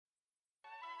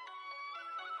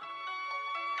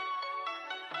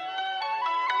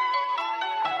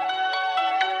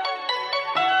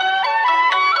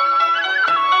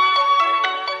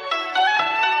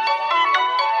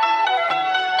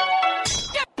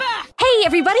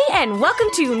everybody, and welcome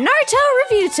to Naruto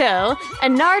Reviewto, a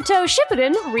Naruto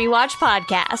Shippuden rewatch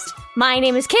podcast. My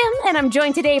name is Kim, and I'm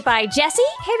joined today by Jessie.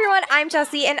 Hey everyone, I'm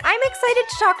Jessie, and I'm excited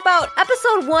to talk about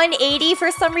episode 180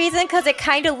 for some reason, because it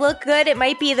kind of looked good. It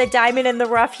might be the diamond in the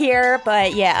rough here,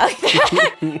 but yeah.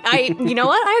 You know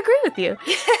what? I agree with you.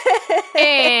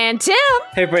 And Tim.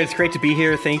 Hey everybody, it's great to be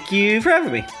here. Thank you for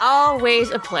having me.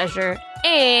 Always a pleasure.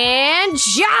 And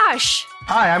Josh.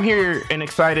 Hi, I'm here and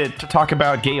excited to talk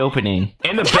about gay opening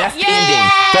and the best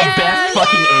ending. The best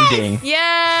fucking ending.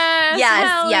 Yes.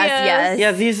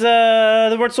 Yeah, these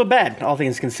they weren't so bad, all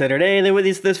things considered. Hey,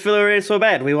 this filler ain't so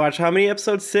bad. We watched how many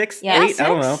episodes? 6? Yeah, 8? 6. I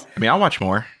don't know. I mean, I'll watch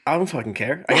more. I don't fucking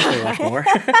care. I guess we watch more.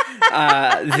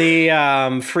 The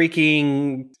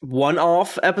freaking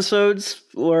one-off episodes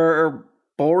were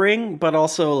boring, but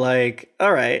also like,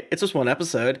 all right, it's just one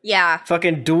episode. Yeah.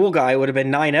 Fucking Dual Guy would have been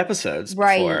 9 episodes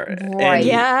before. Right. And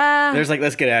Yeah. there's like,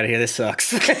 let's get out of here. This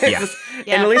sucks. Yeah.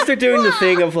 And at least they're doing the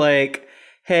thing of like,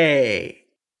 hey,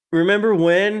 remember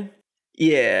when?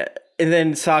 Yeah. And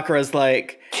then Sakura's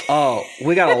like, oh,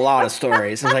 we got a lot of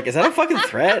stories. And like, is that a fucking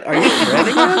threat? Are you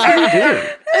threatening us? What are you doing?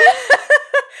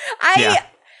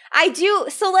 I do.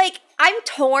 So, like, I'm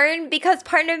torn because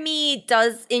part of me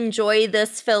does enjoy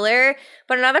this filler,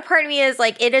 but another part of me is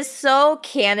like, it is so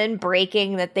canon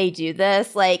breaking that they do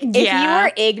this. Like, if you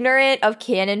were ignorant of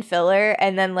canon filler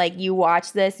and then, like, you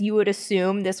watch this, you would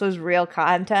assume this was real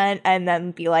content and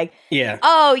then be like, yeah,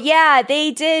 oh, yeah, they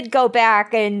did go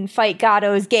back and fight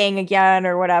Gato's gang again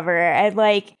or whatever. And,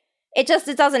 like, it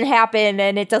doesn't happen,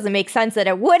 and it doesn't make sense that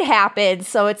it would happen.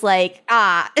 So it's like,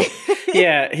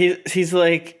 yeah, he's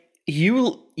like,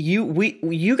 you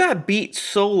got beat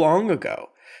so long ago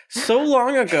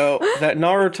that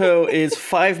Naruto is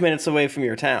 5 minutes away from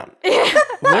your town.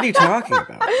 What are you talking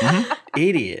about?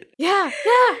 Idiot. Yeah.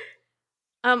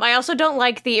 I also don't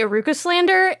like the Iruka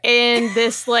slander in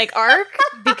this like arc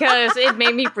because it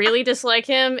made me really dislike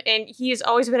him, and he's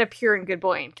always been a pure and good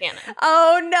boy in canon.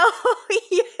 Oh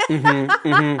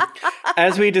no!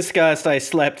 As we discussed, I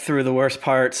slept through the worst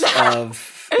parts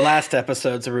of last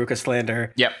episode's Iruka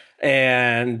slander. Yep.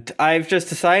 And I've just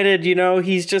decided,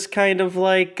 he's just kind of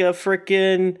like a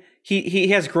frickin' he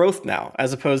has growth now,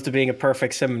 as opposed to being a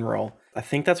perfect cinnamon roll. I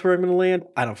think that's where I'm going to land.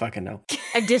 I don't fucking know.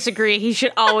 I disagree. He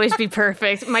should always be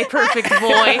perfect. My perfect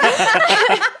boy.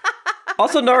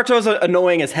 Also, Naruto's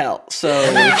annoying as hell, so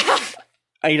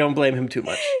I don't blame him too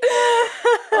much.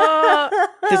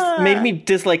 This made me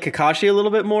dislike Kakashi a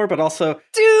little bit more, but also,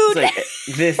 dude, like,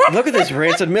 look at this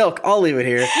rancid milk. I'll leave it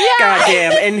here. Yeah.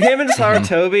 Goddamn. And him and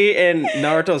Sarutobi in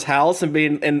Naruto's house and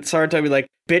Sarutobi like,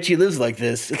 bitch, he lives like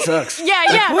this. It sucks.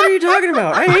 Yeah. What are you talking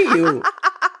about? I hate you.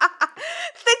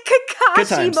 The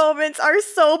Kakashi moments are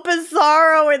so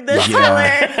bizarro in this filler.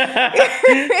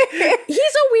 He's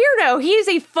a weirdo. He is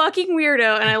a fucking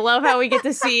weirdo, and I love how we get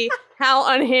to see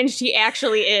how unhinged he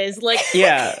actually is. Like,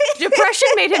 yeah, depression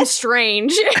made him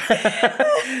strange.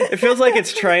 It feels like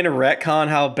it's trying to retcon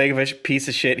how big of a piece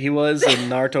of shit he was in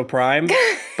Naruto Prime,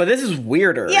 but this is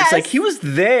weirder. Yes. It's like he was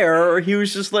there, or he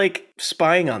was just like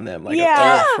spying on them, like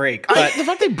a freak. But the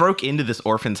fact they broke into this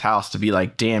orphan's house to be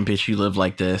like, damn, bitch, you live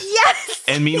like this. Yes.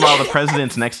 And meanwhile, the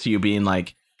president's next to you being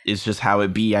like, it's just how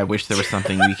it be. I wish there was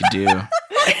something we could do.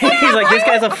 He's like, this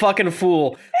guy's a fucking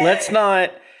fool. Let's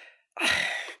not...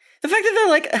 The fact that they're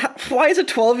like, why does a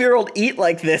 12-year-old eat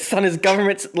like this on his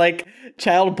government's, like,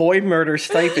 child boy murder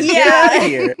stipend? Yeah. Get out of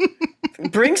here.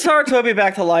 Bring Sarutobi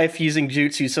back to life using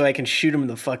jutsu so I can shoot him in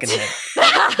the fucking head.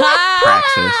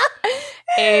 Praxis.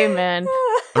 Amen.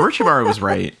 Orochimaru was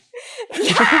right.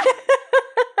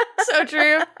 So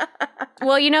true.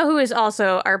 Well, you know who is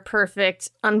also our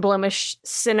perfect, unblemished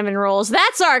cinnamon rolls?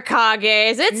 That's our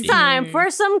Kages. It's time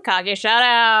for some Kage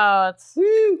shoutouts.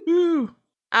 Woo.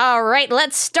 All right,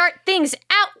 let's start things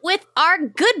out with our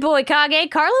good boy Kage,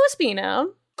 Carlo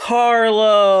Espino.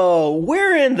 Carlo,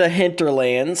 we're in the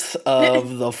hinterlands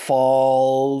of the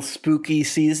fall spooky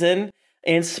season,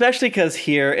 and especially because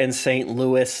here in St.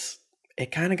 Louis,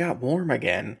 it kind of got warm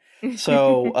again.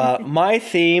 So my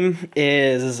theme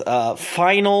is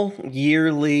final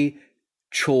yearly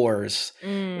chores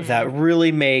that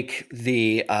really make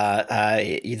the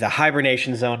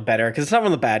hibernation zone better, because it's not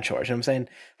one of the bad chores. You know what I'm saying?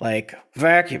 Like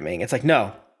vacuuming. It's like,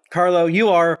 no, Carlo, you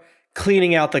are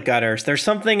cleaning out the gutters. There's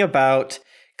something about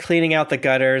cleaning out the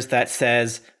gutters that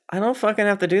says, I don't fucking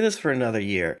have to do this for another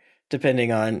year,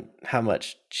 depending on how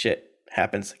much shit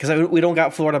happens, because we don't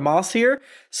got Florida moss here,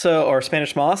 or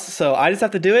Spanish moss, so I just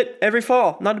have to do it every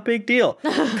fall. Not a big deal.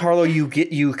 Carlo,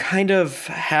 you kind of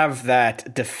have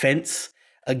that defense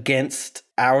against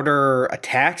outer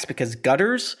attacks, because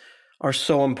gutters are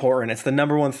so important. It's the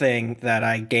number one thing that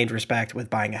I gained respect with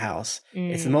buying a house.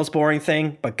 It's the most boring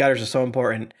thing, but gutters are so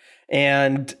important.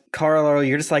 And Carlo,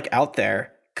 you're just like out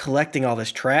there collecting all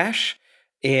this trash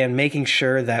and making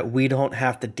sure that we don't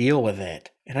have to deal with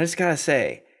it. And I just gotta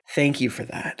say, thank you for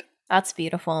that. That's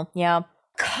beautiful. Yeah.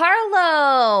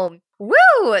 Carlo!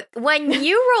 Woo! When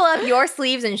you roll up your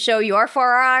sleeves and show your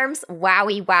forearms,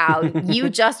 wowie wow, you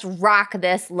just rock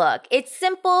this look. It's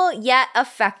simple yet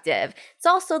effective. It's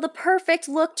also the perfect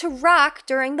look to rock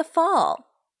during the fall.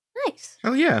 Nice.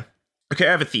 Oh, yeah. Okay,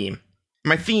 I have a theme.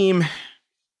 My theme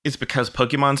is because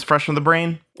Pokemon's fresh on the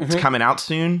brain. It's coming out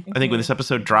soon. I think when this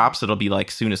episode drops, it'll be like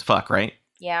soon as fuck, right?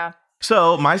 Yeah.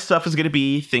 So my stuff is going to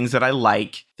be things that I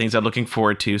like, things I'm looking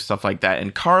forward to, stuff like that.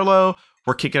 And Carlo,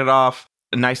 we're kicking it off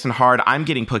nice and hard. I'm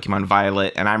getting Pokemon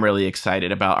Violet, and I'm really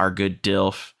excited about our good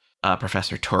DILF,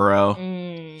 Professor Turo.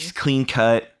 He's clean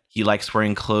cut. He likes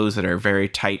wearing clothes that are very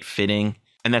tight fitting.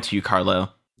 And that's you, Carlo.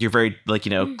 You're very,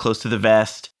 close to the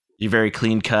vest. You're very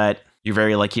clean cut. You're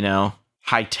very,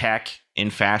 high tech in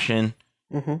fashion.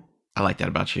 I like that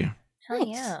about you. Hell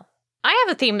yeah. I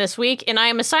have a theme this week, and I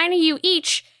am assigning you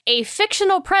each a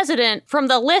fictional president from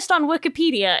the list on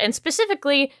Wikipedia, and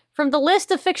specifically from the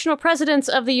list of fictional presidents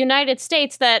of the United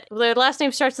States that their last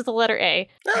name starts with the letter A.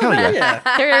 Oh, yeah.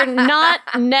 They're not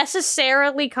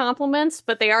necessarily compliments,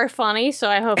 but they are funny, so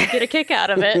I hope you get a kick out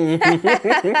of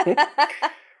it.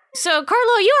 So,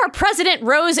 Carlo, you are President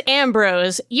Rose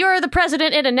Ambrose. You're the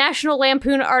president in a National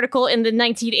Lampoon article in the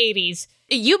 1980s.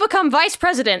 You become vice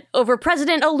president over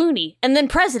President O'Looney, and then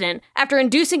president after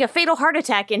inducing a fatal heart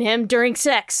attack in him during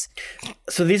sex.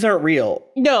 So these aren't real.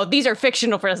 No, these are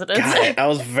fictional presidents. Got it. I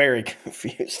was very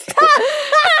confused.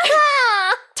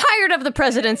 Tired of the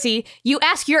presidency, you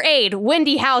ask your aide,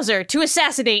 Wendy Hauser, to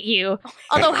assassinate you.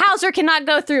 Although Hauser cannot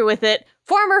go through with it,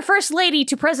 former First Lady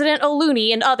to President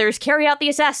O'Looney and others carry out the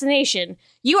assassination.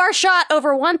 You are shot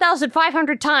over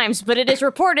 1,500 times, but it is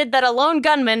reported that a lone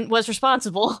gunman was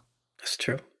responsible. That's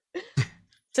true.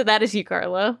 So that is you,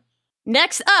 Carlo.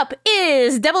 Next up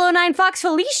is 009 Fox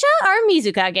Felicia, our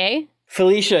Mizukage.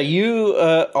 Felicia, you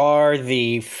are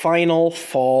the final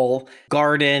fall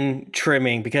garden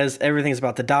trimming because everything's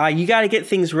about to die. You got to get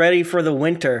things ready for the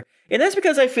winter. And that's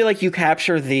because I feel like you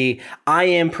capture the I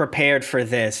am prepared for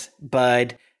this,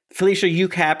 bud. Felicia, you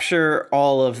capture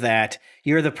all of that.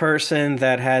 You're the person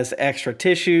that has extra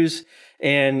tissues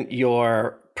in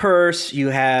your purse. You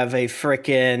have a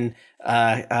frickin'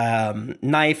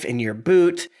 knife in your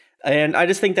boot. And I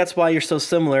just think that's why you're so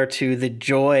similar to the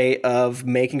joy of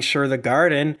making sure the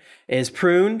garden is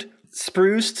pruned,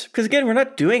 spruced. Because again, we're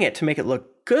not doing it to make it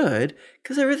look good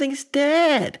because everything's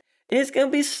dead. And it's going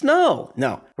to be snow.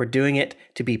 No, we're doing it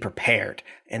to be prepared.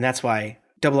 And that's why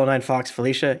 009 Fox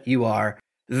Felicia, you are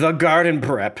the garden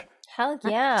prep. Hell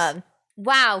yeah.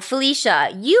 Wow, Felicia,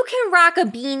 you can rock a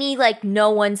beanie like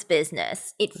no one's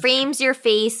business. It frames your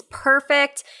face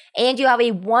perfect, and you have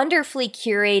a wonderfully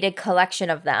curated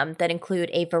collection of them that include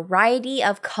a variety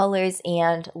of colors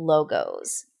and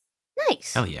logos.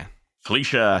 Nice. Hell yeah.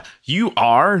 Felicia, you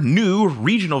are new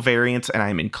regional variants, and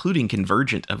I'm including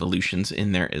convergent evolutions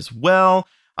in there as well,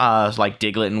 like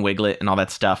Diglett and Wiglet and all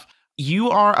that stuff. You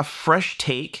are a fresh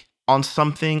take on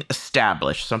something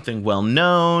established, something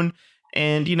well-known,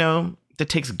 and, that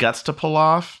takes guts to pull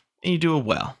off, and you do it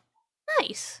well.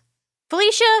 Nice.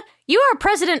 Felicia, you are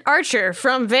President Archer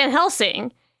from Van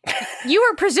Helsing. You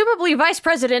were presumably vice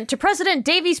president to President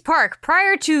Davies Park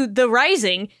prior to the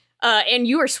Rising, and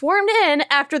you were swarmed in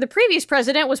after the previous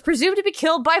president was presumed to be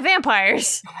killed by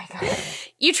vampires. Oh my god.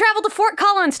 You traveled to Fort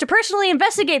Collins to personally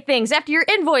investigate things after your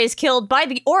envoy is killed by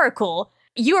the Oracle.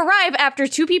 You arrive after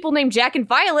two people named Jack and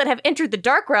Violet have entered the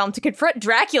Dark Realm to confront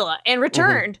Dracula and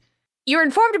returned. You're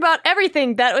informed about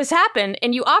everything that has happened,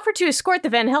 and you offer to escort the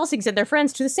Van Helsings and their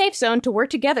friends to the safe zone to work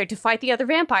together to fight the other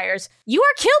vampires. You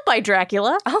are killed by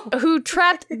Dracula, who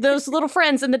trapped those little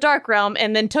friends in the Dark Realm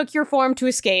and then took your form to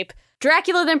escape.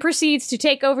 Dracula then proceeds to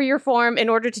take over your form in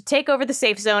order to take over the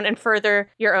safe zone and further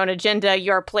your own agenda.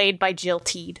 You are played by Jill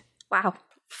Teed. Wow.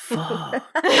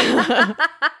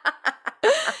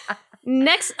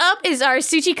 Next up is our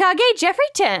Tsuchikage, Jeffrey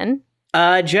 10.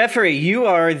 Jeffrey, you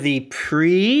are the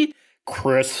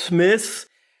Christmas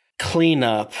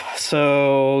cleanup.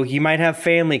 So you might have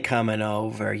family coming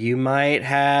over. You might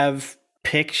have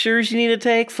pictures you need to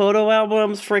take, photo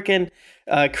albums, freaking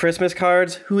Christmas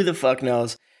cards. Who the fuck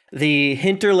knows? The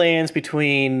hinterlands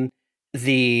between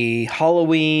the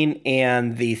Halloween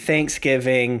and the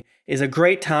Thanksgiving is a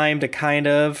great time to kind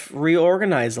of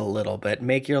reorganize a little bit.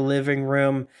 Make your living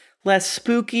room less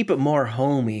spooky, but more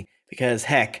homey. Because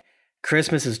heck,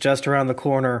 Christmas is just around the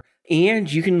corner.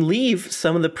 And you can leave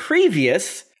some of the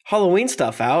previous Halloween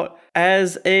stuff out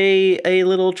as a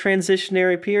little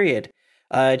transitionary period.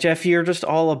 Jeff, you're just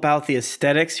all about the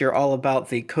aesthetics. You're all about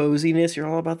the coziness. You're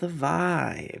all about the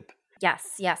vibe.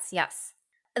 Yes, yes, yes.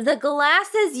 The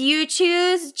glasses you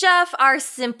choose, Jeff, are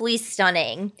simply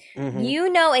stunning. Mm-hmm. You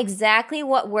know exactly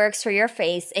what works for your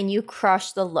face, and you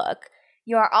crush the look.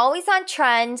 You are always on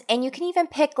trend, and you can even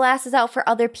pick glasses out for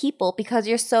other people because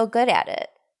you're so good at it.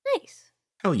 Nice.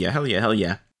 Hell yeah, hell yeah, hell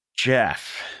yeah.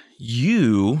 Jeff,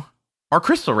 you are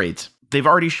Crystal Raids. They've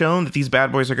already shown that these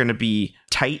bad boys are going to be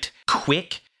tight,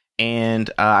 quick, and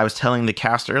I was telling the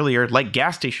cast earlier, like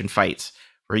gas station fights,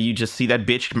 where you just see that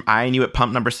bitch eyeing you at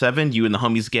pump number 7, you and the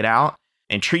homies get out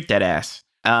and treat that ass.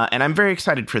 And I'm very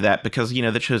excited for that because, you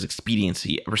know, that shows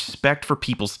expediency, respect for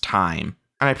people's time.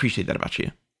 And I appreciate that about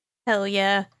you. Hell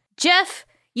yeah. Jeff,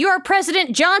 you are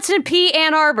President Johnson P.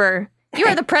 Ann Arbor. You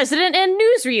are the president and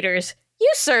newsreaders. You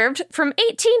served from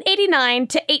 1889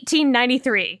 to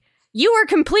 1893. You were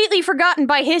completely forgotten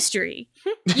by history.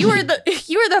 You were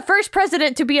the first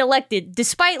president to be elected,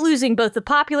 despite losing both the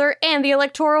popular and the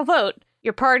electoral vote.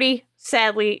 Your party,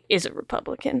 sadly, is a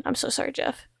Republican. I'm so sorry,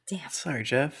 Jeff. Damn. Sorry,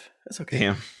 Jeff. That's okay.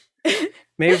 Damn.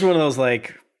 Maybe it's one of those,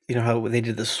 like, you know how they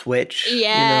did the switch?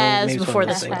 Yeah, you know, it was before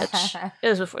the things. switch. It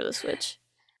was before the switch.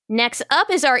 Next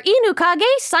up is our Inukage,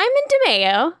 Simon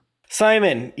DeMeo.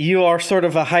 Simon, you are sort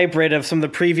of a hybrid of some of the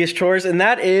previous chores, and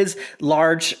that is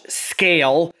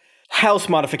large-scale house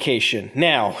modification.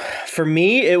 Now, for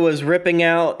me, it was ripping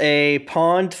out a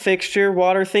pond fixture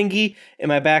water thingy in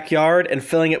my backyard and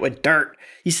filling it with dirt.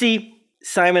 You see,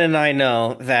 Simon and I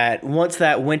know that once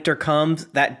that winter comes,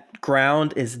 that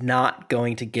ground is not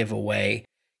going to give away.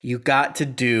 You got to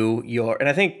do and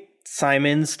I think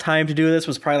Simon's time to do this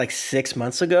was probably like 6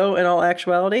 months ago in all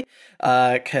actuality,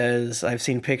 because I've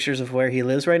seen pictures of where he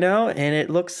lives right now, and it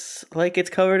looks like it's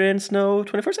covered in snow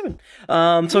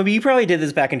 24/7. So you probably did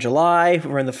this back in July,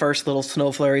 when the first little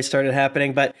snow flurries started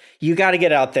happening, but you got to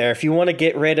get out there. If you want to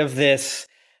get rid of this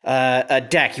a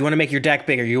deck, you want to make your deck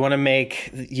bigger, you want to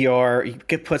make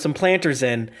put some planters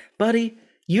in, buddy,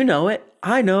 you know it,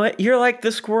 I know it, you're like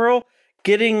the squirrel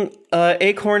getting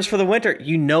acorns for the winter.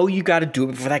 You know you got to do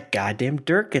it before that goddamn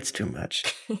dirt gets too much.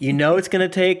 You know it's going to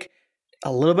take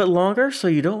a little bit longer, so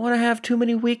you don't want to have too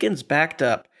many weekends backed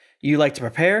up. You like to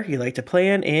prepare, you like to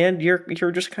plan, and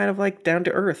you're just kind of like down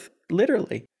to earth,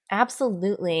 literally.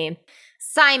 Absolutely.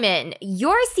 Simon,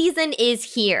 your season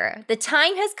is here. The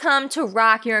time has come to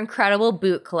rock your incredible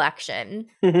boot collection.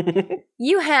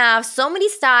 You have so many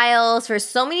styles for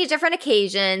so many different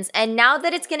occasions, and now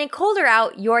that it's getting colder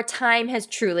out, your time has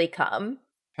truly come.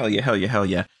 Hell yeah, hell yeah, hell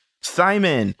yeah.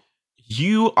 Simon,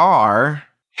 you are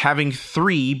having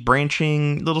 3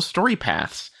 branching little story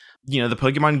paths. You know, the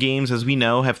Pokemon games, as we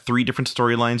know, have 3 different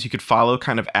storylines you could follow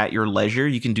kind of at your leisure.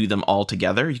 You can do them all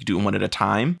together. You can do them one at a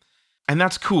time. And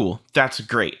that's cool. That's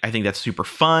great. I think that's super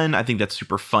fun. I think that's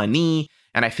super funny.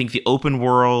 And I think the open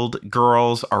world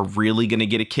girls are really going to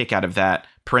get a kick out of that.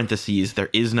 Parentheses, there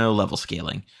is no level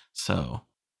scaling. So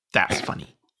that's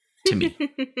funny to me.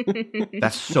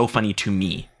 That's so funny to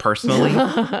me, personally,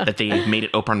 that they made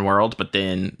it open world, but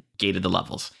then gated the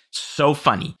levels. So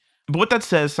funny. But what that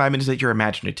says, Simon, is that you're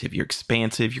imaginative, you're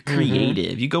expansive, you're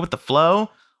creative. You go with the flow,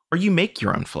 or you make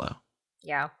your own flow.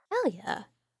 Yeah. Hell yeah.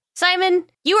 Simon,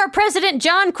 you are President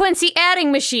John Quincy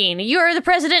Adding Machine. You are the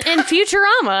president in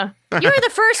Futurama. You are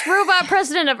the first robot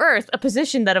president of Earth, a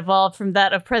position that evolved from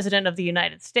that of president of the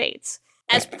United States.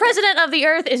 As president of the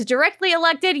Earth is directly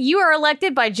elected, you are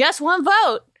elected by just 1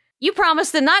 vote. You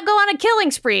promise to not go on a killing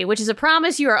spree, which is a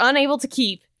promise you are unable to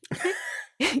keep.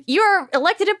 You are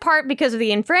elected in part because of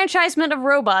the enfranchisement of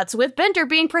robots, with Bender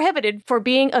being prohibited for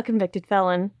being a convicted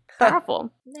felon.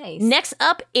 Powerful. Nice. Next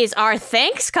up is our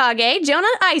thanks Kage, Jonah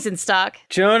Eisenstock.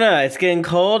 Jonah, it's getting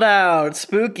cold out.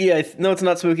 Spooky. No, it's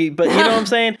not spooky, but you know what I'm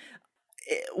saying?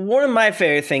 One of my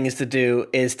favorite things to do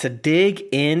is to dig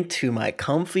into my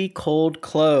comfy, cold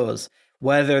clothes.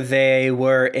 Whether they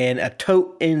were in a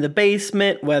tote in the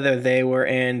basement, whether they were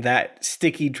in that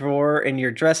sticky drawer in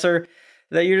your dresser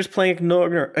that you're just plain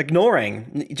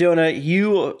ignoring. Jonah,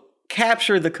 you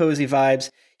capture the cozy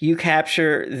vibes. You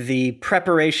capture the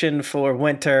preparation for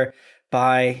winter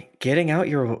by getting out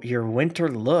your winter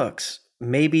looks.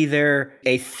 Maybe they're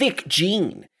a thick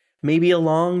jean, maybe a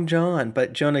long john,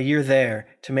 but Jonah, you're there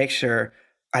to make sure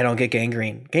I don't get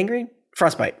gangrene. Gangrene?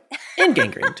 Frostbite. And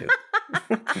gangrene, too.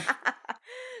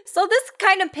 So this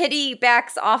kind of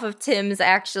piggybacks off of Tim's,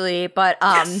 actually, but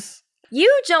Yes.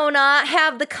 You, Jonah,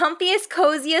 have the comfiest,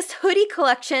 coziest hoodie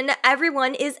collection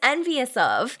everyone is envious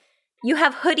of. You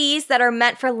have hoodies that are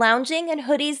meant for lounging and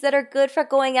hoodies that are good for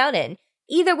going out in.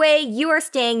 Either way, you are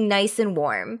staying nice and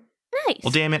warm. Nice.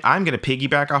 Well, damn it, I'm going to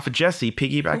piggyback off of Jesse,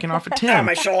 piggybacking off of Tim.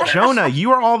 My shoulder. Jonah,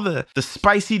 you are all the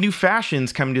spicy new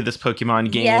fashions coming to this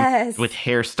Pokemon game. Yes. With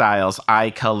hairstyles,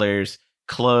 eye colors,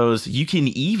 clothes. You can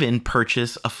even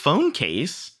purchase a phone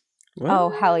case Oh,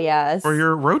 hell yes. for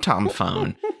your Rotom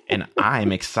phone. And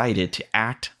I'm excited to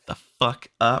act the fuck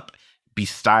up, be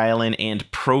styling and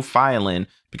profiling,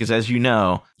 because as you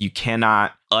know, you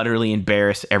cannot utterly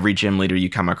embarrass every gym leader you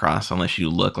come across unless you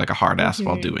look like a hard ass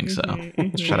while doing so.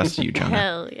 Shout out to you, Jonah.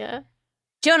 Hell yeah.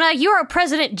 Jonah, you are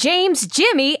President James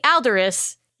Jimmy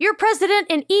Alderus. You're president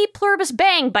in E Pluribus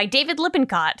Bang by David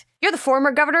Lippincott. You're the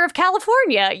former governor of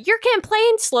California. Your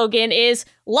campaign slogan is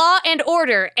law and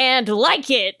order and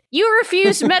like it. You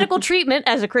refused medical treatment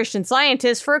as a Christian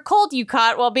Scientist for a cold you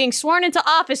caught while being sworn into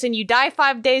office and you die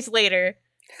 5 days later.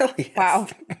 Hell yes. Wow.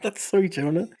 That's sweet,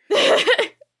 Jonah.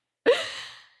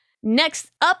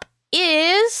 Next up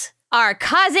is our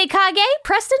Kazekage,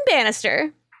 Preston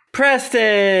Bannister.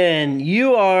 Preston,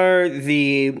 you are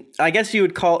I guess you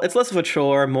would call, it's less of a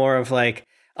chore, more of like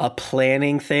a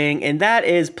planning thing. And that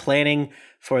is planning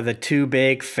for the 2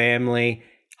 big family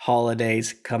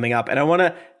holidays coming up. And I want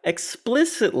to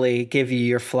explicitly give you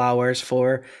your flowers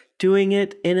for doing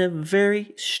it in a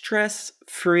very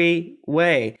stress-free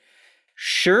way.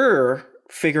 Sure,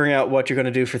 figuring out what you're going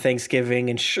to do for Thanksgiving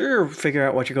and sure, figuring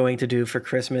out what you're going to do for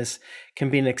Christmas can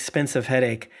be an expensive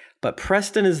headache. But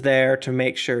Preston is there to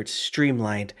make sure it's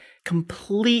streamlined,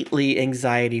 completely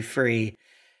anxiety-free.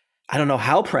 I don't know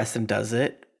how Preston does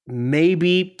it.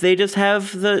 Maybe they just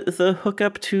have the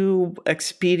hookup to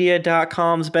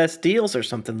Expedia.com's best deals or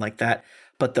something like that.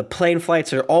 But the plane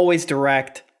flights are always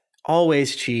direct,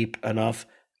 always cheap enough,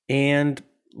 and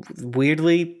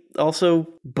weirdly also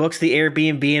books the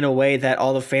Airbnb in a way that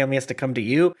all the family has to come to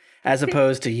you, as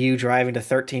opposed to you driving to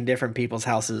 13 different people's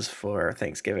houses for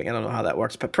Thanksgiving. I don't know how that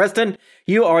works. But Preston,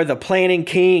 you are the planning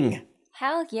king.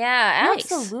 Hell yeah,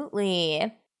 Nice.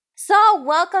 absolutely. So,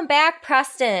 welcome back,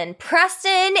 Preston.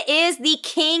 Preston is the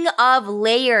king of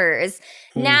layers.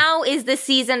 Now is the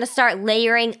season to start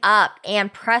layering up,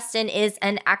 and Preston is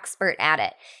an expert at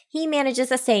it. He manages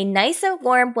to stay nice and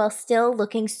warm while still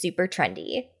looking super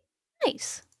trendy.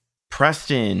 Nice.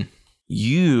 Preston,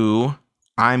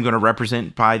 I'm going to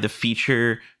represent by the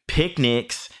feature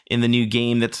picnics in the new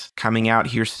game that's coming out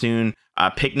here soon.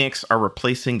 Picnics are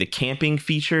replacing the camping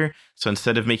feature. So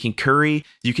instead of making curry,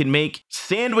 you can make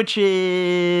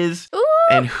sandwiches. Ooh.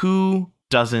 And who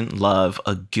doesn't love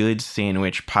a good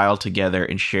sandwich piled together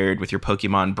and shared with your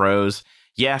Pokemon bros?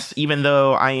 Yes, even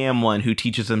though I am one who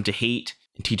teaches them to hate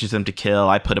and teaches them to kill,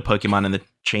 I put a Pokemon in the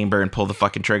chamber and pull the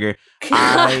fucking trigger.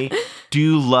 I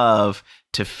do love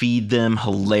to feed them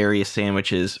hilarious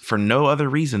sandwiches for no other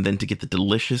reason than to get the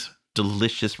delicious,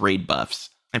 delicious raid buffs.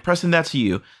 And Preston, that's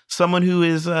you. Someone who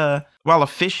is, while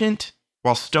efficient,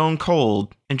 while stone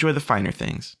cold, enjoy the finer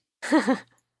things.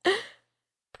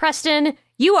 Preston,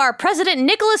 you are President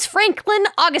Nicholas Franklin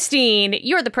Augustine.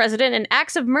 You're the president in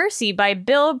Acts of Mercy by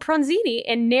Bill Pronzini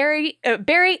and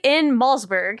Barry N.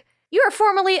 Malsberg. You are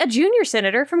formerly a junior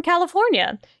senator from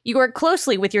California. You work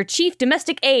closely with your chief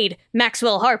domestic aide,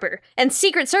 Maxwell Harper, and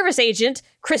Secret Service agent,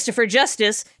 Christopher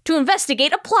Justice, to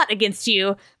investigate a plot against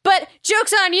you. But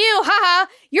joke's on you, haha!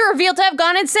 You're revealed to have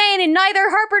gone insane, and neither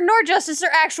Harper nor Justice are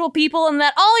actual people, and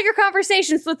that all your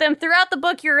conversations with them throughout the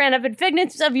book you're in have been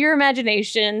figments of your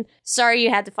imagination. Sorry you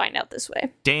had to find out this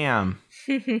way. Damn.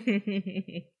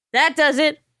 That does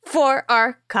it for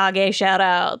our Kage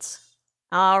shoutouts.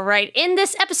 All right, in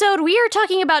this episode, we are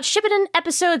talking about Shippuden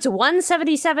episodes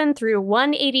 177 through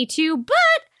 182, but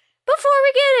before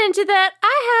we get into that,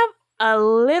 I have a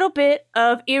little bit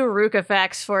of Iruka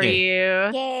facts for you.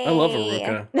 Yay. I love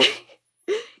Iruka.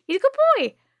 He's a good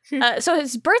boy. So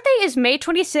his birthday is May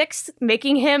 26th,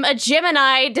 making him a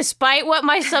Gemini, despite what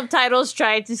my subtitles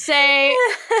tried to say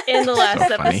in the last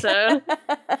So funny. episode.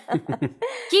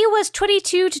 He was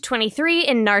 22 to 23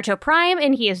 in Naruto Prime,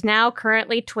 and he is now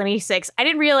currently 26. I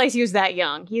didn't realize he was that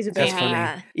young. He's a That's baby.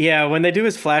 funny. Yeah, when they do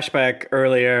his flashback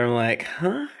earlier, I'm like,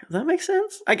 huh? Does that make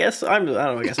sense? I guess I don't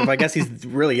know. I guess he's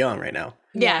really young right now.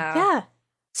 Yeah.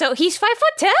 So he's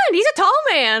 5'10". He's a tall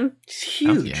man. He's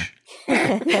huge.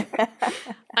 yeah.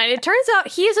 And it turns out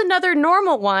he is another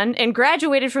normal one and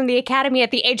graduated from the academy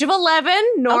at the age of 11,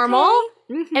 normal,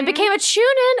 and became a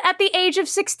chunin at the age of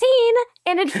 16.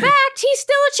 And in fact, he's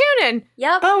still a chunin.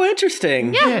 Yep. Oh,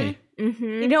 interesting. Yeah. Yay.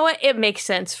 You know what? It makes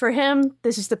sense for him.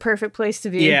 This is the perfect place to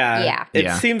be. Yeah. Yeah. It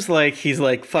Yeah. seems like he's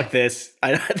like, fuck this.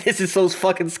 This is so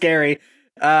fucking scary.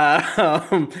 Can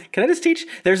I just teach?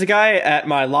 There's a guy at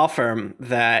my law firm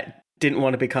that didn't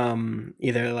want to become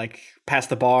either like pass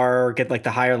the bar or get like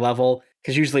the higher level.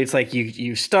 Because usually it's like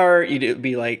you start, you'd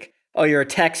be like oh, you're a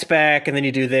tech spec, and then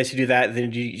you do this, you do that, and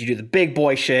then you do the big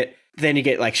boy shit. Then you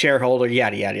get like shareholder,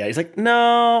 yada, yada, yada. He's like,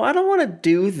 no, I don't want to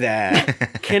do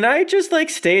that. Can I just like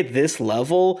stay at this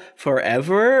level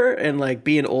forever and like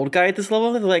be an old guy at this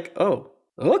level? And they're like, oh,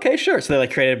 okay, sure. So they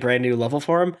like created a brand new level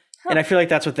for him. And I feel like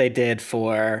that's what they did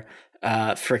for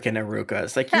frickin' Iruka.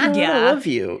 It's like, you know, I love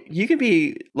you. You can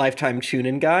be lifetime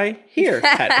Chunin guy. Here,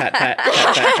 pat, pat, pat,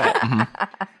 pat, pat,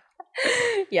 pat.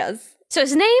 Yes. So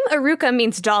his name, Iruka,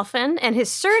 means dolphin, and his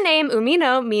surname,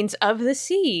 Umino, means of the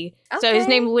sea. Okay. So his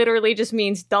name literally just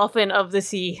means dolphin of the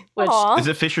sea. Which is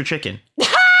it fish or chicken?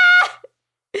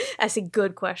 That's a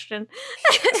good question.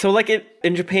 So like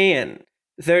in Japan,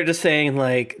 they're just saying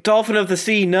like, dolphin of the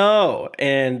sea, no.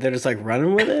 And they're just like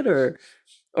running with it? Or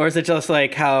is it just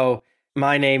like how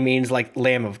my name means like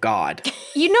Lamb of God?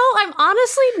 You know, I'm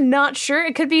honestly not sure.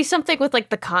 It could be something with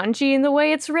like the kanji and the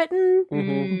way it's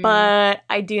written, but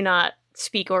I do not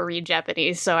speak or read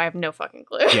Japanese, so I have no fucking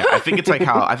clue. Yeah, I think it's like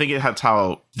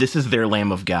how this is their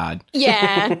Lamb of God.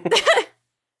 Yeah.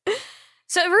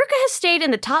 So Iruka has stayed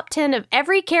in the top 10 of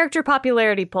every character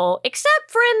popularity poll, except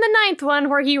for in the 9th one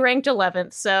where he ranked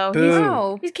 11th.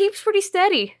 So he keeps pretty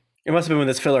steady. It must have been when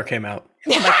this filler came out.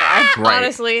 Oh my god. Right.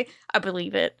 Honestly, I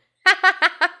believe it.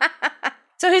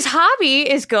 So his hobby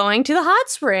is going to the hot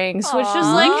springs, which is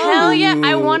like, hell yeah.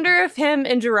 I wonder if him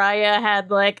and Jiraiya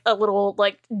had like a little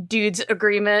like dudes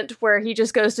agreement where he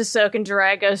just goes to soak and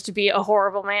Jiraiya goes to be a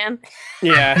horrible man.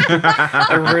 Yeah.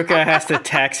 Iruka has to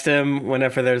text him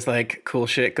whenever there's like cool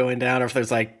shit going down or if there's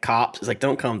like cops. It's like,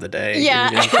 don't come today. Yeah.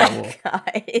 Oh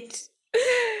God.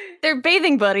 They're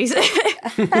bathing buddies.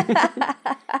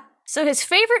 So his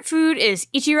favorite food is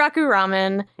Ichiraku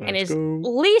ramen, and his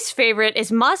least favorite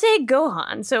is maze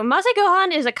gohan. So maze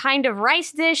gohan is a kind of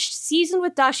rice dish seasoned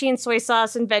with dashi and soy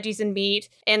sauce and veggies and meat.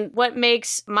 And what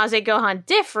makes maze gohan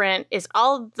different is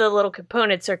all of the little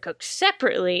components are cooked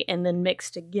separately and then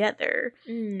mixed together.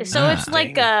 So it's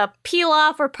like a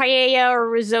pilaf or paella or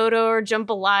risotto or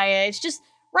jambalaya. It's just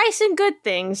rice and good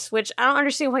things, which I don't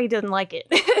understand why he doesn't like it.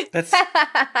 That's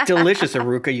delicious,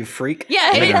 Iruka, you freak.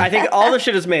 Yeah. I think all the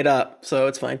shit is made up, so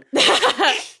it's fine.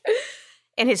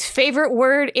 And his favorite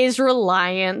word is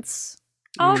reliance.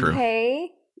 Okay.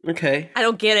 Okay. I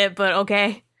don't get it, but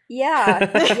okay.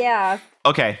 Yeah. Yeah.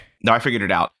 Okay. No, I figured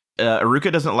it out.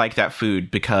 Iruka doesn't like that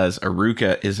food because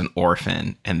Iruka is an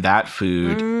orphan, and that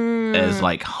food is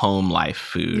like home life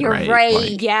food, You're right?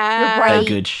 right. Yeah. You're right. That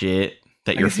good shit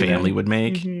that your family would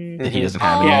make that he doesn't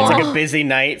have Yeah, anymore. it's like a busy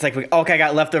night. It's like, okay, I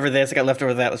got leftover this, I got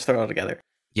leftover that. Let's throw it all together.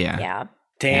 Yeah. Yeah.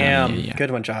 Damn. Yeah. Good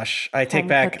one, Josh. I take Home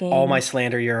back cooking. all my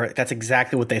slander. That's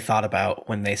exactly what they thought about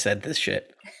when they said this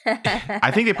shit. I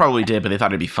think they probably did, but they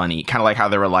thought it'd be funny. Kind of like how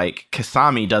they were like,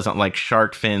 Kasami doesn't like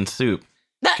shark fin soup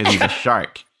because he's a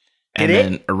shark. And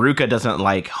then Iruka doesn't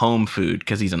like home food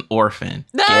because he's an orphan.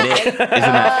 Get it? Isn't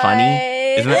that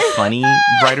funny? Isn't that funny,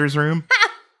 writer's room?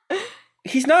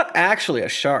 He's not actually a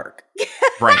shark.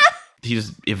 Right. He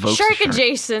just evokes Shark a shark.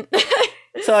 adjacent.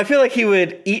 So I feel like he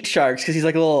would eat sharks because he's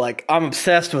like a little like, I'm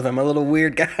obsessed with him, a little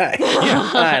weird guy.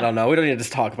 I don't know. We don't need to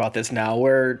just talk about this now.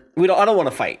 I don't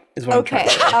want to fight is what I'm trying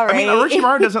to say. All right. I mean,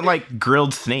 Orochimaru doesn't like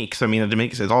grilled snakes. I mean,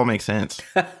 it all makes sense.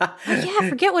 Yeah, I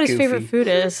forget what his favorite food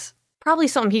is. Probably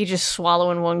something he could just swallow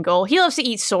in one go. He loves to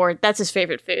eat sword. That's his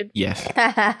favorite food. Yes.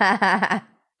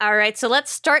 All right, so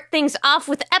let's start things off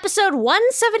with episode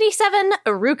 177,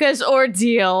 Iruka's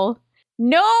Ordeal.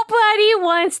 Nobody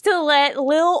wants to let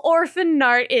Lil Orphan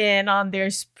Nart in on their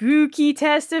spooky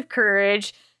test of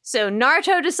courage, so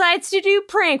Naruto decides to do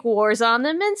prank wars on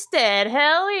them instead.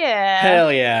 Hell yeah.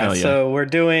 Hell yeah. Hell yeah. So we're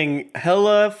doing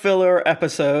hella filler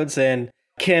episodes, and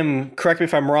Kim, correct me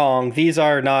if I'm wrong, these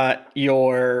are not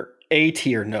your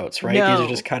A-tier notes, right? No. These are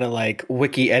just kind of like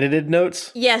wiki-edited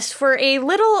notes? Yes, for a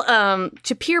little,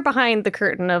 to peer behind the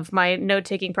curtain of my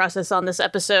note-taking process on this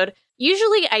episode,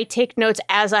 usually I take notes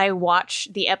as I watch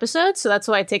the episode, so that's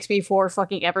why it takes me for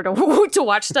fucking ever to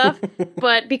watch stuff.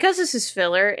 But because this is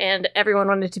filler and everyone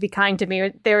wanted to be kind to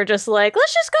me, they were just like,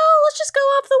 let's just go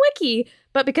off the wiki.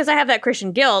 But because I have that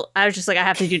Christian guilt, I was just like, I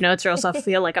have to do notes or else I'll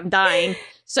feel like I'm dying.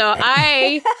 So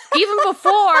I, even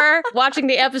before watching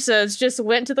the episodes, just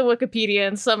went to the Wikipedia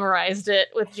and summarized it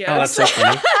with jokes. Oh, that's so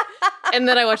funny. And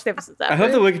then I watched the episodes after. I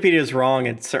hope the Wikipedia is wrong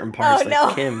in certain parts. Oh,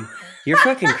 no. Kim, you're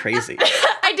fucking crazy.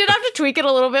 I did have to tweak it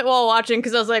a little bit while watching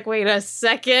because I was like, wait a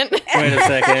second. Wait a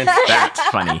second. That's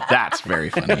funny. That's very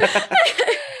funny.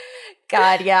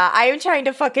 God, yeah. I'm trying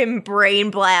to fucking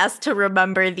brain blast to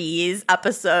remember these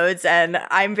episodes, and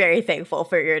I'm very thankful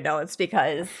for your notes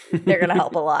because they're going to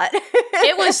help a lot.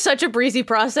 It was such a breezy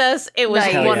process. It was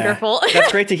Nice. Hell yeah. wonderful. That's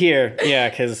great to hear. Yeah,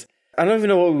 because I don't even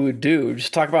know what we would do.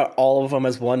 Just talk about all of them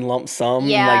as one lump sum,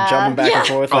 Yeah. like jumping back and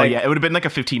forth. Oh, like, yeah. It would have been like a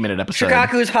 15-minute episode.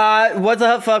 Shikaku's hot. What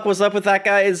the fuck was up with that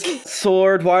guy's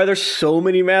sword? Why are there so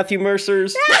many Matthew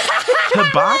Mercers?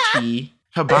 Hibachi.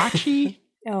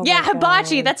 Oh Yeah, my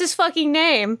Hibachi. God. That's his fucking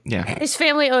name. Yeah. His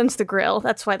family owns the grill.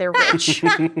 That's why they're rich.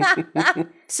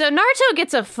 So Naruto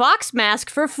gets a fox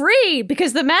mask for free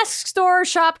because the mask store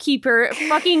shopkeeper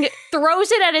fucking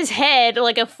throws it at his head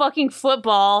like a fucking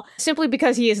football simply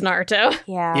because he is Naruto.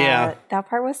 Yeah. That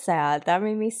part was sad. That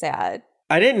made me sad.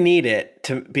 I didn't need it,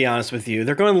 to be honest with you.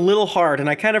 They're going a little hard, and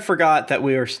I kind of forgot that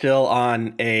we were still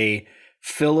on a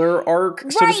filler arc,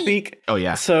 so to Right. speak. Oh,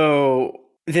 yeah. So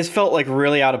this felt like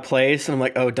really out of place, and I'm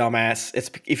like, oh, dumbass.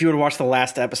 If you would have watched the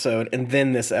last episode and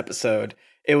then this episode,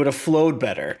 it would have flowed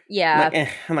better. Yeah.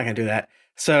 I'm not going to do that.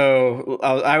 So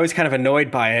I was kind of annoyed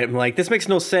by it. I'm like, this makes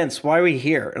no sense. Why are we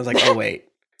here? And I was like, oh, wait.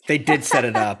 They did set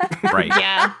it up. Right.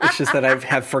 Yeah. It's just that I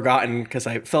have forgotten because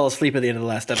I fell asleep at the end of the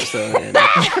last episode. And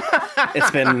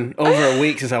it's been over a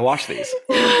week since I watched these.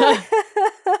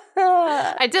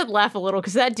 I did laugh a little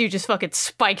because that dude just fucking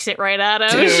spikes it right at him.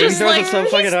 Dude, It's he just throws like, it so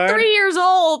fucking he's hard. 3 years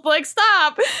old. Like,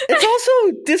 stop. It's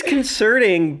also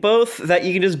disconcerting, both that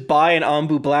you can just buy an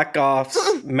Anbu Black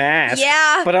Off's mask.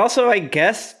 Yeah. But also, I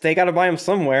guess they got to buy him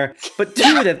somewhere. But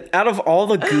dude, that out of all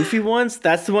the goofy ones,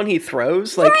 that's the one he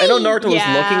throws. Like, I know Naruto was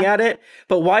Yeah. looking at it,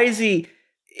 but why is he...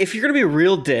 If you're gonna be a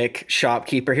real dick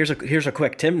shopkeeper, here's a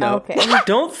quick Tim note. Okay.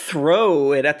 Don't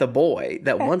throw it at the boy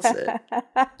that wants it.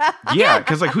 Yeah,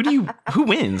 because like who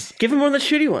wins? Give him one of the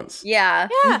shitty ones. Yeah.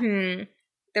 Mhm.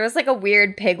 There was like a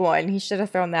weird pig one. He should have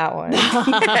thrown that one.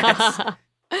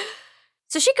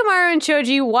 So Shikamaru and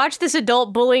Choji watch this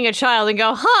adult bullying a child and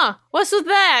go, huh, what's with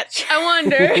that? I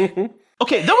wonder.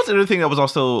 Okay, that was another thing that was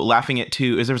also laughing at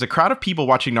too, is there was a crowd of people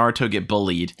watching Naruto get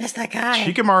bullied. That's that guy.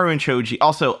 Shikamaru and Choji,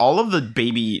 also all of the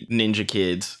baby ninja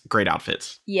kids, great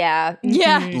outfits. Yeah.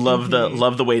 Yeah. Mhm.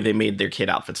 Love the way they made their kid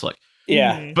outfits look.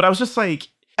 Yeah. But I was just like,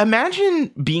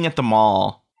 imagine being at the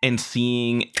mall and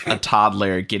seeing a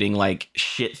toddler getting like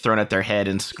shit thrown at their head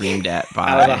and screamed at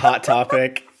Out of the by Hot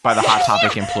Topic. the Hot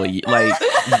Topic employee, like,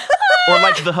 or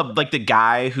like the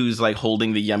guy who's like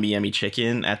holding the yummy yummy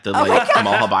chicken at the like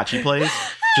mall hibachi place,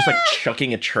 just like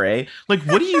chucking a tray. Like,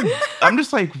 what do you? I'm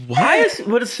just like, what? I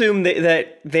would assume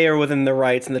that they are within the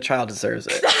rights and the child deserves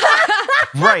it.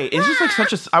 Right? It's just like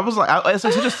such a. It's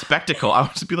like such a spectacle. I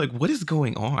would just be like, what is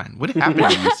going on? What happened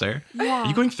to you, sir? Are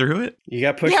you going through it? You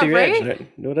got pushed Yeah, to your right? edge. Right?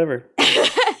 Whatever.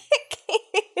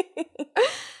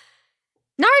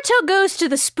 Naruto goes to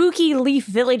the spooky Leaf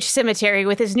Village cemetery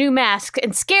with his new mask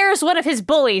and scares one of his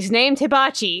bullies named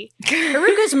Hibachi.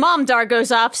 Haruka's momdar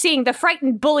goes off, seeing the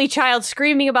frightened bully child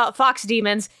screaming about fox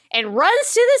demons, and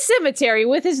runs to the cemetery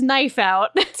with his knife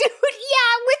out. Dude,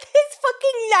 yeah, with his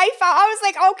fucking knife out. I was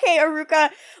like, okay, Aruka,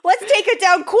 let's take it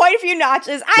down quite a few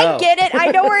notches. I No. get it. I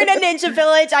know we're in a ninja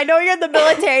village. I know you're in the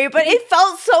military, but it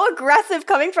felt so aggressive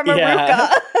coming from Yeah.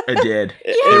 Aruka. It did.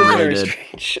 It was really very did.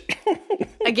 strange.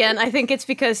 Again, I think it's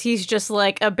because he's just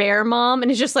like a bear mom and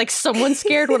is just like, someone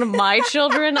scared one of my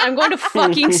children. I'm going to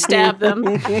fucking stab them.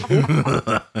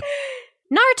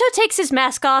 Naruto takes his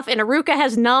mask off and Aruka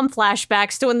has numb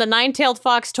flashbacks to when the nine-tailed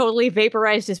fox totally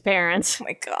vaporized his parents. Oh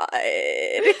my god.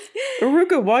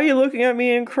 Aruka, why are you looking at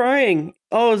me and crying?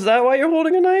 Oh, is that why you're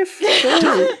holding a knife?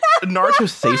 Naruto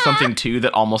say something too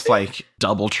that almost like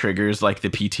double triggers like the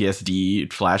PTSD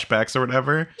flashbacks or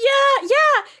whatever. Yeah,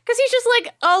 because he's just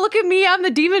like, oh, look at me, I'm the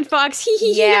demon fox. Hee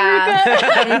hee hee, Yeah.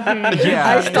 Aruka. Yeah,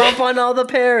 I stomp on all the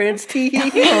parents.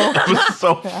 it was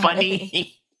so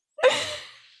funny.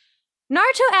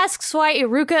 Naruto asks why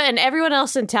Iruka and everyone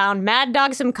else in town mad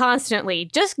dogs him constantly,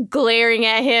 just glaring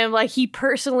at him like he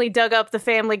personally dug up the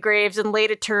family graves and laid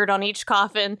a turd on each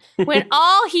coffin, when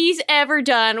all he's ever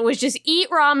done was just eat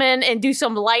ramen and do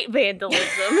some light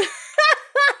vandalism.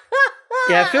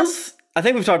 Yeah, it feels... I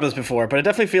think we've talked about this before, but it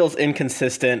definitely feels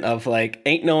inconsistent of like,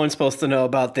 ain't no one supposed to know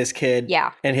about this kid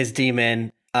Yeah. and his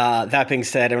demon. That being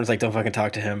said, everyone's like, don't fucking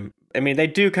talk to him. I mean, they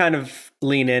do kind of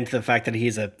lean into the fact that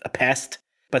he's a pest,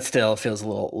 but still feels a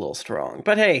little strong.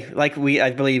 But hey, like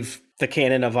I believe the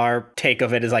canon of our take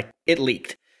of it is like, it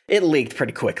leaked. It leaked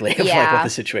pretty quickly of like Yeah. what the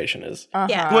situation is.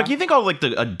 Yeah. Like, you think all like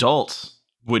the adults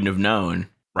wouldn't have known,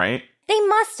 right? They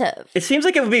must have. It seems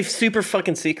like it would be super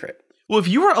fucking secret. Well, if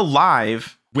you were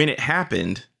alive when it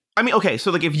happened, I mean, okay,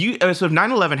 so like if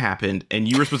 9/11 happened and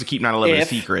you were supposed to keep 9/11 a If.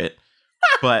 secret,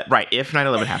 but right, if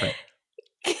 9/11 happened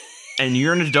and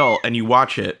you're an adult and you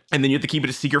watch it and then you have to keep it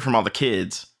a secret from all the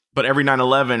kids, But every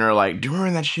 9/11 are like, do you remember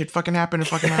when that shit fucking happened? It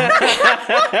fucking happened.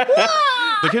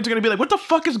 The kids are going to be like, what the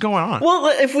fuck is going on? Well,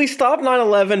 if we stop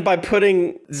 9/11 by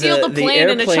putting the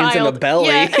airplanes in a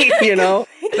belly, you know,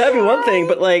 that'd be one thing.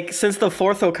 But like, since the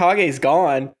fourth Hokage's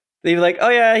gone, they'd be like, oh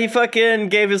yeah, he fucking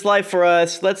gave his life for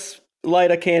us. Let's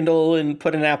light a candle and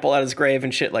put an apple at his grave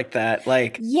and shit like that.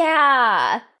 Like,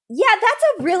 yeah, that's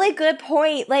a really good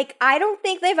point. Like, I don't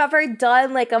think they've ever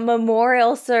done like a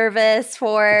memorial service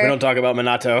for. We don't talk about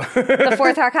Minato. The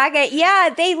fourth Hokage.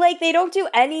 Yeah, they don't do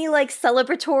any like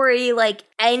celebratory like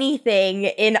anything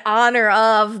in honor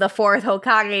of the fourth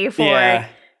Hokage for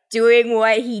doing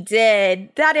what he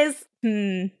did. That is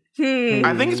I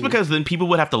think it's because then people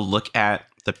would have to look at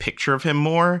the picture of him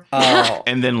more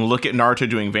and then look at Naruto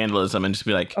doing vandalism and just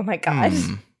be like, oh my god.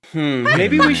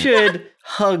 Maybe we should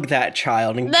hug that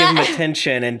child and give him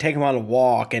attention and take him on a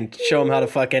walk and show him how to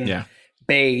fucking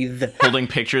bathe. Holding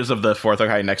pictures of the fourth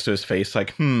Hokage next to his face,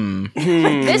 like,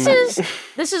 This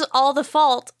is all the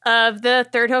fault of the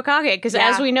third Hokage, because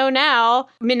as we know now,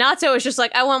 Minato is just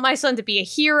like, I want my son to be a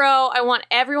hero. I want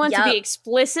everyone to be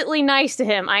explicitly nice to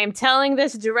him. I am telling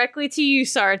this directly to you,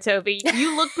 Saratobi.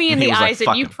 You look me in the eyes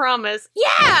and you promise.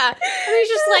 Yeah! And he's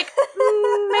just like,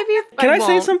 maybe if Can I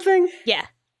say something? Yeah.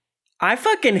 I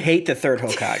fucking hate the third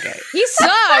Hokage. He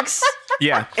sucks!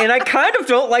 yeah. And I kind of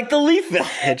don't like the Leaf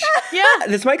Village. Yeah.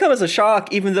 This might come as a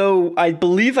shock, even though I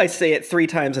believe I say it 3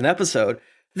 times an episode.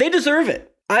 They deserve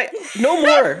it. No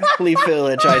more Leaf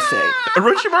Village, I say.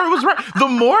 Orochimaru was right. The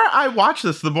more I watch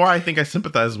this, the more I think I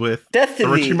sympathize with Death to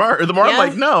thee. Orochimaru. The more I'm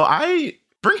like, no, I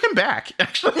bring him back,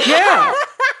 actually. Yeah.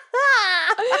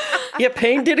 Yeah,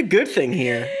 Pain did a good thing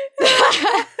here.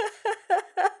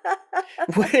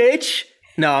 Which...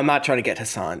 No, I'm not trying to get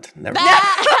Hassan. Never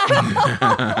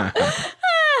mind.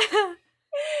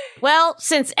 Well,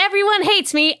 since everyone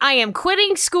hates me, I am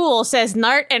quitting school, says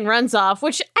Nart and runs off,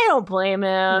 which I don't blame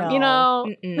him, you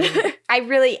know? I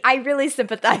really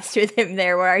sympathized with him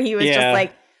there, where he was just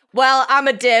like, well, I'm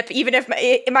a dip, even if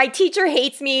my teacher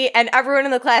hates me and everyone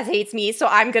in the class hates me, so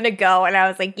I'm gonna go. And I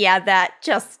was like, yeah, that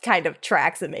just kind of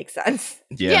tracks and makes sense.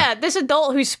 Yeah, this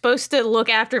adult who's supposed to look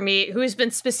after me, who has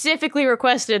been specifically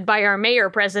requested by our mayor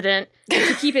president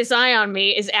to keep his eye on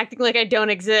me, is acting like I don't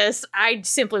exist. I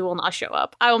simply will not show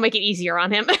up. I will make it easier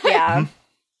on him. Yeah.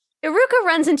 Iruka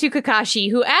runs into Kakashi,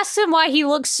 who asks him why he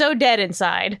looks so dead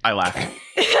inside. I laughed.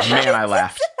 Man, I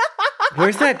laughed.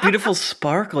 Where's that beautiful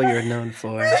sparkle you're known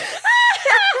for?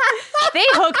 They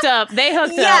hooked up.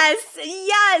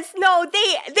 Yes. No,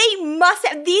 they must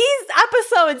have. These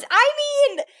episodes, I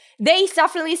mean, they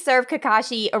definitely serve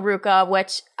Kakashi Iruka,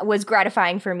 which was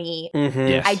gratifying for me. Mm-hmm.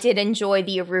 Yes. I did enjoy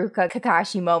the Iruka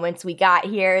Kakashi moments we got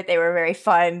here. They were very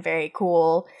fun, very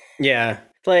cool. Yeah.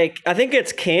 Like, I think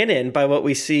it's canon by what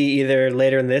we see either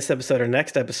later in this episode or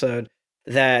next episode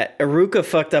that Iruka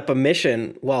fucked up a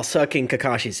mission while sucking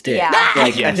Kakashi's dick. Yeah.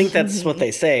 Like, I think that's what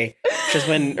they say. Because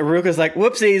when Iruka's like,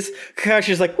 whoopsies,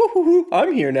 Kakashi's like, woo,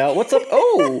 I'm here now. What's up?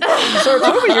 Oh,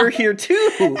 Saratobi, you're here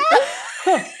too.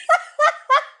 Huh.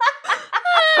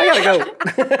 I gotta go.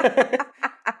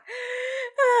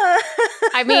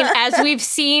 I mean, as we've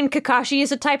seen, Kakashi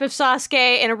is a type of Sasuke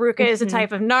and Iruka is a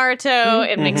type of Naruto.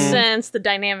 It makes sense. The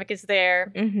dynamic is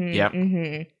there. Yep.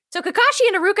 So Kakashi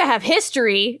and Iruka have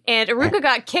history, and Iruka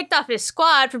got kicked off his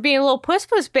squad for being a little puss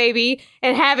baby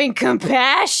and having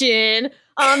compassion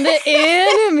on the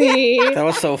enemy. That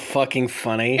was so fucking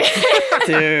funny.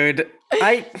 Dude,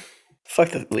 fuck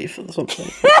the Leaf. That's what I'm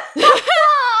saying.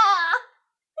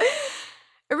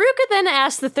 Iruka then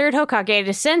asks the third Hokage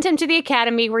to send him to the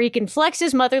academy where he can flex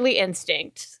his motherly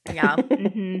instinct. Yeah.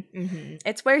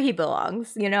 It's where he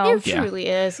belongs, you know? It truly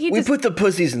is. We put the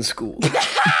pussies in school.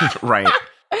 Right.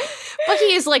 But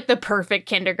he is like the perfect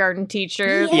kindergarten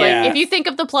teacher. Yeah. Like, if you think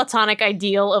of the platonic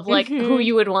ideal of like who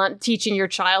you would want teaching your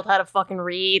child how to fucking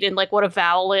read and like what a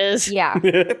vowel is. Yeah.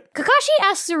 Kakashi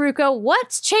asks Iruka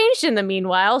what's changed in the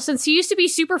meanwhile, since he used to be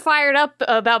super fired up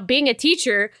about being a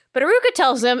teacher, but Iruka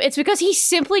tells him it's because he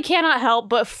simply cannot help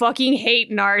but fucking hate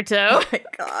Naruto. Oh my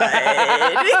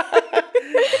god.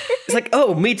 It's like,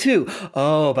 oh, me too.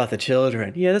 Oh, about the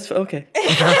children. Yeah, that's okay.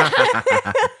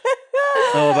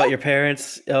 Oh, about your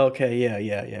parents? Okay, yeah.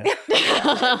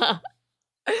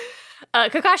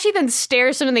 Kakashi then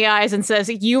stares him in the eyes and says,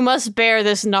 "You must bear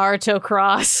this Naruto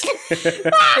cross.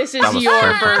 This is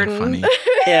your burden." Funny.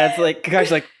 Yeah, it's like,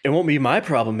 Kakashi's like, it won't be my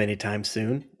problem anytime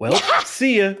soon. Well,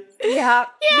 see ya. Yeah.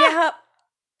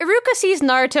 Iruka sees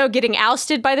Naruto getting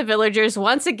ousted by the villagers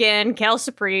once again. Kel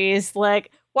surprise,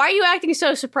 like, why are you acting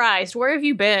so surprised? Where have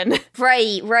you been?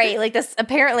 Right. Like, this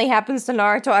apparently happens to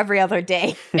Naruto every other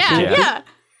day. Yeah.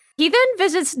 He then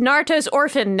visits Naruto's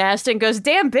orphan nest and goes,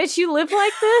 damn, bitch, you live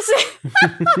like this?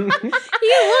 He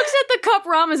looks at the cup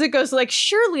ramen and goes, like,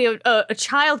 surely a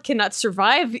child cannot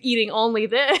survive eating only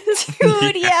this.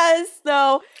 Dude, yes,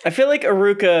 though. I feel like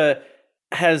Iruka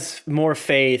has more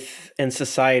faith in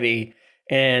society,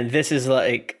 and this is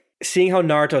like, seeing how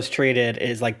Naruto's treated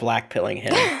is like blackpilling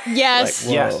him. Yes.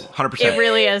 Like, Yes, 100%. It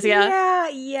really is, yeah.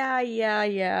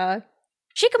 Yeah.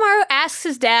 Shikamaru asks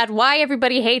his dad why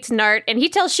everybody hates Nart, and he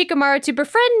tells Shikamaru to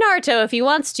befriend Naruto if he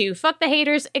wants to. Fuck the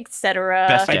haters, etc.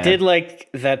 Best I dad. did like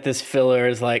that this filler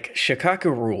is like, Shikaku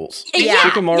rules. Yeah,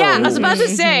 Shikamaru yeah, I rules. was about to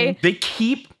say, They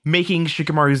keep making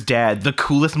Shikamaru's dad the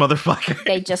coolest motherfucker.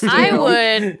 They just do. I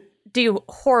would do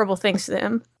horrible things to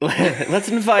him. Let's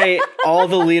invite all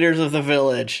the leaders of the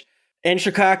village. And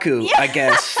Shikaku, I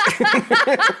guess.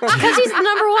 Because he's the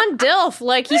number one DILF.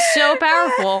 Like, he's so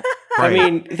powerful. I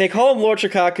mean, they call him Lord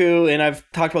Shikaku, and I've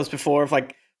talked about this before, of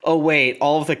like, oh wait,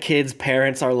 all of the kids'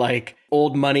 parents are like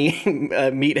old money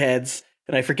meatheads,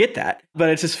 and I forget that. But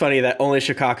it's just funny that only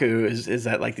Shikaku is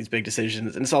at like these big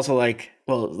decisions, and it's also like,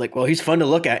 well, he's fun to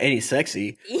look at and he's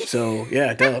sexy, so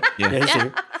yeah, duh. Yeah. He's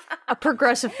here. A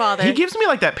progressive father. He gives me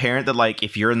like that parent that like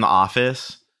if you're in the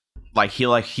office, like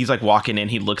he's like walking in,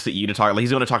 he looks at you to talk. Like he's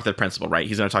going to talk to the principal, right?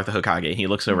 He's going to talk to Hokage, and he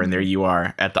looks over, and there you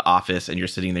are at the office, and you're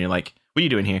sitting there. You're like, what are you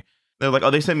doing here? They're like,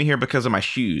 oh, they sent me here because of my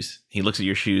shoes. He looks at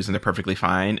your shoes, and they're perfectly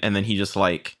fine. And then he just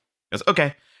like goes,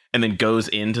 okay, and then goes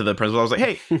into the principal. I was like,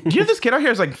 hey, do you know this kid out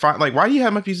here is like, fine. Like, why do you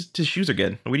have my pieces? His shoes are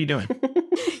good. What are you doing?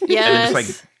 Yes. And then just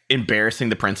like embarrassing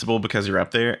the principal because you're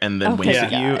up there, and then winks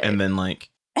at you, and then like.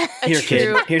 Here,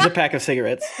 True. kid. Here's a pack of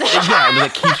cigarettes. Yeah, and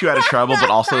it keeps you out of trouble, but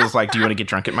also is like, do you want to get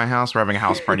drunk at my house? We're having a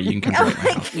house party. You can come drink at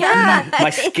my house. Yeah. My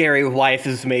scary wife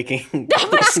is making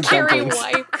My scary dumplings.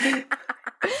 wife.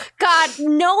 God,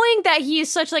 knowing that he is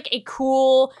such like a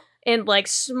cool and like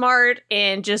smart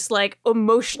and just like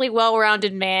emotionally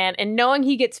well-rounded man, and knowing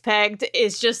he gets pegged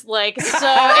is just like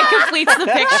it completes the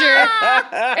picture.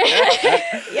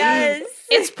 Yes.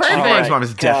 It's perfect. Shikamaru's mom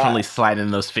is God. definitely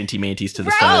sliding those Fenty Manties to the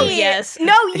Right. Oh, side. yes.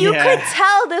 No, you Yeah. could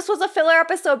tell this was a filler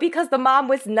episode because the mom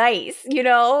was nice, you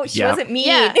know? She Yep. wasn't mean.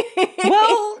 Yeah.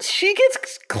 Well, she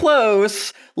gets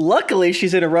close. Luckily,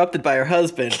 she's interrupted by her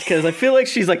husband, because I feel like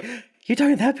she's like, "You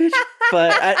talking to that bitch?"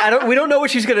 But I don't. We don't know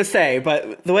what she's gonna say.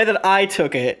 But the way that I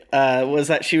took it was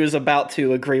that she was about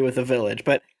to agree with the village.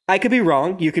 But I could be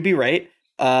wrong. You could be right.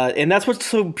 And that's what's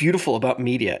so beautiful about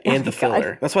media and the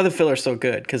filler. That's why the filler's so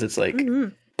good, because it's like,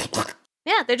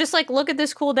 Yeah, they're just like, look at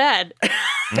this cool dad.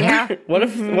 Yeah. what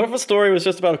if a story was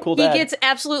just about a cool He dad? gets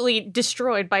absolutely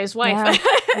destroyed by his wife.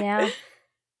 Yeah.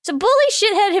 So bully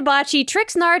shithead Hibachi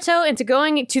tricks Naruto into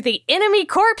going to the enemy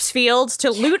corpse fields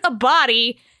to loot a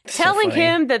body, telling funny.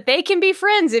 him that they can be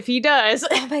friends if he does.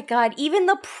 Oh my god, even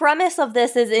the premise of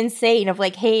this is insane of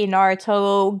like, hey,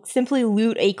 Naruto, simply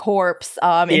loot a corpse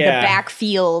in the Yeah.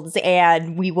 backfields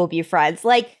and we will be friends.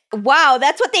 Like, wow,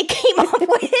 that's what they came up with.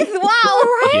 Wow.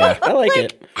 Yeah. I like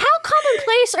it. How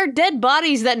commonplace are dead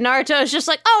bodies that Naruto is just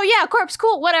like, oh yeah, corpse,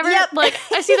 cool, whatever. Yep. Like,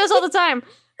 I see those all the time.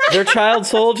 They're child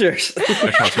soldiers.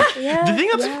 Yeah, The thing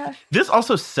that's yeah. this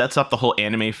also sets up the whole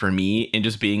anime for me in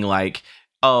just being like,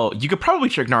 oh, you could probably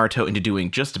trick Naruto into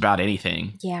doing just about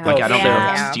anything. Yeah. Like, Oh, I don't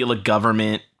yeah. know, steal a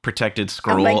government protected my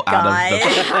scroll out of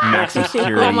the God. maximum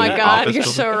security. Oh my god, office you're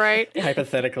building. so right.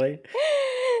 Hypothetically.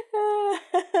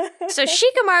 So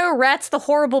Shikamaru rats the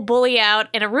horrible bully out,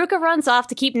 and Iruka runs off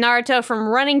to keep Naruto from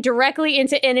running directly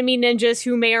into enemy ninjas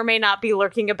who may or may not be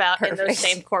lurking about in those Perfect.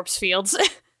 same corpse fields.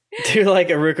 Do like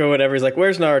Iruka whenever he's like,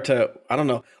 "Where's Naruto?" I don't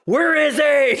know. Where is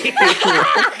he?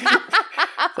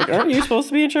 Like, aren't you supposed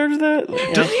to be in charge of that?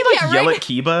 Doesn't he like Yeah, yell right. at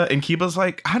Kiba? And Kiba's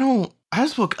like, I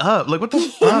just woke up. Like, what the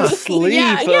fuck? Sleep.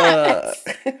 Yeah,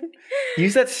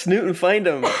 Use that snoot and find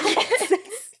him.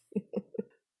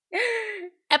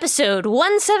 Episode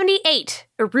 178,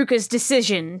 Iruka's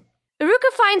Decision.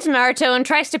 Iruka finds Naruto and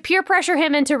tries to peer pressure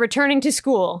him into returning to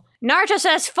school. Naruto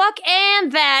says fuck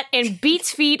and that and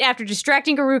beats feet after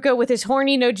distracting Iruka with his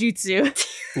horny no jutsu.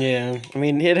 Yeah, I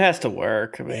mean, it has to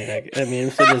work. I mean,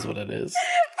 it is what it is.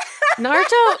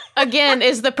 Naruto, again,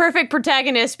 is the perfect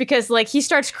protagonist because, like, he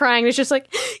starts crying. It's just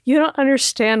like, you don't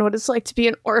understand what it's like to be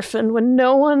an orphan when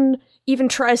no one even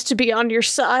tries to be on your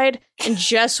side. And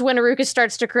just when Iruka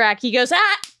starts to crack, he goes,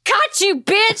 ah, caught you,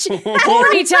 bitch!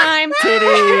 Horny time!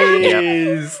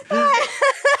 Titties.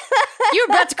 You're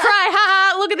about to cry,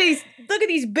 haha! Look at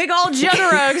these big old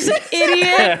juggarugs,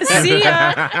 idiot! See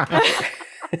ya!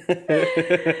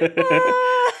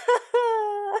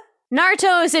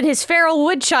 Naruto is in his feral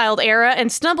woodchild era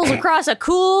and stumbles across a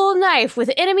cool knife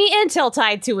with enemy intel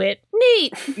tied to it.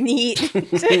 Neat! Neat.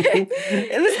 And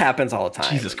this happens all the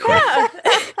time. Jesus Christ.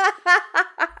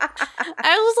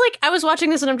 was watching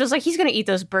this and I'm just like, he's gonna eat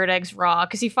those bird eggs raw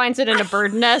because he finds it in a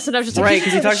bird nest, and I was just like, right,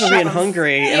 because he talks about being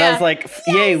hungry, and I was like,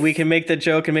 yay, we can make the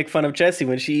joke and make fun of Jessie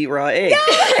when she eat raw eggs,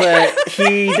 but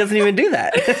he doesn't even do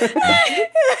that.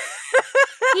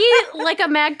 He, like a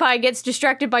magpie, gets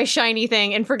distracted by shiny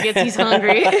thing and forgets he's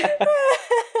hungry.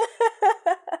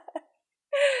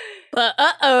 But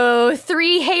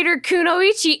three hater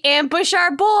Kunoichi ambush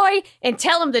our boy and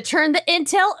tell him to turn the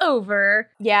intel over.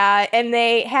 Yeah, and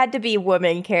they had to be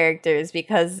women characters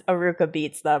because Aruka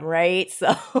beats them, right?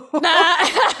 So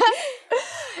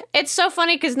it's so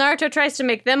funny because Naruto tries to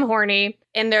make them horny,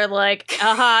 and they're like,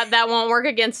 that won't work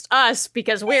against us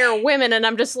because we're women. And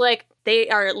I'm just like, they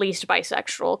are at least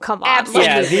bisexual. Come on. Absolutely.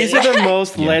 Yeah, these are the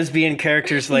most lesbian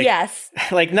characters. Like, yes.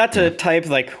 Like, not to type,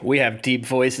 like, we have deep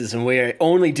voices and we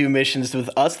only do missions with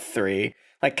us three.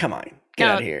 Like, come on. Get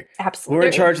out of here. Absolutely. We're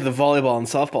in charge of the volleyball and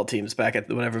softball teams back at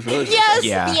whatever village. Yes.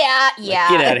 Yeah. Yeah. Like,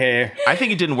 get out of here. I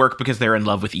think it didn't work because they're in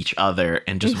love with each other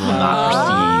and just will not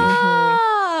perceive.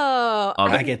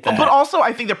 I get that. But also,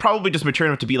 I think they're probably just mature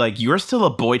enough to be like, you're still a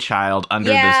boy child under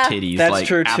those titties. That's like,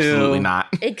 true, too. Absolutely not.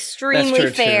 Extremely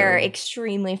That's true, fair. too.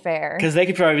 Extremely fair. Because they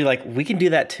could probably be like, we can do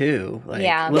that too. Like,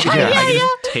 Yeah. look Yeah, at I this. can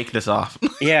just take this off.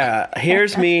 Yeah,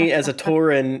 here's me as a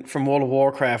Tauren from World of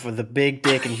Warcraft with a big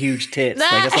dick and huge tits. Like,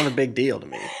 that's not a big deal to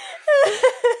me.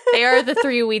 They are the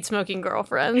three weed-smoking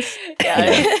girlfriends.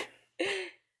 Yeah.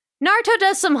 Naruto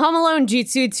does some Home Alone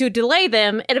jutsu to delay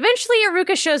them, and eventually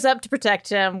Iruka shows up to protect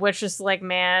him, which is like,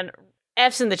 man,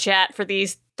 F's in the chat for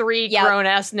these three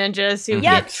grown-ass ninjas who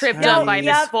get tripped up by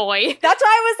this boy. That's why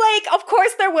I was like, of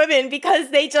course they're women,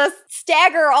 because they just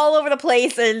stagger all over the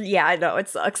place, and yeah, I know, it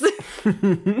sucks.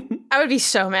 I would be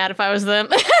so mad if I was them.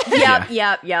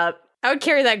 Yep. I would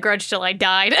carry that grudge till I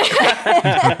died.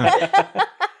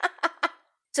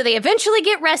 So they eventually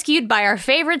get rescued by our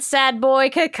favorite sad boy,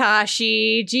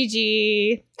 Kakashi.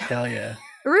 GG. Hell yeah.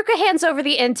 Iruka hands over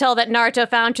the intel that Naruto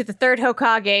found to the third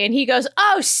Hokage, and he goes,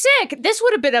 "Oh, sick! This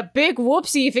would have been a big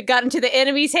whoopsie if it got into the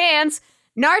enemy's hands.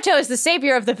 Naruto is the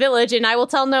savior of the village, and I will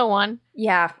tell no one."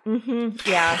 Yeah. Mm-hmm.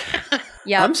 Yeah.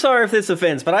 Yeah. I'm sorry if this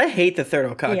offends, but I hate the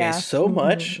third Hokage so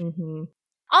much. Mm-hmm.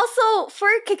 Also, for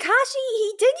Kakashi,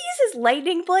 he did use his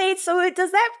lightning blade, so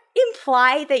does that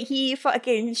imply that he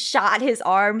fucking shot his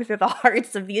arm through the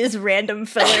hearts of these random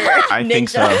filler I ninjas? think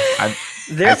so.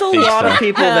 There's a lot of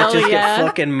people that just yeah. get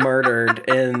fucking murdered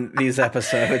in these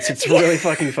episodes. It's really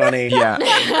fucking funny. Yeah.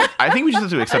 I think we just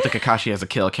have to accept that Kakashi has a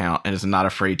kill count and is not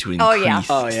afraid to increase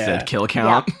said kill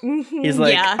count. Yeah. He's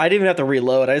like, Yeah. I didn't even have to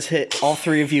reload. I just hit all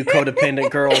three of you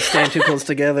codependent girls, stand too close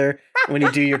together. When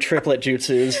you do your triplet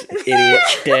jutsus, idiot,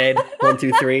 dead, 1,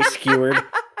 2, 3, skewered,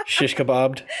 shish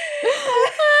kebabbed.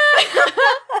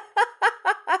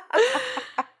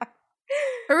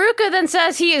 Haruka then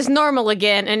says he is normal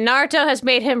again, and Naruto has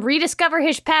made him rediscover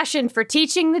his passion for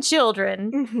teaching the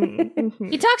children.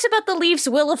 He talks about the leaf's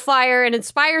will of fire and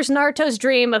inspires Naruto's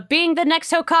dream of being the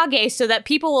next Hokage so that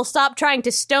people will stop trying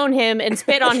to stone him and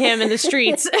spit on him in the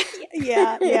streets.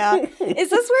 Yeah. Is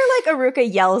this where, like,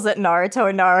 Iruka yells at Naruto,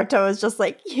 and Naruto is just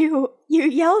like, you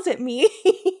yelled at me?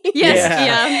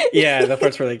 Yes, Yeah, that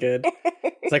part's really good.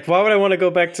 It's like, why would I want to go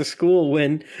back to school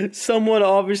when someone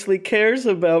obviously cares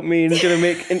about me and is going to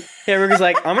make... And Haruka's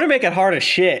like, I'm going to make it hard as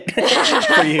shit for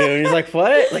you. And he's like,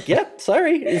 what? Like, yeah,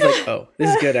 sorry. He's like, oh, this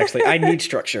is good, actually. I need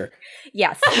structure.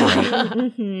 Yes.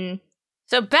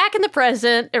 So back in the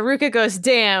present, Iruka goes,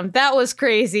 "Damn, that was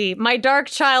crazy. My dark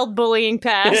child bullying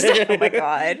past." Oh my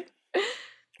god.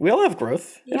 We all have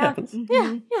growth. It happens.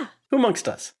 Yeah. Who amongst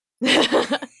us?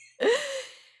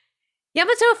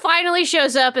 Yamato finally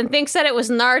shows up and thinks that it was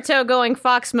Naruto going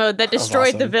fox mode that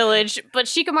destroyed the awesome. village, but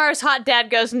Shikamaru's hot dad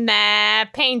goes, "Nah,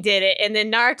 Pain did it," and then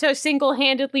Naruto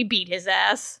single-handedly beat his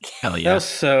ass. Hell That yeah. was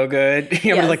so good.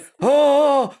 He was Yes. like,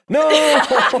 oh, no.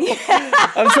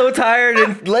 I'm so tired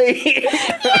and late.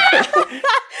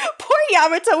 Poor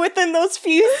Yamato within those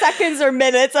few seconds or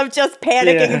minutes of just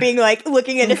panicking and being like,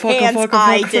 looking at his hands,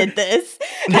 I did this.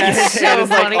 Yeah, That's his so hand is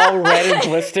like funny. all red and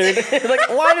blistered. Like,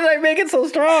 why did I make it so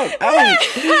strong? Ouch.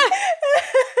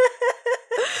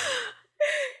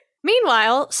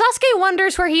 Meanwhile, Sasuke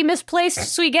wonders where he misplaced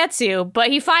Suigetsu, but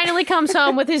he finally comes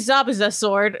home with his Zabuza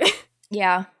sword.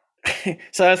 Yeah.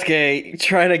 Sasuke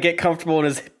trying to get comfortable in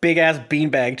his big ass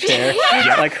beanbag chair.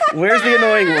 Like, where's the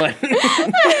annoying one?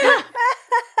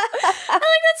 I like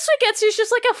that Suigetsu's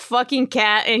just like a fucking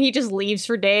cat, and he just leaves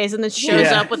for days and then shows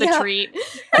up with a treat.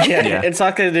 Yeah. And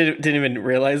Sasuke didn't even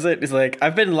realize it. He's like,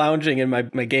 I've been lounging in my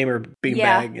gamer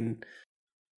beanbag and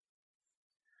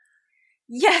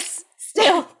Yes,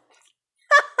 still.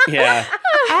 yeah.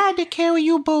 I had to carry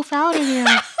you both out of here.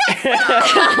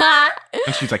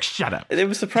 And she's like, shut up. It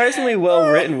was surprisingly well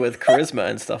written with charisma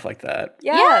and stuff like that.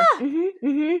 Yeah.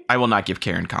 I will not give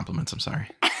Karen compliments. I'm sorry.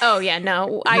 Oh, yeah,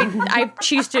 no. I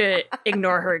choose to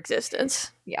ignore her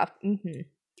existence. Yeah.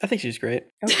 I think she's great.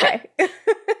 Okay.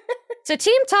 So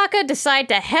Team Taka decide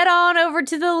to head on over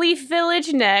to the Leaf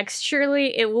Village next.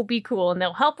 Surely it will be cool, and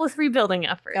they'll help with rebuilding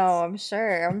efforts. Oh, I'm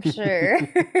sure.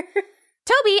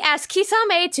 Toby asks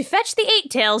Kisame to fetch the Eight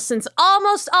Tails since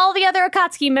almost all the other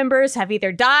Akatsuki members have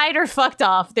either died or fucked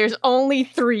off. There's only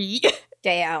 3.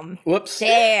 Damn. Whoops.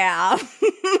 Damn.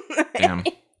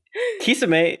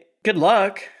 Kisame, good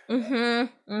luck.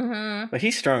 Mm-hmm. But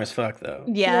he's strong as fuck, though.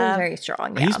 Yeah. He's very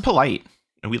strong. He's polite,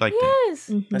 and we like that.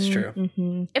 Yes. That's true.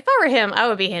 If I were him, I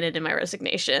would be handed in my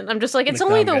resignation. I'm just like, it's Like,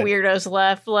 only I'm the good. weirdos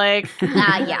left. Like,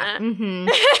 Yeah. And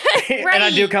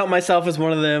I do count myself as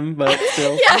one of them, but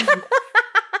still.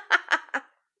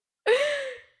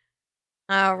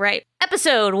 All right.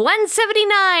 Episode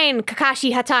 179,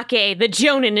 Kakashi Hatake, the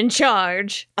Jonin in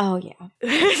charge. Oh, yeah.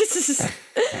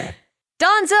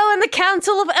 Danzo and the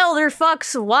Council of Elder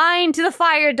Fucks whine to the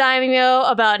Fire Daimyo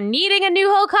about needing a new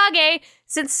Hokage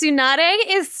since Tsunade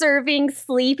is serving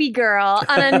Sleepy Girl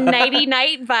on a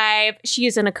nighty-night vibe. She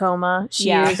is in a coma.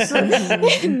 She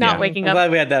is not waking I'm up.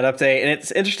 glad we had that update. And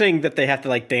it's interesting that they have to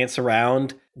like dance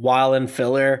around while in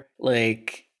filler,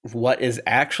 like what is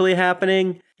actually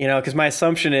happening. You know, because my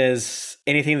assumption is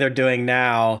anything they're doing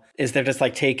now is they're just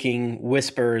like taking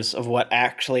whispers of what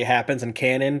actually happens in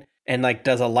canon and like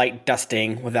does a light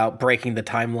dusting without breaking the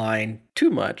timeline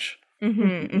too much.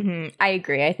 I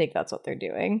agree. I think that's what they're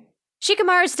doing.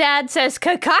 Shikamaru's dad says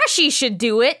Kakashi should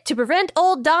do it to prevent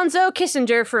old Danzo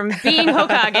Kissinger from being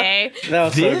Hokage. That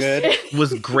was so good. This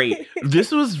was great.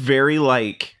 This was very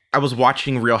like, I was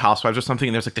watching Real Housewives or something,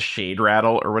 and there's like the shade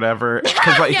rattle or whatever.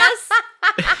 'Cause, like, Yes.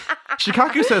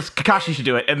 Shikaku says Kakashi should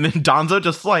do it, and then Danzo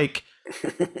just like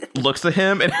looks at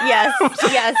him and Yes.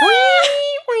 Yes.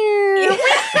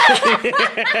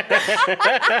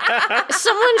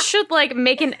 Someone should like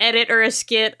make an edit or a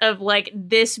skit of like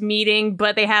this meeting,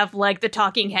 but they have like the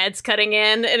talking heads cutting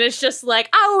in, and it's just like,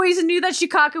 I always knew that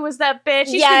Shikaku was that bitch.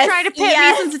 He's been trying to pit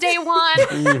me since day one.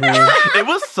 it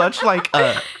was such like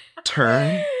a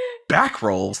turn back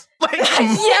rolls. Like,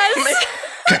 Yes.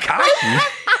 Kakashi.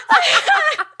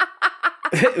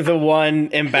 The one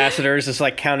ambassador is just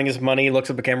like counting his money, looks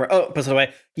at the camera, oh, puts it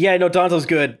away. Yeah, no, Danzo's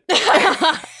good.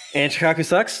 And Shikaku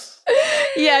sucks.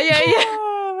 Yeah.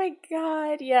 Oh my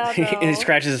god, yeah. And he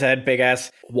scratches his head, big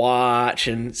ass watch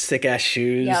and sick ass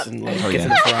shoes, Yep. and like Oh, gets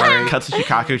yeah. in a Ferrari. Cuts to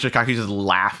Shikaku. Shikaku's just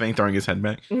laughing, throwing his head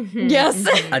back. Yes.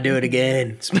 I do it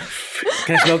again.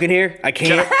 Can I smoke in here? I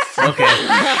can't.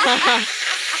 Okay.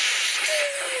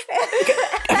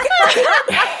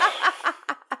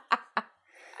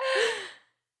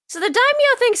 So the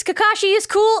daimyo thinks Kakashi is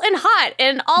cool and hot,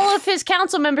 and all of his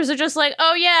council members are just like,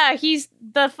 oh yeah, he's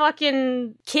the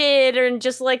fucking kid, and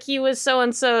just like he was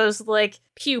so-and-so's like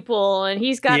pupil, and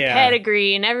he's got Yeah.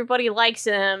 pedigree, and everybody likes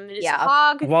him. And it's Yeah.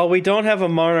 hog. While we don't have a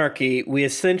monarchy, we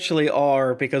essentially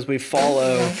are because we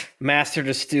follow master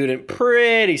to student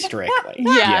pretty strictly.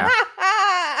 Yeah.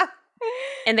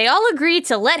 And they all agree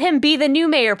to let him be the new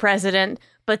mayor president,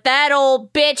 but that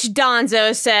old bitch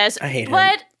Danzo says, I hate him.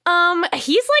 but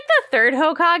he's like the third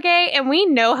Hokage, and we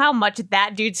know how much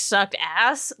that dude sucked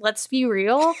ass. Let's be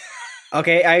real.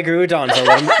 Okay, I agree with Danzo.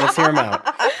 Let's hear him out.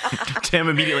 Tim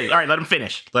immediately. All right, let him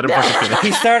finish. Let him fucking finish.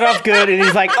 He started off good, and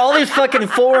he's like, all these fucking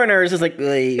foreigners. It's like,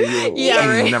 Yeah,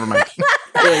 right. Never mind.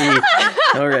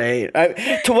 All right.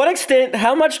 To what extent,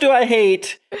 how much do I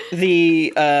hate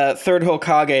the third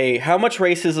Hokage? How much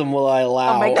racism will I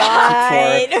allow Oh my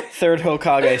God. for third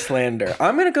Hokage slander?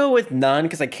 I'm going to go with none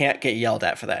because I can't get yelled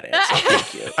at for that answer.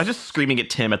 Thank you. I just screaming at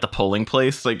Tim at the polling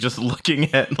place, like just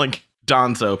looking at like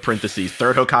Danzo parentheses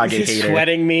third Hokage hater.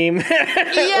 Sweating meme.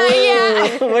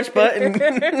 Yeah. Which button?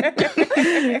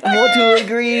 I want to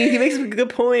agree. He makes a good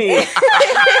point.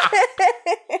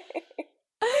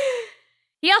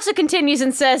 He also continues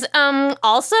and says,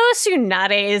 also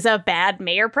Tsunade is a bad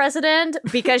mayor president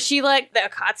because she like the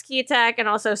Akatsuki attack, and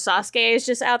also Sasuke is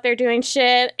just out there doing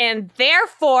shit, and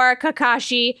therefore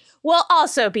Kakashi will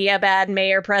also be a bad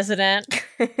mayor president.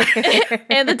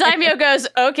 And the daimyo goes,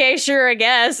 okay, sure, I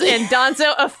guess. And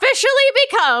Danzo officially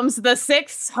becomes the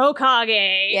 6th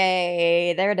Hokage.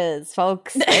 Yay, there it is,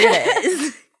 folks. There it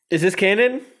is. Is this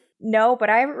canon? No, but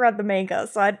I haven't read the manga,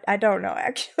 so I don't know,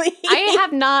 actually. I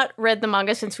have not read the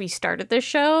manga since we started this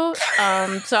show,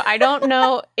 so I don't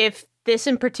know if this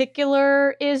in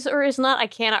particular is or is not. I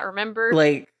cannot remember.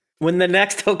 Like, when the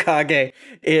next Hokage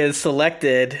is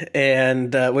selected,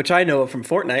 and which I know from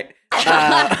Fortnite,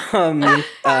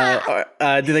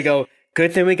 do they go,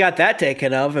 good thing we got that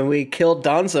taken of, and we killed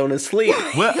Donzo in his sleep.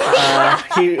 Well,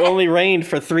 He only reigned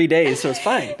for 3 days, so it's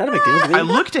fine. Not a big deal to me. I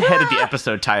looked ahead at the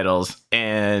episode titles,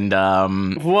 and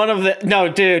One of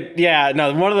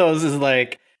those is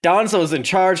like, Donzo's in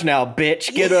charge now,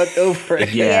 bitch. Get over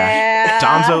it. yeah.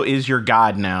 Donzo is your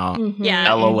god now.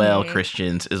 Yeah. LOL,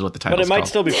 Christians is what the title But is it might called.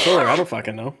 still be filler. I don't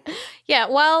fucking know. Yeah,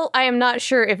 while I am not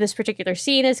sure if this particular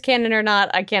scene is canon or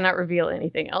not, I cannot reveal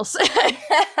anything else.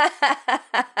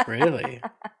 Really?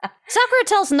 Sakura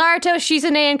tells Naruto,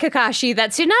 Shizune, and Kakashi that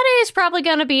Tsunade is probably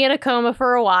going to be in a coma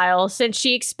for a while since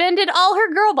she expended all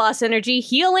her girl boss energy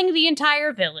healing the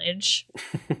entire village.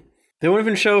 They won't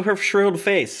even show her shriveled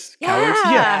face. Cowards.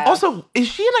 Yeah. Also, is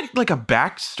she in like a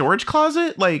back storage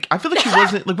closet? Like, I feel like she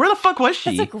wasn't. Like, where the fuck was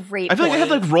she? That's a great I feel like they had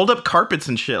point. like rolled up carpets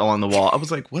and shit along the wall. I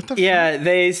was like, what the? Yeah,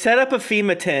 they set up a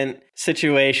FEMA tent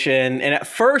situation, and at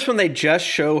first when they just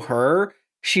show her,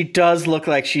 she does look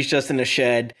like she's just in a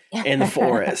shed in the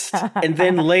forest. And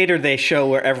then later they show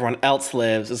where everyone else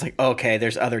lives. It's like, okay,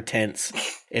 there's other tents.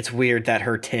 It's weird that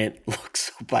her tent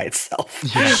looks by itself.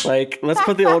 Yeah. Like, let's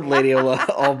put the old lady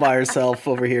all by herself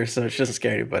over here so she doesn't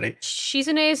scare anybody.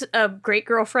 Shizune's a great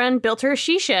girlfriend, built her a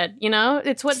she shed, you know?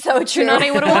 It's what So true.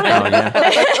 Tsunade would have Oh, wanted.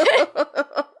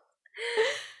 yeah.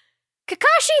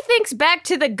 Kakashi thinks back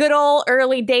to the good old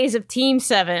early days of Team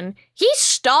 7. He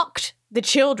stalked the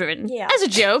children as a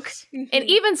joke, and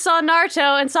even saw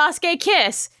Naruto and Sasuke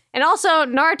kiss. And also,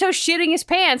 Naruto shitting his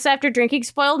pants after drinking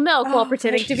spoiled milk while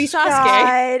pretending to be Sasuke.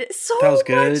 God, so That was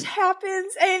good. much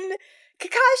happens, and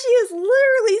Kakashi is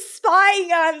literally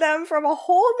spying on them from a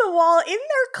hole in the wall in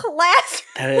their class.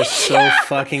 That is so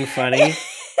fucking funny.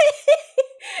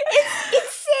 It's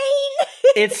insane.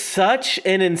 It's such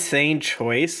an insane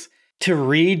choice to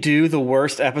redo the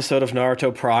worst episode of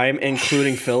Naruto Prime,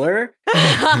 including filler.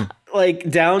 Like,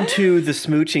 down to the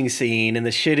smooching scene and the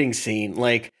shitting scene.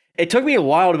 Like, it took me a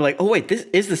while to be like, oh, wait, this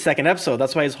is the second episode.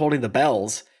 That's why he's holding the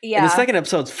bells. Yeah. And the second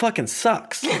episode fucking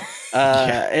sucks.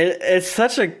 It's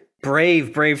such a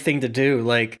brave thing to do.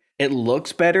 Like, it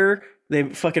looks better. They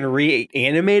fucking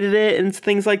reanimated it and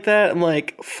things like that. I'm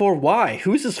like, for why?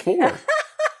 Who's this for?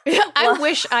 I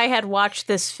wish I had watched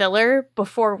this filler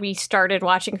before we started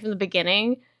watching from the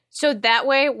beginning. So that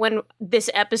way, when this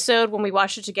episode, when we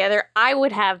watched it together, I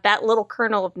would have that little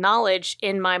kernel of knowledge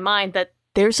in my mind that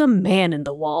there's a man in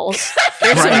the walls.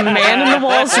 There's a man in the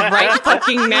walls right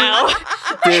fucking now.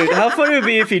 Dude, how funny it would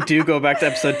be if you do go back to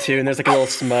episode 2 and there's like a little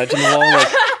smudge in the wall.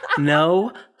 Like,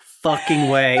 no fucking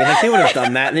way. And like, they would have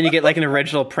done that. And then you get like an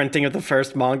original printing of the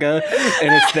first manga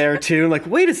and it's there too. Like,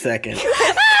 wait a second.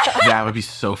 That would be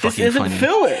so This fucking isn't funny.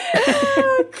 filler.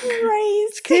 Oh, Christ.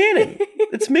 It's canon.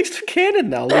 It's mixed canon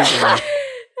now. Legally.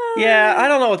 Yeah, I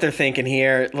don't know what they're thinking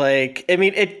here. Like, I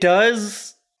mean, it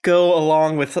does go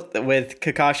along with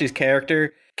Kakashi's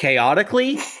character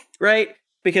chaotically, right?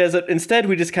 Because instead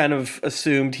we just kind of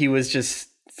assumed he was just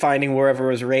finding wherever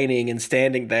was raining and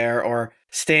standing there, or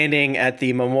standing at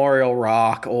the memorial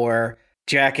rock, or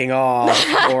jacking off,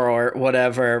 or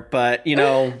whatever. But, you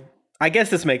know, I guess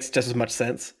this makes just as much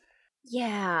sense.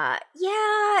 Yeah.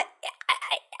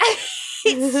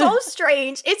 It's so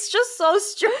strange. It's just so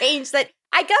strange that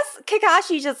I guess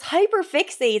Kakashi just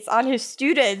hyperfixates on his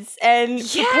students and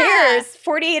prepares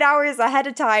 48 hours ahead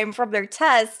of time from their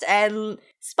test and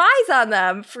spies on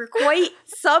them for quite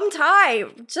some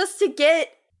time just to get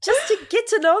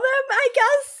to know them, I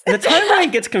guess. The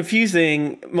timeline gets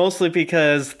confusing mostly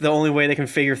because the only way they can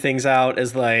figure things out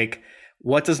is like,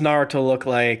 what does Naruto look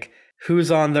like?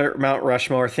 Who's on the Mount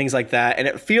Rushmore? Things like that. And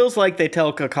it feels like they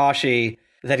tell Kakashi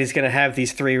that he's going to have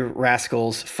these 3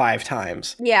 rascals 5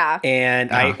 times. Yeah.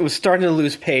 And I was starting to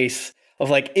lose pace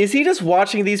of like, is he just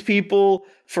watching these people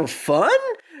for fun?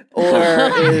 Or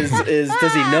is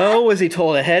does he know? Was he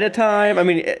told ahead of time? I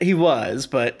mean, he was,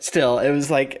 but still, it was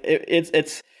like,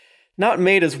 it's not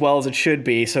made as well as it should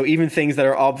be. So even things that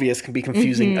are obvious can be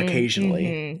confusing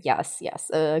occasionally. Yes,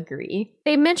 agree.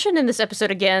 They mentioned in this episode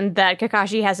again that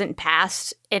Kakashi hasn't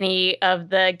passed any of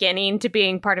the Genin to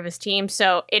being part of his team.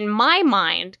 So in my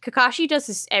mind, Kakashi does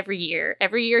this every year.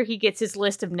 Every year he gets his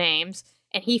list of names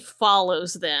and he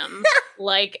follows them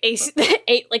like a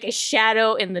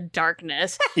shadow in the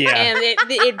darkness. Yeah. And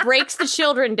it breaks the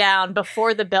children down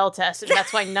before the bell test, and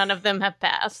that's why none of them have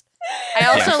passed. I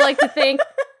also like to think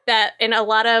that in a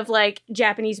lot of like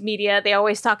Japanese media, they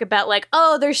always talk about like,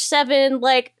 oh, there's 7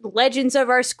 like legends of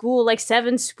our school, like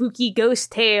 7 spooky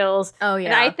ghost tales. Oh, yeah.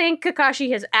 And I think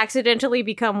Kakashi has accidentally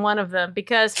become one of them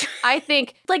because I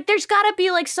think like there's gotta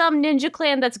be like some ninja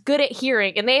clan that's good at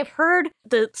hearing, and they have heard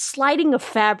the sliding of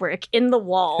fabric in the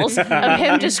walls of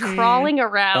him just crawling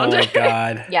around. Oh my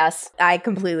god. Yes, I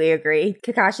completely agree.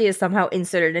 Kakashi is somehow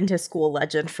inserted into school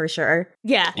legend for sure.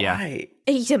 Yeah. Right.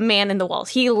 He's a man in the walls.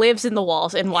 He lives in the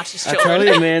walls and watches I children.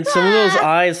 tell you, man, some of those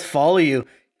eyes follow you.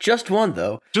 Just one,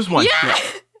 though. Just one. Yeah.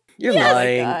 You're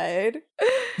lying. God.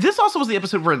 This also was the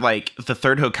episode where like the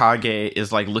third Hokage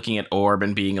is like looking at Orb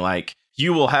and being like,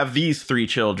 you will have these 3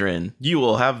 children. You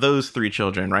will have those 3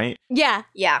 children, right? Yeah.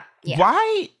 Yeah.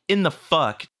 Why in the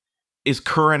fuck is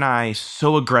Kurenai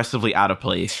so aggressively out of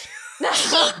place?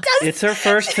 It's her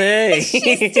first day. She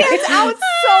stands out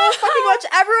so fucking much.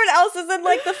 Everyone else is in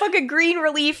like the fucking green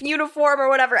relief uniform or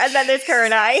whatever, and then there's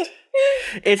Kurenai.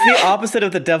 It's the opposite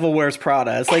of the Devil Wears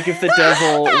Prada. It's like if the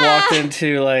devil walked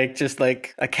into like just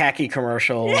like a khaki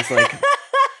commercial. It's like,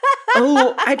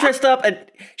 oh, I dressed up, and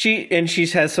she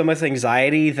has so much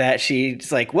anxiety that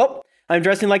she's like, well, I'm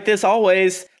dressing like this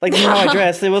always. Like, this is how I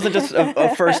dress. It wasn't just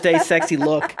a first day sexy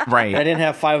look. Right. I didn't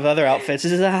have 5 other outfits.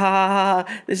 This is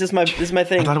my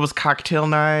thing. I thought it was cocktail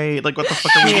night. Like, what the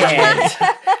fuck are we doing?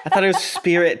 I thought it was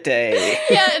Spirit Day.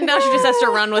 Yeah, and now she just has to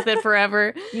run with it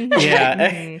forever.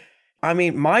 Yeah. I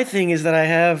mean, my thing is that I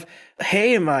have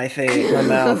hay in my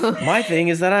mouth. My thing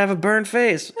is that I have a burned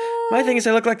face. My thing is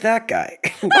I look like that guy.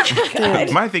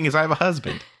 My thing is I have a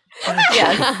husband.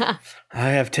 Yes. I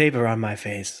have tape around my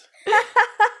face.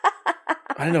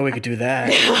 I didn't know we could do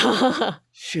that.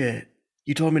 Shit.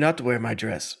 You told me not to wear my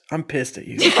dress. I'm pissed at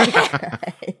you.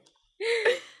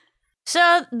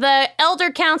 So the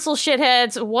Elder Council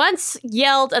shitheads once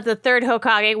yelled at the third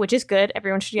Hokage, which is good.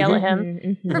 Everyone should yell at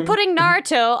him. For putting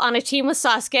Naruto on a team with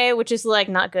Sasuke, which is like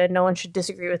not good. No one should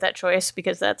disagree with that choice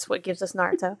because that's what gives us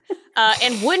Naruto.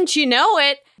 And wouldn't you know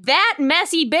it, that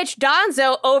messy bitch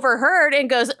Danzo overheard and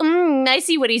goes, I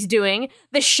see what he's doing.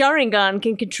 The Sharingan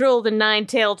can control the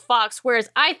 9-tailed fox, whereas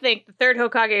I think the third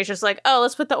Hokage is just like, oh,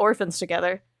 let's put the orphans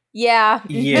together. Yeah.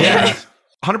 Yeah.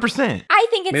 100%. I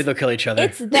think Maybe they'll kill each other.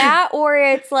 it's that, or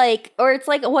it's like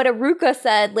what Aruka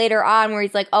said later on, where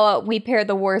he's like, "Oh, we pair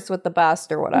the worst with the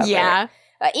best," or whatever. Yeah.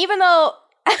 Even though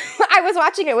I was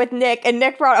watching it with Nick, and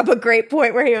Nick brought up a great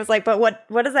point where he was like, "But what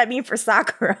does that mean for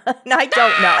Sakura?" And I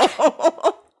don't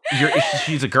know.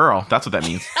 She's a girl. That's what that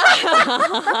means.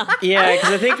 Yeah,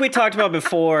 because I think we talked about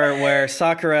before where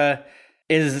Sakura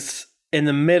is in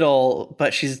the middle,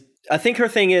 but I think her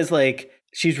thing is like,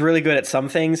 she's really good at some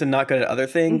things and not good at other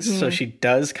things. So she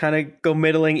does kind of go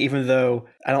middling, even though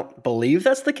I don't believe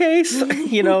that's the case.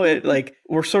 You know,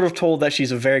 we're sort of told that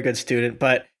she's a very good student,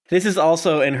 but this is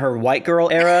also in her white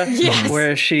girl era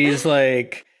where she's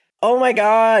like, oh my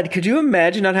God, could you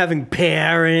imagine not having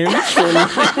parents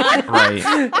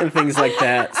and things like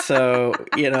that? So,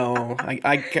 you know,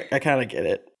 I kind of get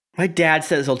it. My dad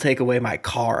says he'll take away my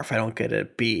car if I don't get a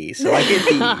B, so I get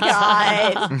B's.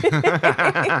 God.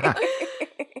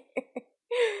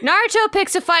 Naruto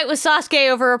picks a fight with Sasuke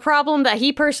over a problem that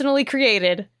he personally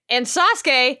created. And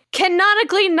Sasuke,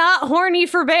 canonically not horny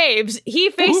for babes, he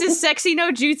faces sexy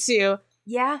no jutsu.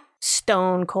 Yeah.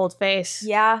 Stone cold face.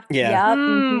 Yeah. Yeah.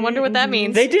 Yep. Wonder what that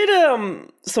means. They did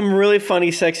some really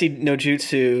funny sexy no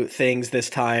jutsu things this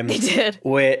time. They did.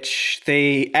 Which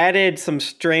they added some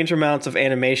strange amounts of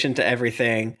animation to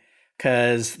everything,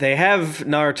 because they have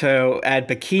Naruto add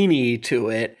bikini to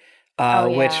it.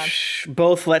 Which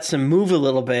both lets him move a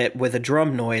little bit with a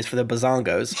drum noise for the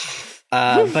bazongos.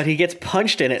 But he gets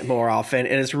punched in it more often,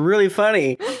 and it's really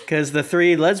funny because the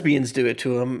 3 lesbians do it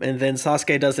to him, and then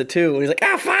Sasuke does it too, and he's like,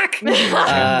 fuck!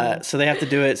 So they have to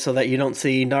do it so that you don't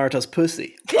see Naruto's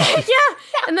pussy. Yeah,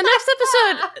 in the next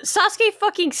episode, Sasuke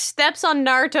fucking steps on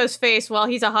Naruto's face while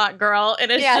he's a hot girl,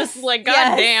 and it's just like,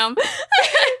 goddamn.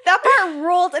 That part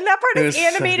ruled, and that part is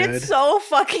animated so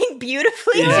fucking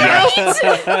beautifully.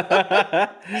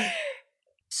 Yeah.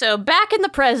 So back in the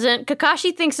present,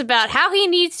 Kakashi thinks about how he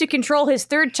needs to control his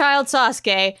third child,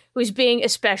 Sasuke, who's being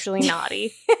especially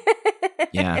naughty.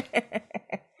 Yeah.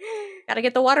 Gotta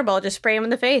get the water ball, just spray him in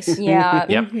the face. Yeah.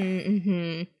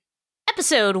 Yep.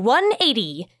 Episode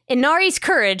 180, Inari's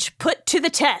courage put to the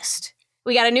test.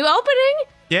 We got a new opening.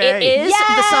 Yay. It is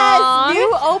the song.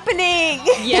 New opening.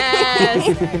 Yes.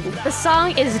 The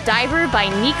song is Diver by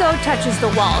Nico Touches the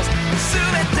Walls.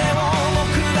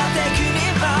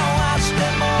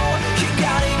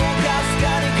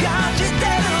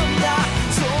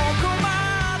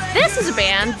 This is a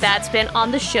band that's been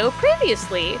on the show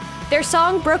previously. Their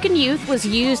song Broken Youth was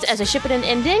used as a Shippuden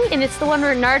ending, and it's the one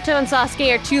where Naruto and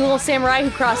Sasuke are two little samurai who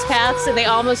cross paths and they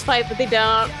almost fight but they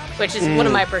don't, which is one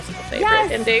of my personal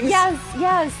favorite endings.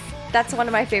 Yes. That's one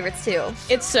of my favorites too.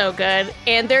 It's so good.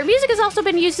 And their music has also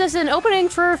been used as an opening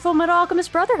for Full Metal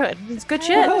Alchemist Brotherhood. It's good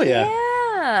shit. Oh, yeah.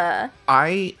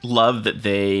 I love that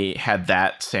they had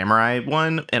that samurai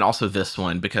one and also this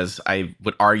one because I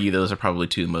would argue those are probably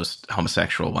two most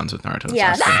homosexual ones with Naruto and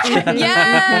Sasuke.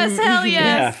 Yes, hell yes.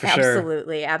 Yeah, for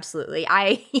sure. Absolutely.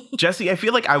 Jesse, I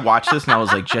feel like I watched this and I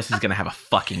was like, Jesse's gonna have a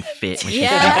fucking fit when she sees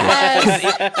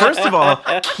this. First of all,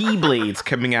 keyblades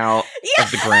coming out of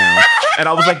the ground. And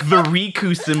I was like, the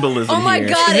Riku symbolism here. Oh my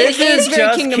god, This it is is very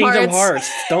just Kingdom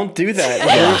Hearts. Don't do that.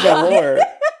 Where's the lore?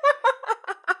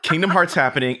 Kingdom Hearts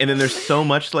happening, and then there's so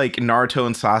much like Naruto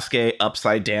and Sasuke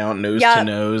upside down, nose to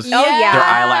nose. Oh, yeah. Their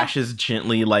eyelashes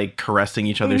gently like caressing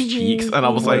each other's cheeks. And I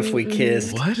was What like, if we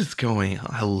kissed? what is going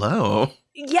on? Hello?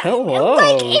 Yeah. Hello.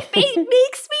 Like, it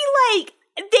makes me like,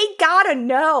 they gotta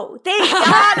know. They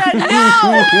gotta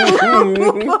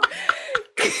know.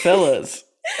 Fellas.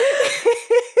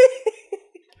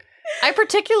 I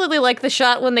particularly like the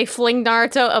shot when they fling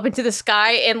Naruto up into the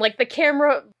sky and like the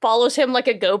camera follows him like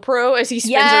a GoPro as he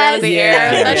spins around in the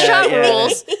air. That shot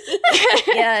rules.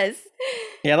 Yes.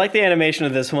 Yeah, I like the animation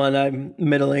of this one. I'm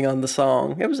middling on the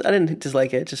song. I didn't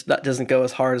dislike it. It just doesn't go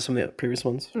as hard as some of the previous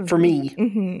ones. For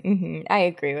me. I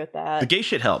agree with that. The gay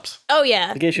shit helps. Oh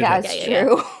yeah. The gay shit That's helps.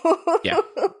 true. Yeah.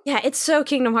 Yeah, it's so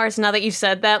Kingdom Hearts now that you've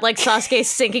said that. Like Sasuke's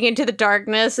sinking into the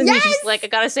darkness and he's just like, I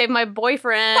gotta save my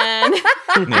boyfriend.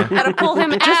 Gotta pull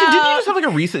him out. Jesse, didn't you just have like a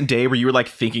recent day where you were like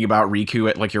thinking about Riku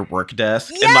at like your work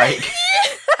desk and like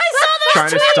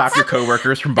trying to stop your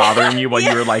coworkers from bothering you while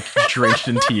you were like drenched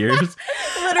in tears?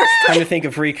 Time to think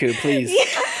of Riku, please.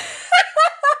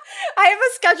 I have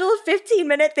a scheduled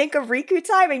 15-minute think of Riku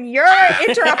time and you're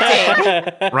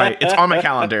interrupting. Right. It's on my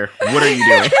calendar. What are you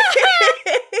doing?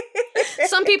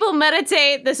 Some people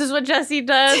meditate. This is what Jesse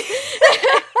does.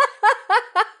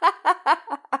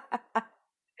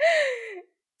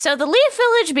 So the Leaf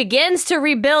Village begins to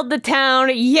rebuild the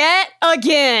town yet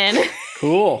again.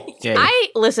 Cool. Yeah.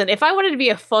 Listen, if I wanted to be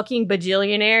a fucking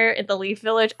bajillionaire at the Leaf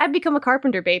Village, I'd become a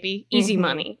carpenter, baby. Easy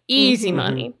money. Easy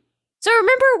money. So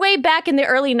remember way back in the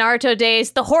early Naruto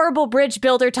days, the horrible bridge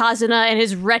builder Tazuna and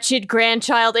his wretched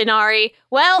grandchild Inari?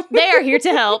 Well, they are here to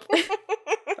help.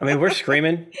 I mean, we're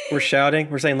screaming, we're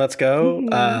shouting, we're saying, let's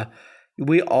go.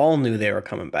 We all knew they were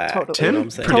coming back. Totally. You know what Tim I'm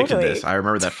saying? predicted this. I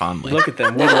remember that fondly. Look at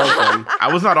them. We love them.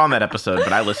 I was not on that episode,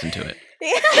 but I listened to it.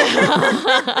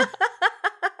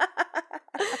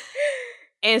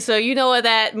 And so you know what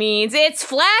that means. It's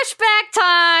flashback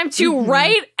time to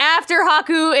right after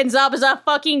Haku and Zabuza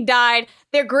fucking died.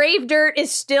 Their grave dirt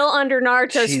is still under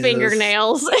Naruto's Jesus.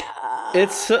 fingernails.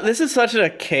 This is such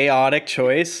a chaotic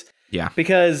choice. Yeah.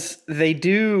 Because they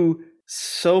do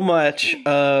so much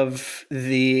of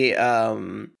the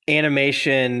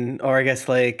animation, or I guess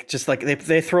like just like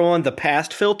they throw on the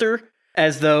past filter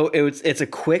as though it's a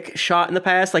quick shot in the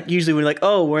past. Like usually we're like,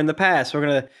 oh, we're in the past.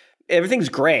 Everything's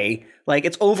gray. Like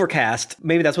it's overcast.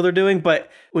 Maybe that's what they're doing. But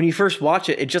when you first watch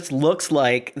it, it just looks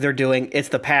like they're doing it's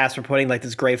the past. We're putting like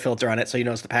this gray filter on it so you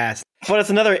know it's the past. But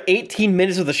it's another 18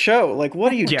 minutes of the show. Like,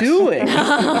 what are you doing?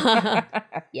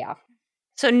 Yeah.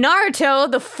 So Naruto,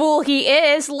 the fool he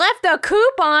is, left a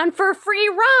coupon for free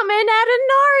ramen at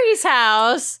Inari's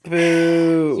house.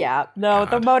 Boo. Yeah. No,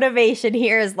 the motivation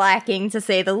here is lacking, to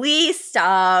say the least.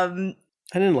 I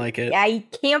didn't like it. I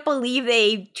can't believe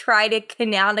they try to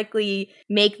canonically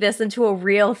make this into a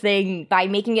real thing by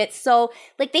making it so,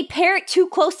 like, they pair it too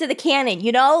close to the canon,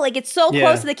 you know? Like, it's so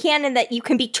close to the canon that you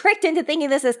can be tricked into thinking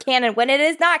this is canon when it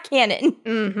is not canon.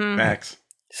 Mm-hmm. Max.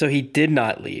 So he did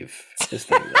not leave this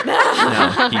thing.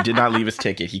 No, he did not leave his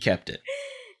ticket. He kept it.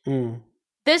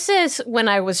 This is when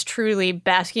I was truly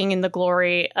basking in the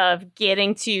glory of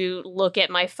getting to look at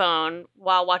my phone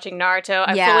while watching Naruto.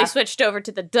 I fully switched over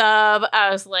to the dub. I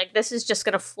was like, this is just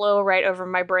going to flow right over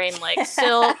my brain like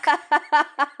silk.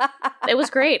 It was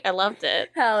great. I loved it.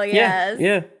 Hell yes.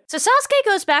 Yeah. So Sasuke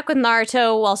goes back with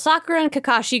Naruto while Sakura and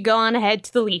Kakashi go on ahead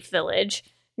to the Leaf Village.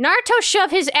 Naruto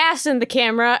shoved his ass in the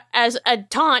camera as a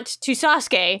taunt to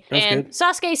Sasuke. That's and good.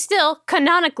 Sasuke still,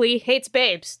 canonically, hates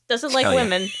babes. Doesn't like Hell yeah.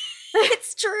 women.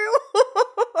 It's true.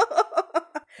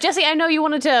 Jesse, I know you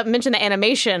wanted to mention the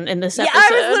animation in this episode. Yeah,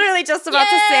 I was literally just about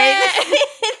to say that.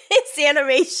 It's This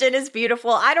animation is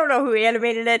beautiful. I don't know who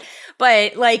animated it,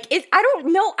 but like I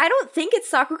don't know. I don't think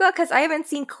it's Sakuga because I haven't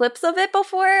seen clips of it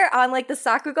before on like the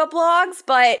Sakuga blogs,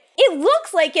 but it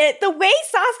looks like it. The way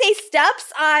Sasuke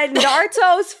steps on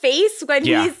Naruto's face when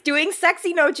he's doing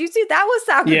sexy no jutsu, that was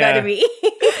Sakuga to me.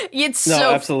 It's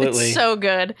absolutely. It's so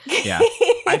good. Yeah.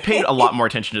 I paid a lot more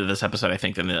attention to this episode, I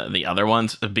think, than the other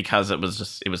ones because it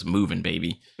was moving,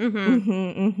 baby.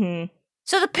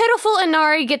 So the pitiful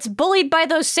Inari gets bullied by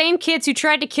those same kids who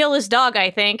tried to kill his dog, I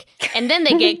think, and then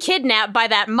they get kidnapped by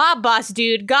that mob boss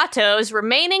dude, Gato's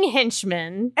remaining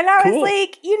henchman. And I was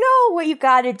like, you know what you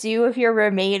gotta do if you're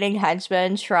remaining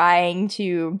henchman trying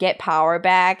to get power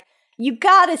back? You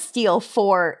gotta steal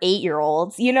 4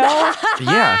 8-year-olds, you know?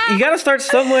 Yeah. You gotta start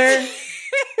somewhere.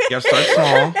 You gotta start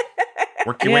small.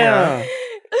 Work your way up.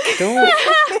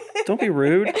 Don't be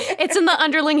rude. It's in the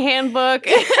underling handbook.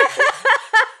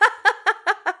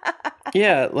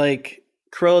 Yeah, like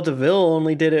Cruella de Vil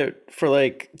only did it for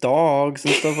like dogs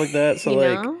and stuff like that.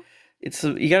 So it's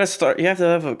you gotta start. You have to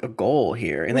have a goal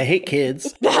here, and they hate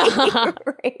kids.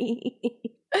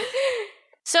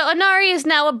 So Inari is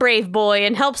now a brave boy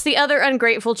and helps the other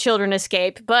ungrateful children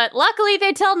escape. But luckily,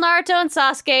 they tell Naruto and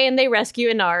Sasuke, and they rescue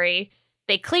Inari.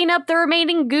 They clean up the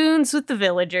remaining goons with the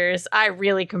villagers. I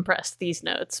really compressed these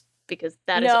notes because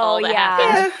that is all that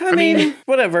happened. Yeah, I mean,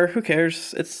 whatever. Who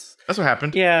cares? That's what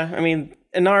happened. Yeah, I mean,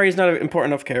 Inari's not an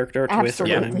important enough character or twist or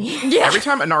anything. Yeah. Every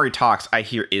time Inari talks, I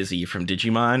hear Izzy from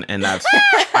Digimon, and that's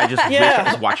I just wish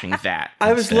I was watching that.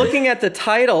 I was looking at the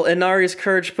title, Inari's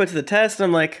Courage Put to the Test, and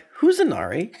I'm like, who's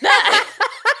Inari?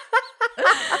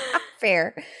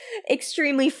 Fair.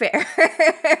 Extremely fair.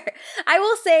 I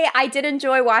will say I did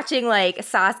enjoy watching like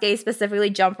Sasuke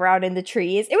specifically jump around in the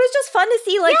trees. It was just fun to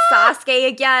see like Sasuke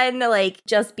again, like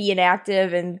just being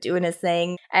active and doing his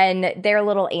thing. And their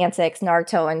little antics,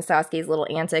 Naruto and Sasuke's little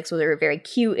antics were very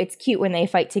cute. It's cute when they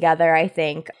fight together, I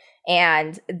think.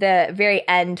 And the very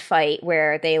end fight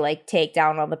where they like take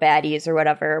down all the baddies or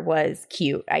whatever was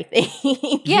cute, I think.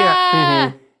 Yeah.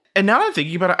 Mm-hmm. And now that I'm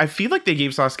thinking about it, I feel like they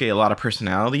gave Sasuke a lot of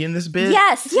personality in this bit.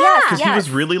 Yes, Because he was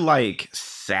really like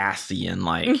sassy and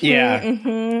like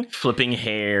flipping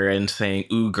hair and saying,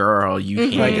 "Ooh, girl, you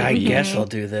can't." Like, I guess I'll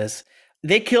do this.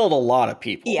 They killed a lot of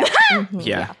people.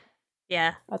 Yeah.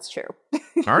 Yeah. That's true.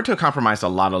 Naruto compromised a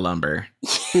lot of lumber.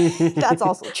 That's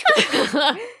also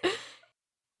true.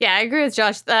 Yeah, I agree with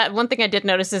Josh. That one thing I did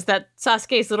notice is that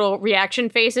Sasuke's little reaction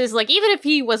faces, like even if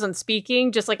he wasn't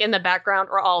speaking, just like in the background,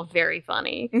 were all very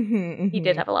funny. He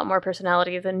did have a lot more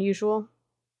personality than usual.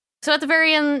 So at the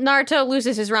very end, Naruto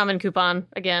loses his ramen coupon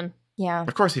again. Yeah.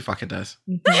 Of course he fucking does.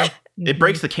 It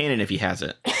breaks the canon if he has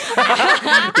it.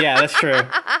 Yeah, that's true.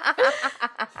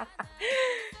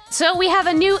 So we have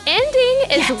a new ending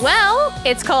as well.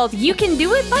 It's called You Can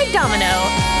Do It by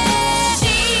Domino.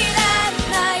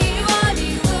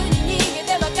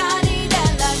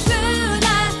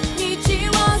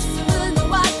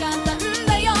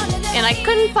 And I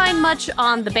couldn't find much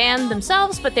on the band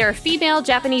themselves, but they're a female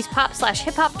Japanese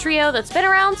pop/hip-hop trio that's been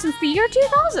around since the year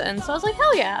 2000. So I was like,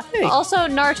 hell yeah. Hey. Also,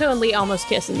 Naruto and Lee almost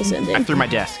kiss in this ending. I threw my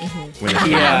desk. When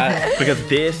it because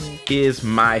this is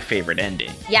my favorite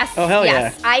ending. Yes. Oh, hell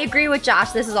yes. yeah. I agree with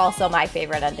Josh. This is also my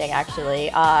favorite ending,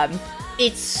 actually.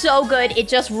 It's so good. It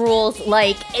just rules.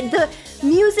 Like, the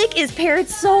music is paired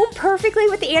so perfectly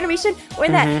with the animation.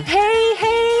 When that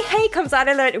hey comes out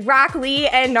and then Rock Lee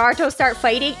and Naruto start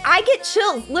fighting, I get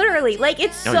chills, literally. Like,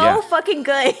 it's so fucking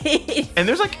good. And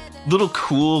there's like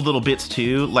cool little bits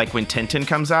too, like when Tenten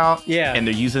comes out and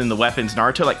they're using the weapons,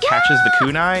 Naruto like catches the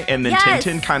kunai, and then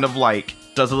Tenten kind of like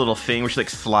does a little thing where she like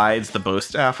slides the bow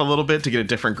staff a little bit to get a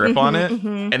different grip on it,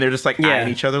 and they're just like eyeing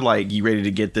each other like, you ready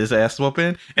to get this ass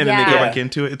whooping? And then they go back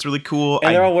into it. It's really cool.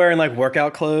 And they're all wearing like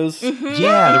workout clothes. Yeah,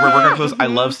 they're wearing workout clothes. I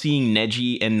love seeing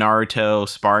Neji and Naruto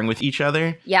sparring with each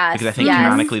other. Yes. Because I think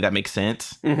canonically that makes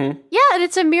sense. Yeah, and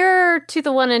it's a mirror to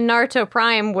the one in Naruto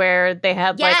Prime where they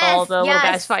had like all the little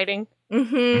guys fighting.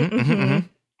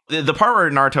 The part where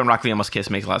Naruto and Rock Lee almost kiss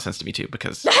makes a lot of sense to me too,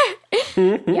 because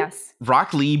Yes.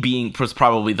 Rock Lee was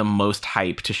probably the most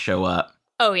hype to show up.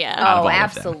 Oh, yeah. Oh,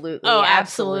 absolutely. Oh,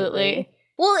 absolutely.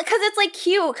 Well, because it's like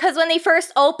cute, because when they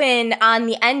first open on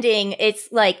the ending,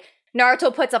 it's like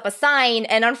Naruto puts up a sign,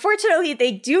 and unfortunately,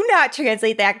 they do not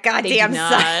translate that goddamn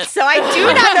sign. So I do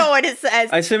not know what it says.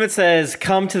 I assume it says,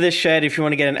 "Come to this shed if you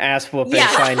want to get an ass whooping."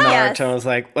 Signed Naruto. I was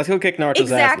like, "Let's go kick Naruto's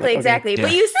ass." Exactly.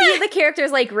 But you see the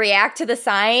characters like react to the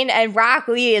sign, and Rock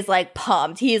Lee is like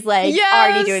pumped. He's like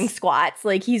already doing squats.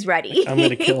 Like, he's ready. I'm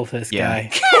gonna kill this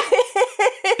guy.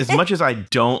 As much as I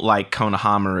don't like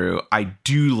Konohamaru, I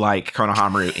do like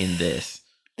Konohamaru in this.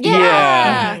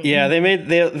 Yeah.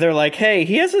 They're like, hey,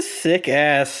 he has a sick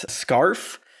ass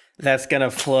scarf that's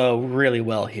gonna flow really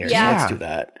well here. Yeah. Let's do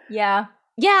that. Yeah.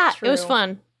 Yeah, True. it was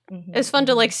fun. It was fun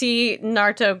to like see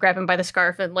Naruto grab him by the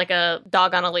scarf and like a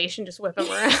dog on a leash and just whip him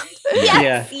around.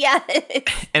 Yes.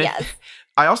 And Yes.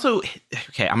 I also,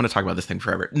 okay, I'm going to talk about this thing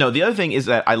forever. No, the other thing is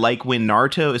that I like when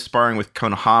Naruto is sparring with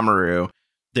Konohamaru,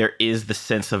 there is the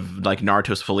sense of like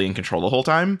Naruto's fully in control the whole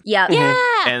time. Yeah. Yeah.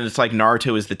 And it's like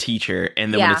Naruto is the teacher.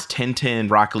 And then when it's Tenten,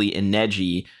 Rock Lee, and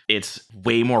Neji, it's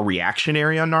way more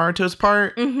reactionary on Naruto's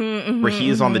part, where he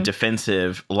is on the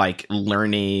defensive, like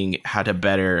learning how to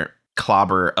better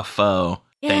clobber a foe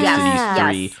thanks to these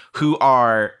three who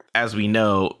are, as we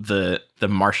know, the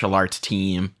martial arts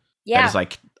team that is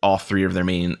like all three of their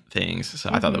main things. So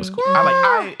I thought that was cool.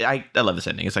 I love this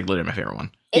ending. It's like literally my favorite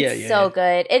one. It's so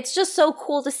good. It's just so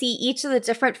cool to see each of the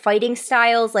different fighting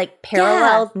styles like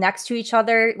paralleled next to each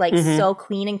other, like so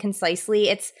clean and concisely.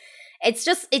 It's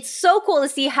so cool to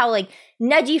see how like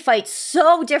Neji fights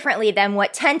so differently than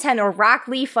what Tenten or Rock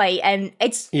Lee fight, and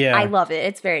I love it.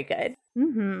 It's very good.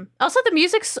 Also, the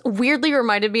music's weirdly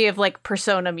reminded me of like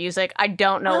Persona music. I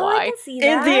don't know why. I can see that.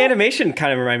 And the animation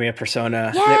kind of reminded me of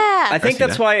Persona. Yeah. I think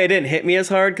that's why it didn't hit me as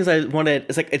hard, because I wanted,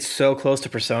 it's so close to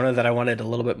Persona that I wanted a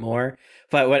little bit more.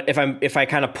 But if I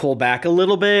kind of pull back a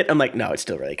little bit, I'm like, no, it's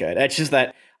still really good. It's just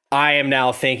that I am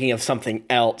now thinking of something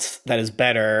else that is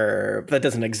better, that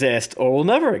doesn't exist or will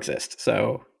never exist.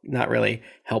 So not really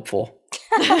helpful.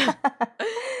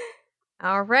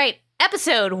 All right.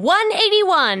 Episode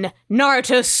 181,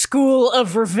 Naruto School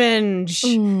of Revenge.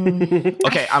 Okay,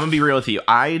 I'm going to be real with you.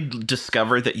 I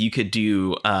discovered that you could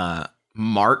do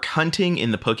mark hunting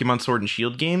in the Pokemon Sword and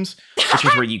Shield games, which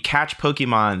is where you catch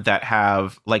Pokemon that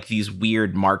have like these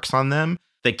weird marks on them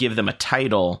that give them a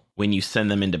title when you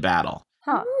send them into battle.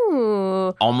 Huh.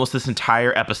 Ooh. Almost this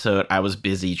entire episode, I was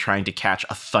busy trying to catch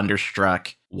a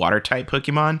Thunderstruck water-type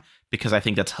Pokemon, because I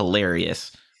think that's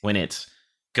hilarious when it's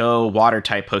go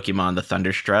water-type Pokemon, the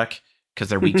Thunderstruck, because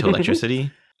they're weak to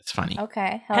electricity. It's funny.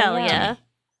 Okay. Hell yeah.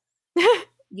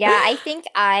 Yeah, I think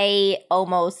I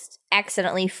almost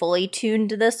accidentally fully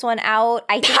tuned this one out.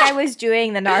 I think I was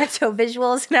doing the Naruto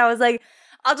visuals, and I was like,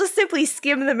 I'll just simply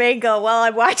skim the manga while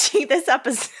I'm watching this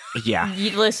episode. Yeah.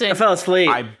 Listen, I fell asleep.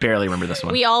 I barely remember this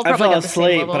one. we all I probably fell got the same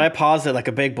asleep, level. but I paused it like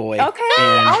a big boy. Okay,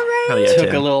 And all right. Hell yeah, took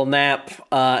Tim. a little nap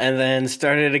and then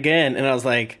started it again. And I was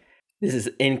like, this is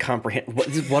incomprehensible.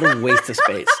 What a waste of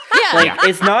space.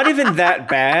 It's not even that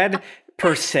bad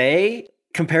per se,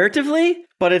 comparatively,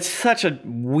 but it's such a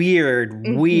weird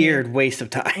waste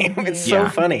of time. It's so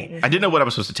funny. I didn't know what I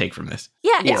was supposed to take from this.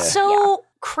 Yeah, it's so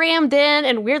crammed in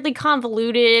and weirdly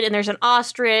convoluted, and there's an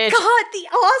ostrich. God, the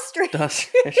ostrich.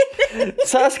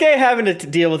 Sasuke having to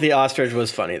deal with the ostrich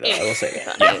was funny, though. I will say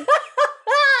that. Yeah.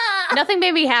 Nothing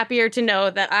made me happier to know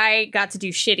that I got to do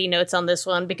shitty notes on this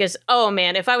one, because, oh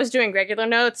man, if I was doing regular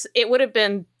notes, it would have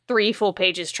been 3 full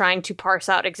pages trying to parse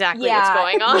out exactly what's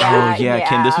going on. Yeah. Oh, yeah,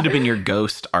 Kim, this would have been your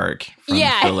ghost arc from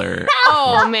filler.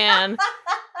 Oh man.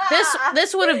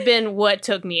 This would have been what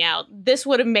took me out. This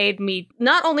would have made me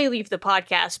not only leave the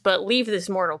podcast, but leave this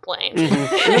mortal plane.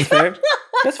 That's fair.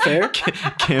 That's fair.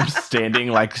 Kim standing,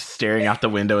 like, staring out the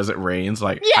window as it rains.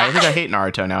 Like, I think I hate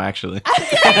Naruto now, actually.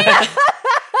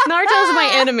 Naruto's my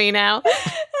enemy now.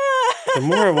 The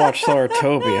more I watch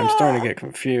Sarutobi, I'm starting to get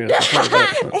confused.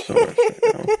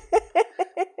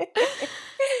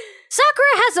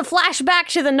 Sakura has a flashback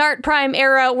to the Nart Prime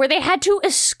era where they had to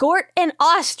escort an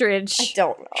ostrich. I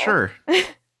don't know. Sure.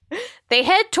 They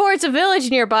head towards a village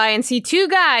nearby and see 2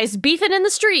 guys beefing in the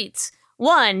streets.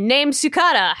 One, named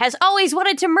Sukata, has always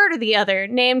wanted to murder the other,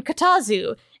 named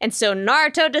Katazu, and so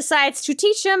Naruto decides to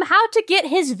teach him how to get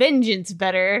his vengeance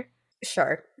better.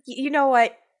 Sure. You know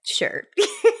what? Sure.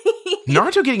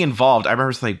 Naruto getting involved, I remember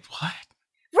it's like, what?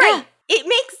 Right. It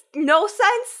makes no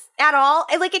sense at all.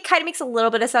 It kind of makes a little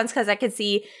bit of sense because I could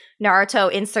see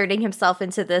Naruto inserting himself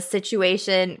into this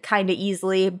situation kind of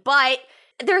easily, but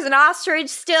there's an ostrich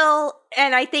still,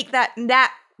 and I think that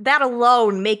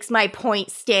alone makes my point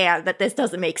stand that this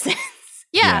doesn't make sense.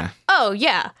 Yeah. Oh,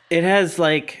 yeah. It has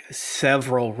like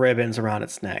several ribbons around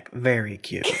its neck. Very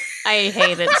cute. I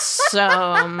hate it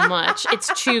so much.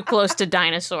 It's too close to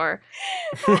dinosaur.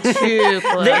 Too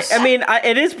close.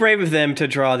 It is brave of them to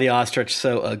draw the ostrich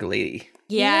so ugly.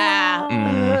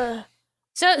 Yeah.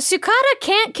 So Sukata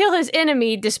can't kill his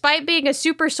enemy despite being a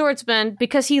super swordsman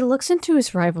because he looks into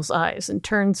his rival's eyes and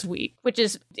turns weak, which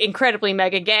is incredibly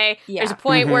mega gay. Yeah. There's a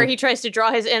point where he tries to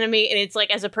draw his enemy and it's like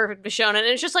as a perfect Bishonen, and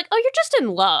it's just like, oh, you're just in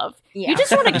love. Yeah. You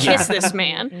just want to kiss this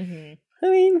man. I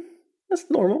mean, that's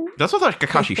normal. That's what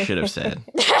Kakashi should have said.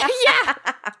 Yeah.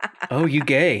 Oh, you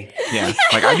gay. Yeah.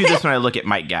 Like, I do this when I look at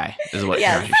Mike Guy, is what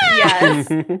Yes. Kakashi says.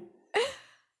 Yes.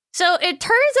 So it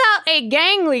turns out a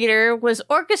gang leader was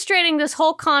orchestrating this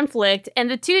whole conflict, and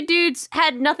the two dudes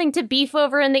had nothing to beef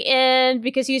over in the end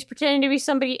because he was pretending to be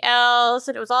somebody else,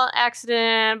 and it was all an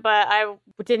accident, but I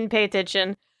didn't pay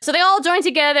attention. So they all joined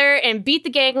together and beat the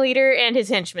gang leader and his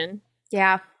henchmen.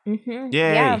 Yeah. Mm-hmm.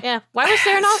 Yay. Yeah. Why was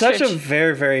there an ostrich? Such a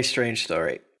very, very strange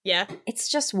story. Yeah. It's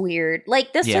just weird.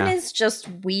 Like, this Yeah. one is just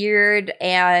weird,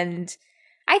 and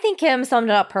I think Kim summed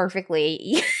it up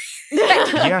perfectly.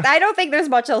 Yeah. I don't think there's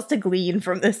much else to glean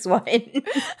from this one.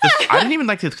 I didn't even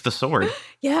like the sword.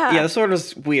 Yeah. Yeah, the sword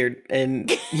was weird. And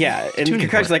yeah, and Tuning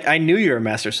Kakashi's fork. like, I knew you were a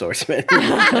master swordsman.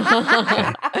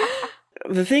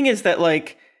 The thing is that,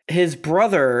 like, his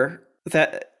brother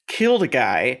that killed a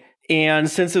guy, and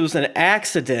since it was an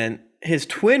accident, his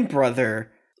twin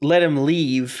brother let him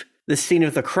leave the scene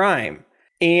of the crime.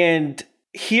 And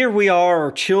here we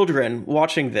are, children,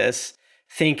 watching this,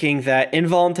 thinking that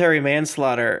involuntary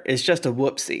manslaughter is just a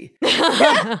whoopsie.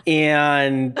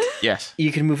 And Yes.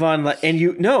 you can move on. And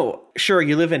sure,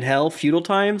 you live in hell, feudal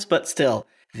times, but still,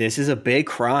 this is a big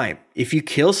crime. If you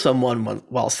kill someone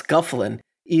while scuffling,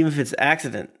 even if it's an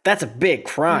accident, that's a big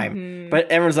crime. Mm-hmm. But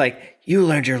everyone's like, you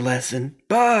learned your lesson.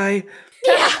 Bye.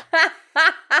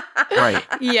 Right.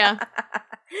 Yeah.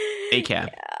 ACAB.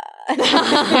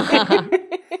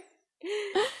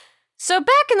 So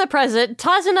back in the present,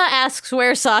 Tazuna asks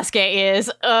where Sasuke is.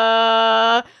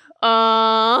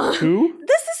 Who?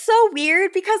 This is so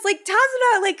weird because, like,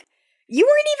 Tazuna, like, you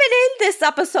weren't even in this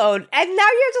episode, and now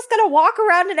you're just gonna walk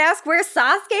around and ask where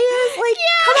Sasuke is? Like,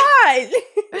 come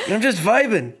on! I'm just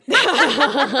vibing.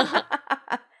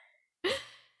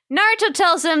 Naruto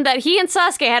tells him that he and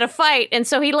Sasuke had a fight, and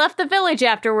so he left the village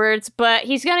afterwards, but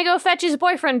he's gonna go fetch his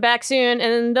boyfriend back soon,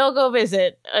 and they'll go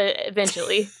visit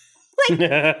eventually.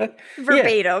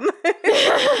 Verbatim.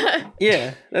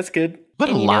 Yeah, that's good. What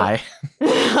a And you know- lie.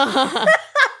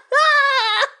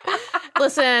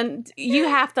 Listen, you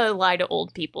have to lie to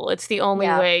old people. It's the only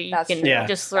Yeah, way you that's can true. Yeah.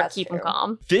 just sort of That's keep them true.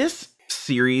 calm. This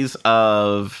series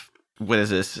of, what is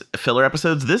this, filler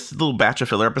episodes, this little batch of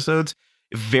filler episodes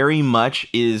very much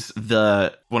is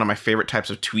one of my favorite types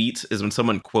of tweets is when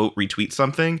someone quote retweets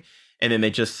something and then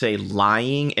they just say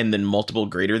lying and then multiple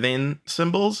greater than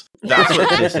symbols. That's what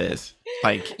this is.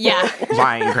 Like, Yeah.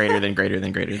 lying greater than.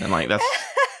 Like, that's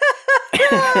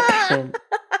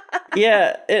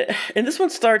Yeah, and this one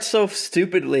starts so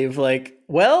stupidly of like,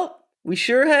 well, we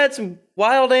sure had some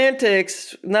wild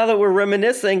antics now that we're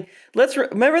reminiscing. Let's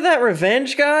remember that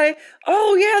revenge guy?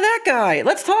 Oh, yeah, that guy.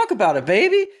 Let's talk about it,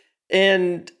 baby.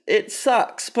 And it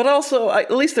sucks, but also at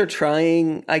least they're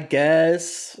trying, I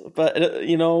guess. But, what are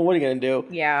you going to do?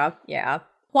 Yeah.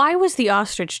 Why was the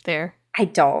ostrich there? I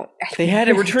don't. They had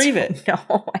to retrieve it.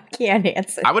 No, I can't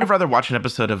answer. I would have rather watched an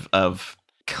episode of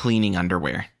cleaning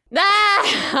underwear.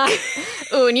 Ah!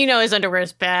 Ooh, and you know his underwear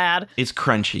is bad. It's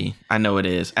crunchy. I know it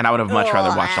is. And I would have much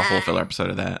rather watched a whole filler episode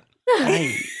of that.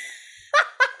 Hey.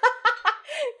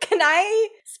 Can I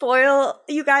spoil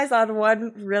you guys on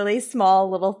one really small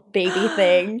little baby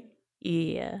thing?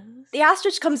 Yeah. The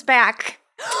ostrich comes back,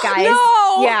 guys.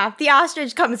 No! Yeah, the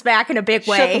ostrich comes back in a big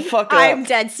Shut way. the fuck I'm up.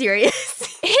 dead serious.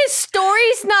 His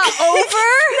story's not over?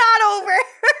 Not over.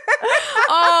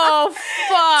 Oh,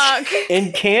 fuck.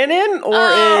 In canon or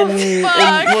Oh, in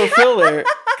fuck. more filler?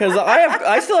 Because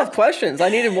I still have questions. I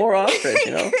needed more ostrich,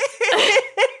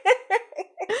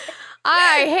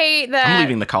 I hate that. I'm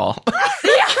leaving the call.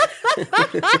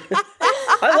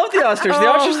 I love the ostrich. The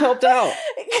ostrich helped out.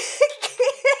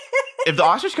 If the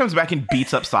ostrich comes back and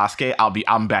beats up Sasuke,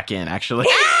 I'm back in, actually.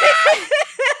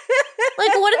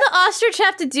 Like, what did the ostrich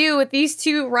have to do with these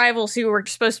two rivals who were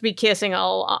supposed to be kissing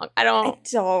all along? I don't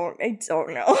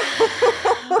know.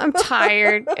 I'm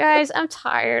tired. Guys, I'm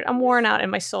tired. I'm worn out in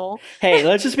my soul. Hey,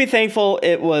 let's just be thankful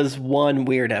it was one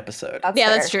weird episode. Yeah,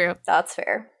 that's true. That's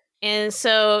fair. And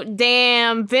so,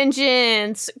 damn,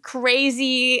 vengeance,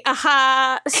 crazy,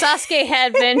 Sasuke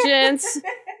had vengeance,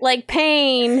 like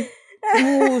pain.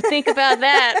 Ooh, think about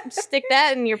that. Stick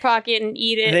that in your pocket and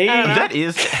eat it. I don't know. That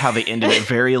is how they ended it.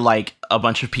 Very, like, a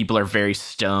bunch of people are very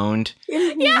stoned.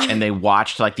 Yeah. And they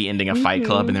watched, like, the ending of Fight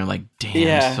Club, and they're like, damn,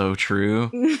 Yeah. so true.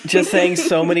 Just saying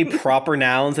so many proper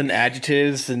nouns and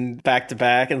adjectives and back to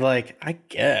back, and like, I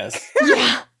guess.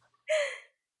 Yeah.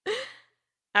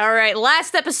 All right,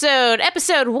 last episode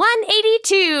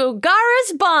 182,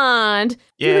 Gaara's Bond.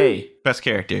 Yay. Best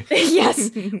character. Yes.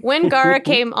 When Gaara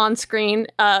came on screen,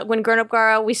 when grown-up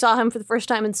Gaara, we saw him for the first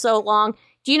time in so long.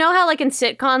 Do you know how, like, in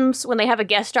sitcoms, when they have a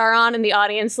guest star on and the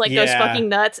audience, like, goes fucking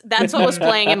nuts? That's what was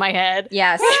playing in my head.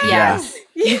 Yes.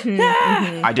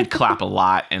 I did clap a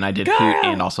lot, and I did hoot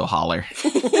and also holler.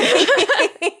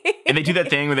 And they do that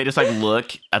thing where they just, like,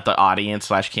 look at the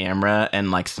audience / camera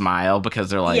and, like, smile because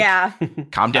they're like,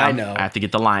 calm down. I have to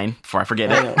get the line before I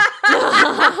forget it.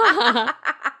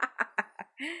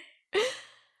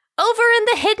 Over in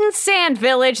the hidden sand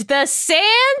village, the Sand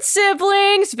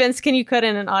Siblings. Vince, can you cut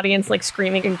in an audience like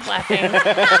screaming and clapping?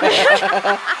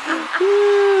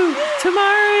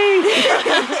 Tamari!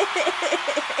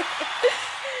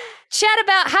 Chat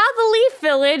about how the Leaf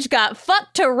Village got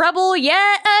fucked to rubble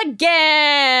yet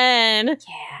again. Yeah.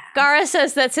 Gaara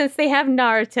says that since they have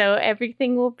Naruto,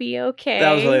 everything will be okay.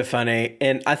 That was really funny.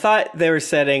 And I thought they were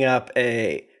setting up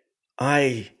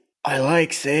I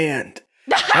like sand.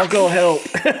 I'll go help.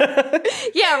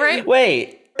 Yeah, right?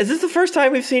 Wait, is this the first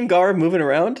time we've seen Gaara moving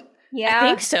around? Yeah. I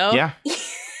think so. Yeah.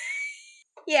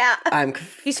 Yeah.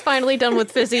 He's finally done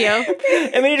with physio.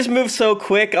 I mean, he just moved so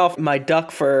quick off my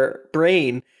duck for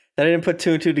brain that I didn't put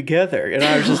two and two together. And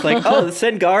I was just like, oh, let's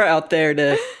send Gaara out there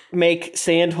to make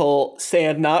sand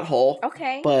not hole.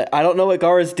 Okay. But I don't know what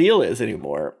Gaara's deal is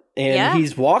anymore. And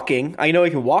he's walking. I know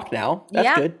he can walk now.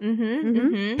 That's good.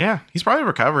 Yeah, he's probably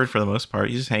recovered for the most part.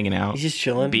 He's just hanging out. He's just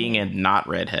chilling. Being a not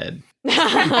redhead.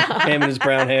 Him and his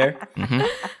brown hair.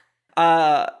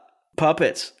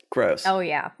 Puppets. Gross. Oh,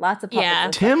 yeah. Lots of puppets. Yeah.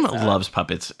 Tim loves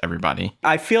puppets, everybody.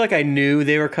 I feel like I knew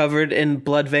they were covered in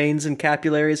blood veins and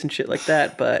capillaries and shit like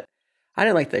that, but I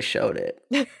didn't like they showed it.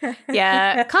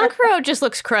 Yeah. Kankuro just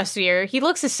looks crustier. He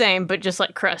looks the same, but just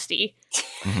like crusty.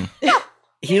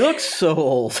 He looks so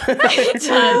old. He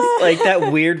does. Like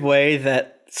that weird way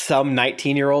that some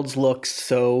 19-year-olds look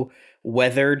so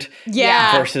weathered.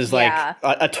 Yeah. Versus like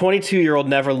a 22-year-old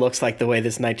never looks like the way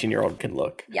this 19-year-old can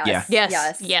look. Yes.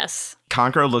 Yeah. Yes.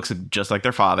 Kankuro looks just like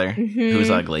their father,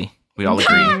 who's ugly. We all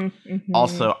agree.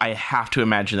 Also, I have to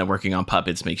imagine that working on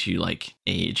puppets makes you, like,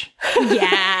 age.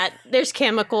 Yeah. There's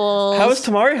chemicals. How is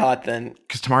Tamari hot then?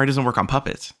 Because Tamari doesn't work on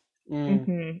puppets.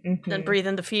 Then breathe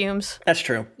in the fumes. That's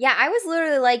true. Yeah, I was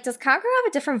literally like, does Kankuro have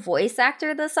a different voice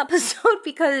actor this episode?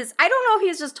 Because I don't know if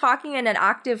he's just talking in an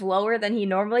octave lower than he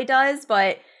normally does,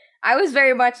 but I was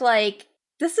very much like,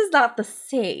 this is not the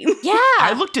same. Yeah.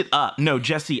 I looked it up. No,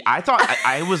 Jesse, I thought,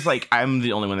 I was like, I'm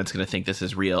the only one that's going to think this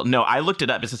is real. No, I looked it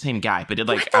up. It's the same guy, but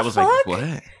I was like,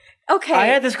 what? Okay. I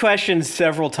had this question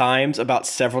several times about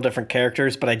several different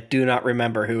characters, but I do not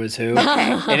remember who is who.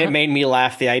 And it made me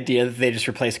laugh, the idea that they just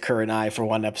replaced Kurenai for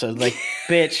one episode. Like,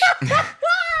 bitch.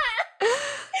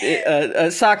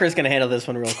 Sakura's going to handle this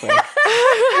one real quick.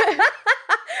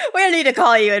 We don't need to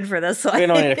call you in for this one. We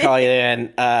don't need to call you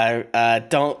in.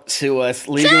 Don't sue us.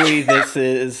 Legally, this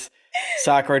is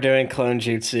Sakura doing clone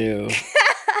jutsu.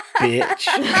 Bitch.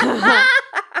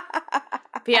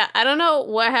 But yeah, I don't know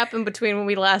what happened between when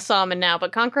we last saw him and now,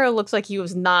 but Kankuro looks like he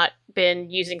was not been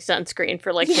using sunscreen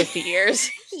for like 50 years.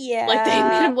 Yeah. Like they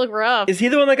made him look rough. Is he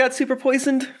the one that got super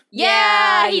poisoned?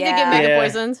 Yeah, he did get mega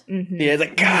poisoned. Yeah, he's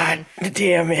like, God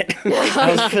damn it.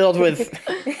 I was filled with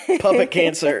puppet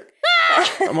cancer.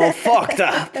 I'm all fucked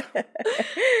up.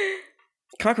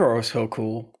 Kankuro is so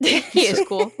cool. He is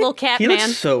cool. Little cat He man.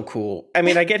 looks so cool. I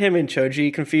mean, I get him and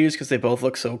Choji confused because they both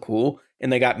look so cool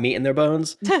and they got meat in their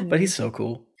bones, but he's so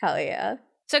cool. Hell yeah.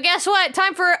 So guess what?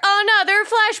 Time for another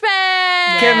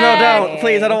flashback! Kim, no, don't.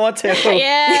 Please, I don't want to.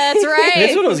 Yeah, that's right.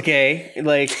 This one was gay.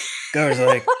 Like, Gar's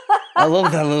like, I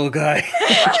love that little guy.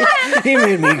 He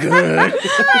made me good.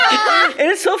 And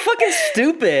it's so fucking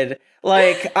stupid.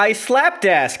 Like, I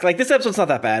slapdask. Like, this episode's not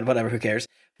that bad. Whatever, who cares?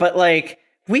 But, like,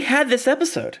 we had this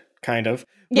episode, kind of.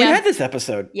 We had this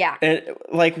episode. Yeah. And,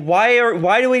 like,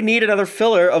 why do we need another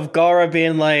filler of Gaara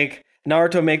being like,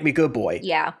 Naruto, make me good boy?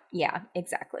 Yeah,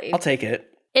 exactly. I'll take it.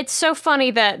 It's so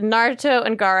funny that Naruto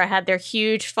and Gaara had their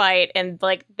huge fight and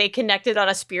like they connected on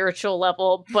a spiritual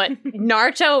level, but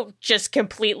Naruto just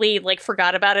completely like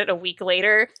forgot about it a week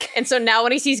later. And so now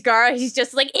when he sees Gaara, he's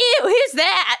just like, ew, who's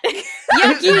that?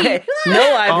 Yucky.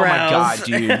 No eyebrows. Oh my god,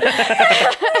 dude.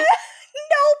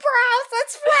 No brows,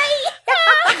 that's right.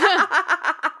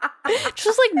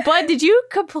 Just like, Bud, did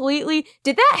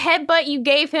that headbutt you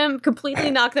gave him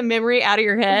completely knock the memory out of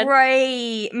your head?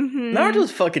 Right.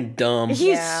 Naruto's fucking dumb.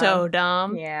 He's so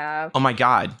dumb. Yeah. Oh my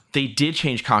god, they did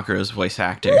change Kankuro's voice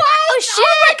actor. What? Oh shit!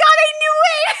 Oh my god, I knew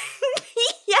it!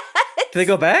 Yes! Did they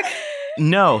go back?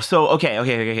 No, so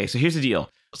okay. So here's the deal.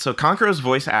 So Kankuro's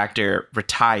voice actor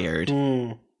retired.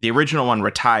 The original one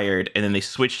retired, and then they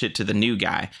switched it to the new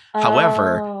guy.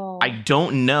 However, I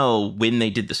don't know when they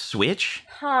did the switch.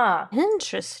 Huh.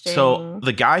 Interesting. So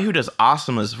the guy who does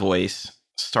Asuma's voice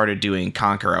started doing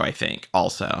Kankuro, I think,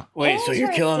 also. Wait, so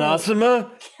you're killing Asuma?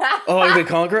 Oh, I'm gonna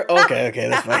Kankuro? Okay,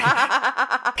 that's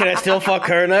fine. Can I still fuck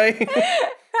Kurenai?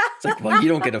 It's like, well, you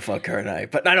don't get to fuck Kurenai.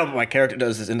 But I know what my character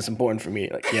does is, and it's important for me.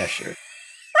 Like, yeah, sure.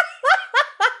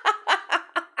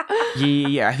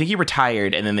 Yeah, I think he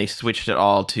retired, and then they switched it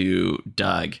all to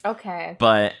Doug. Okay.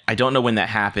 But I don't know when that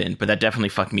happened, but that definitely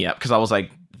fucked me up, because I was like,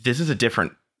 this is a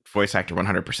different voice actor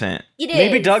 100%. It is.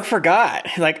 Maybe Doug forgot.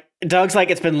 Like, Doug's like,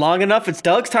 it's been long enough. It's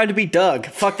Doug's time to be Doug.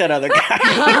 Fuck that other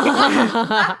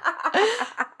guy.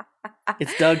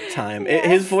 It's Doug time.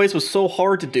 His voice was so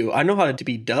hard to do. I know how to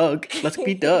be Doug. Let's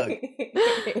be Doug.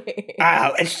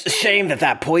 It's a shame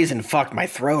that poison fucked my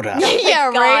throat up. Yeah,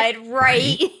 right.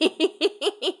 Right.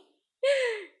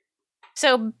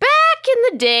 So back in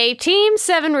the day, Team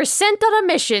 7 were sent on a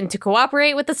mission to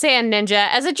cooperate with the Sand Ninja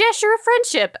as a gesture of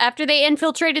friendship after they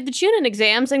infiltrated the Chunin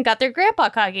exams and got their grandpa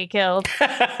Kage killed.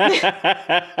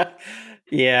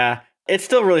 Yeah. It's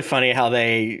still really funny how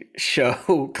they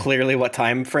show clearly what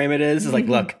time frame it is. It's like,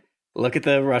 look at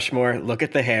the Rushmore, look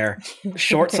at the hair,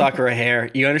 short Sakura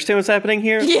hair. You understand what's happening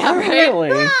here? Yeah, right.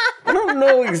 Really? I don't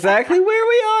know exactly where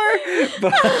we are,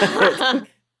 but I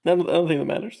don't think that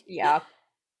matters. Yeah.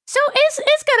 So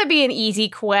it's gotta be an easy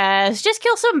quest. Just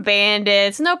kill some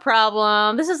bandits, no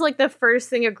problem. This is like the first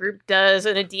thing a group does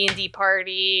in a D&D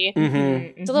party.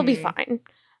 Mm-hmm. So they'll be fine.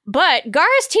 But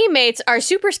Gaara's teammates are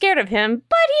super scared of him,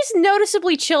 but he's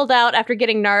noticeably chilled out after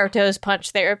getting Naruto's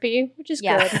punch therapy, which is good.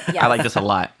 Yes. I like this a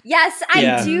lot. Yes,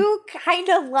 I do kind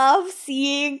of love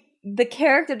seeing the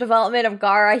character development of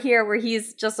Gaara here, where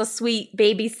he's just a sweet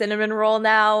baby cinnamon roll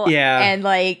now. Yeah. And,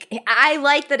 like, I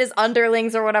like that his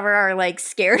underlings or whatever are, like,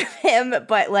 scared of him,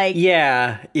 but, like...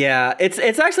 Yeah.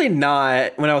 It's actually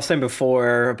not, when I was saying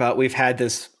before about we've had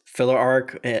this filler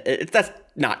arc, that's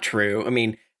not true. I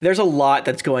mean, there's a lot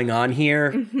that's going on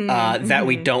here that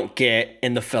we don't get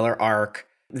in the filler arc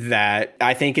that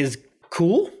I think is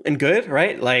cool and good,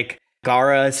 right? Like,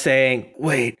 Gaara saying,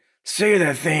 wait, say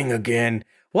that thing again.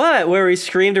 What? Where he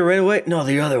screamed and ran away? No,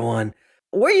 the other one.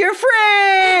 We're your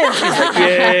friends! She's like,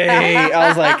 yay! I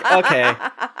was like, okay,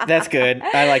 that's good.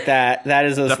 I like that.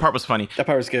 That part was funny. That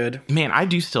part was good. Man, I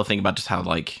do still think about just how,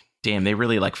 like, damn, they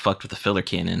really, like, fucked with the filler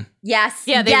canon. Yes.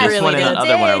 Yeah, they yes, This really one and did. the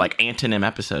other one are, like, antonym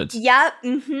episodes. Yep.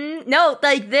 No,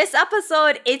 like, this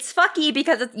episode, it's fucky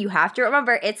because you have to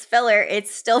remember, it's filler. It's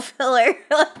still filler.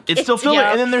 It's still filler. Yeah.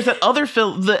 And then there's that other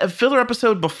the filler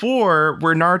episode before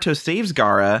where Naruto saves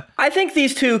Gaara. I think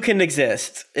these two can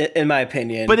exist, in my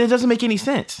opinion. But it doesn't make any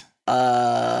sense.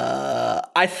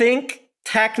 I think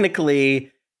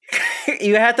technically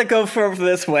you have to go for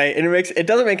this way, and it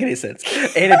doesn't make any sense.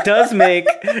 And it does make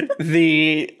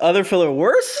the other filler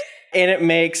worse, and it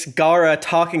makes Gaara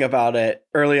talking about it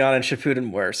early on in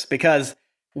Shippuden worse. Because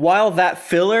while that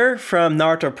filler from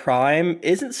Naruto Prime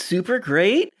isn't super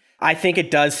great, I think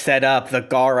it does set up the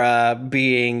Gaara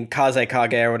being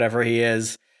Kazekage or whatever he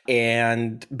is,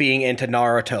 and being into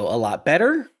Naruto a lot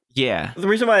better. Yeah. The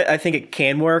reason why I think it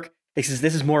can work is because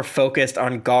this is more focused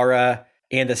on Gaara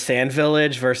and the Sand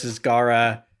Village versus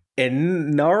Gaara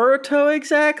in Naruto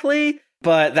exactly.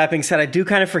 But that being said, I do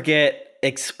kind of forget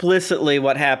explicitly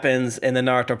what happens in the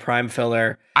Naruto Prime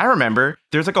filler. I remember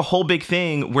there's like a whole big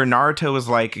thing where Naruto is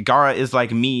like, Gaara is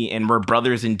like me and we're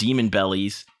brothers in demon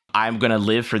bellies. I'm going to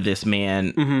live for this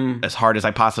man as hard as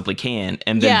I possibly can.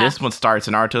 And then this one starts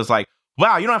and Naruto's like,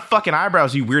 wow, you don't have fucking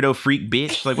eyebrows, you weirdo freak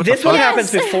bitch. Like, what This the fuck? one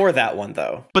happens before that one,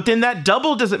 though. But then that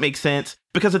double doesn't make sense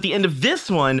because at the end of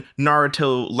this one,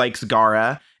 Naruto likes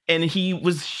Gaara and he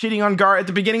was shitting on Gaara at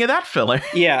the beginning of that filler.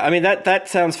 Yeah, I mean, that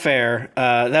sounds fair.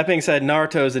 That being said,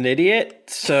 Naruto's an idiot.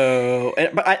 So,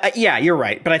 but yeah, you're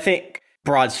right. But I think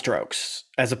broad strokes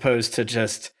as opposed to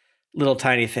just little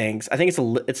tiny things. I think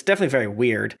it's definitely very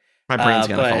weird. My brain's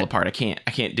going to fall apart. I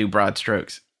can't do broad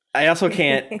strokes. I also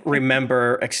can't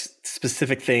remember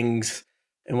specific things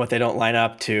and what they don't line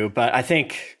up to, but I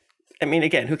think, I mean,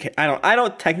 again, who cares? I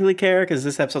don't technically care because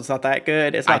this episode's not that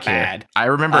good. It's not bad. I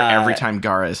remember every time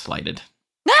Gaara is slighted.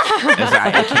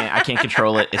 I can't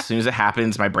control it. As soon as it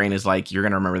happens, my brain is like, you're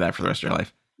going to remember that for the rest of your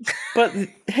life. But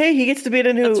hey, he gets to be in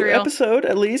a new episode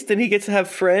at least, and he gets to have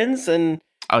friends and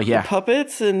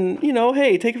puppets, and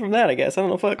hey, take it from that. I guess I don't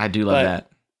know. Fuck, I do love that.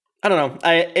 I don't know.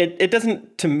 It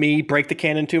doesn't, to me, break the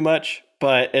canon too much,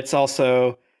 but it's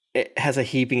also, it has a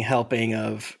heaping helping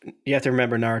of, you have to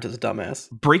remember Naruto's a dumbass.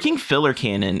 Breaking filler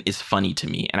canon is funny to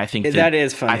me, and I think that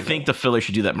is funny. I think the filler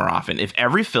should do that more often. If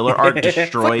every filler arc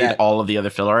destroyed all of the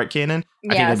other filler arc canon, I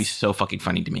think that'd be so fucking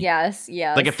funny to me. Yes.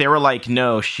 Like if they were like,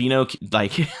 no,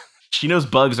 Shino's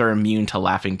bugs are immune to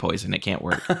laughing poison. It can't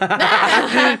work.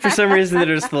 For some reason,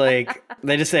 they're just like,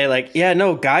 They just say like, yeah,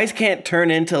 no, guys can't turn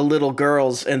into little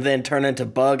girls and then turn into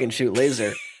bug and shoot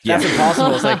laser. That's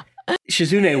impossible. It's like,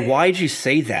 Shizune, why'd you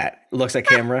say that? Looks at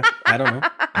camera. I don't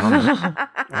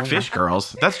know. Fish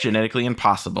girls. That's genetically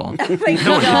impossible. No one can do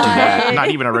that. Not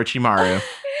even Orochimaru.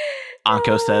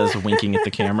 Anko says, winking at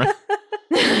the camera.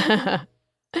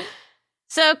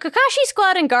 So Kakashi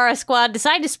Squad and Gaara Squad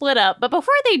decide to split up, but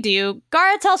before they do,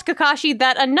 Gaara tells Kakashi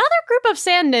that another group of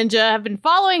Sand Ninja have been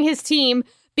following his team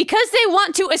because they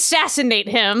want to assassinate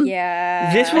him.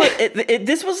 Yeah.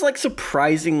 This was like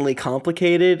surprisingly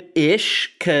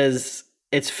complicated-ish, because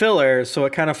it's filler, so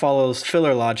it kind of follows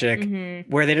filler logic,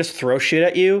 where they just throw shit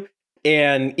at you.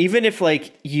 And even if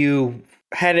like you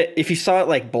had it, if you saw it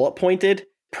like bullet pointed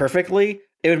perfectly,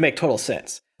 it would make total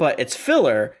sense. But it's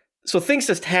filler, so things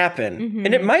just happen,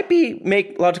 and it might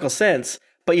make logical sense,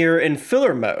 but you're in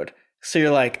filler mode. So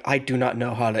you're like, I do not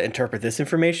know how to interpret this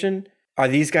information. Are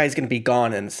these guys going to be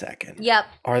gone in a second? Yep.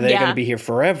 Are they going to be here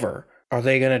forever? Are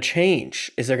they going to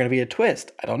change? Is there going to be a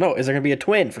twist? I don't know. Is there going to be a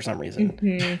twin for some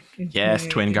reason? Yes,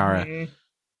 twin Gaara.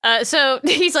 So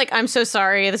he's like, I'm so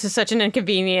sorry. This is such an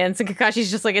inconvenience. And Kakashi's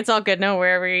just like, it's all good. No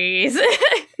worries.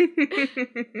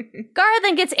 Gaara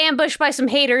then gets ambushed by some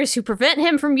haters who prevent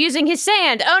him from using his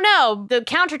sand. Oh no, the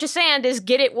counter to sand is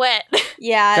get it wet.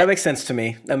 Yeah. That makes sense to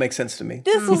me.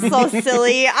 This was so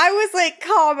silly. I was like,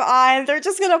 come on. They're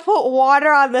just going to put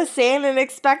water on the sand and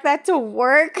expect that to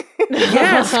work?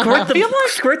 Yeah, squirt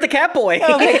the cat boy.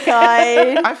 Oh my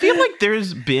God. I feel like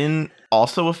there's been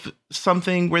also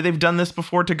something where they've done this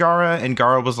before to Gaara, and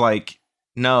Gaara was like,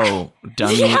 no,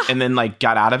 dummy, and then like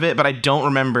got out of it, but I don't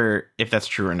remember if that's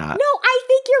true or not. No, I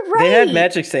think you're right. They had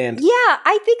magic sand. Yeah,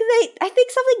 I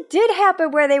think something did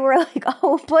happen where they were like,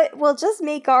 oh, but we'll just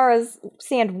make Gaara's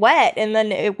sand wet and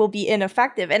then it will be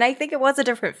ineffective. And I think it was a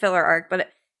different filler arc,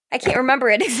 but I can't remember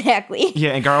it exactly.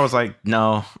 Yeah, and Gaara was like,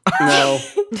 no.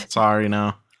 Sorry,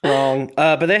 no. Wrong.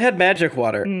 But they had magic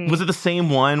water. Was it the same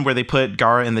one where they put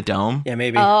Gaara in the dome? Yeah,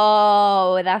 maybe.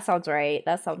 Oh, that sounds right.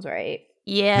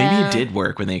 Yeah. Maybe it did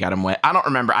work when they got him wet. I don't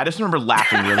remember. I just remember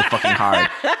laughing really fucking hard.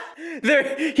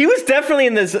 He was definitely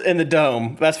in the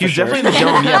dome. That's for sure. He was definitely in the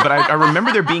dome, yeah. But I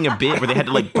remember there being a bit where they had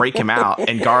to like break him out,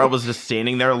 and Gaara was just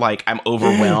standing there like, I'm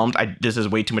overwhelmed. This is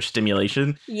way too much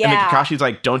stimulation. Yeah. And then Kakashi's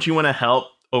like, don't you want to help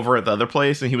over at the other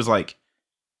place? And he was like,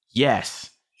 yes.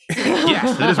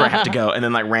 Yes, that is where I have to go. And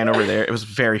then like ran over there. It was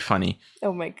very funny.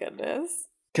 Oh my goodness.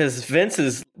 Because Vince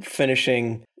is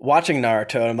watching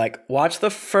Naruto, and I'm like, watch the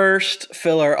first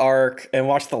filler arc and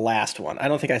watch the last one. I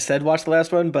don't think I said watch the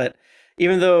last one, but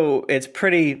even though it's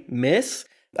pretty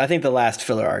I think the last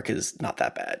filler arc is not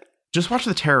that bad. Just watch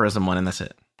the terrorism one and that's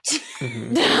it.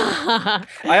 I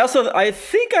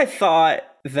think I thought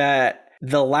that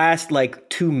the last like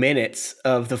 2 minutes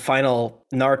of the final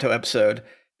Naruto episode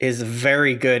is a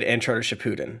very good intro to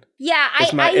Shippuden. Yeah, I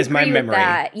agree with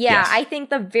that. Yeah, yes. I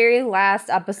think the very last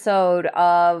episode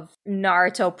of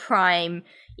Naruto Prime,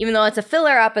 even though it's a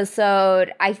filler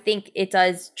episode, I think it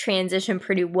does transition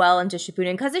pretty well into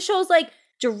Shippuden, because it shows like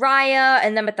Jiraiya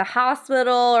and them at the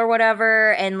hospital or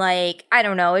whatever, and like, I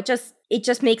don't know, it just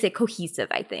makes it cohesive,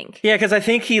 I think. Yeah, because I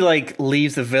think he like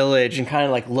leaves the village and kind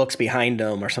of like looks behind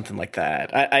him or something like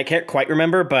that. I can't quite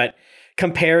remember, but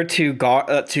compared to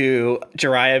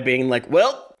Jiraiya being like,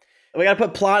 well, we got to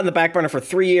put plot in the back burner for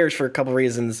 3 years for a couple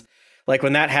reasons. Like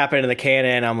when that happened in the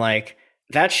canon, I'm like,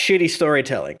 that's shitty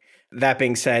storytelling. That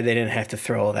being said, they didn't have to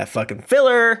throw all that fucking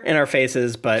filler in our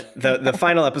faces, but the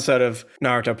final episode of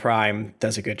Naruto Prime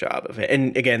does a good job of it.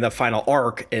 And again, the final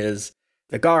arc is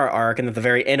the Gaara arc, and at the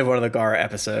very end of one of the Gaara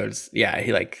episodes, yeah,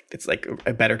 it's like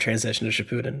a better transition to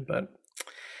Shippuden, but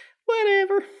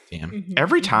whatever. Damn. Mm-hmm.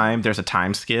 Every time there's a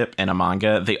time skip in a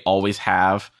manga, they always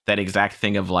have that exact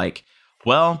thing of like,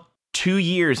 well, 2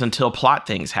 years until plot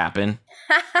things happen.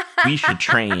 We should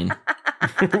train.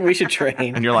 We should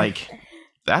train. And you're like,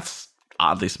 that's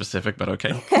oddly specific, but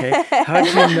okay. Okay. How'd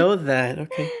you know that?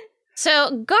 Okay.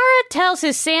 So Gaara tells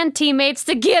his sand teammates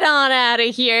to get on out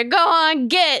of here. Go on,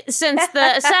 since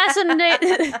the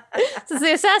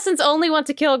assassins only want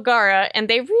to kill Gaara, and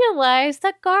they realize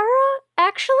that Gaara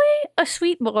actually a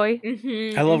sweet boy.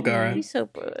 Mm-hmm. I love Gaara. He's so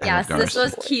good. Yes, this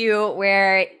was cute,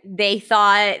 where they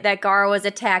thought that Gaara was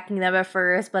attacking them at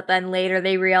first, but then later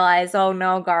they realized, oh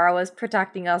no, Gaara was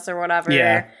protecting us or whatever.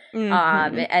 Yeah.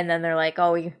 Mm-hmm. And then they're like,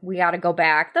 oh, we got to go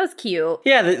back. That was cute.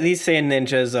 Yeah, these sand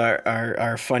ninjas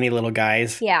are funny little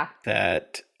guys. Yeah.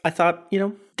 That I thought,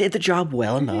 did the job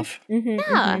well enough. Mm-hmm.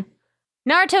 Yeah.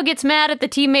 Naruto gets mad at the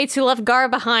teammates who left Gaara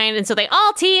behind, and so they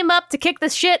all team up to kick the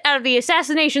shit out of the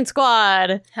assassination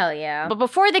squad. Hell yeah. But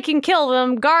before they can kill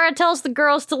them, Gaara tells the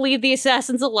girls to leave the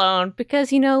assassins alone,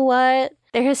 because you know what?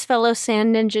 They're his fellow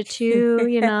sand ninja too,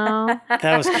 you know.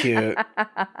 That was cute.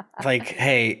 Like,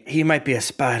 hey, he might be a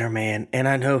Spider-Man, and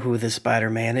I know who the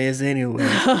Spider-Man is anyway.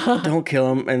 Don't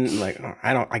kill him. And like,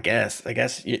 I guess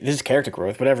this is character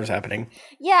growth, whatever's happening.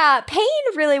 Yeah, Payne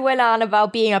really went on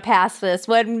about being a pacifist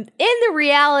when in the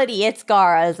reality it's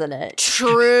Gaara, isn't it?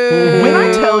 True. When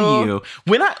I tell you,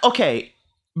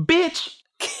 bitch.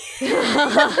 Payne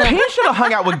should have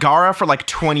hung out with Gaara for like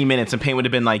 20 minutes and Payne would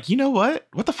have been like, you know what?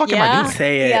 What the fuck am I doing?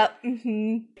 Say it. Yep.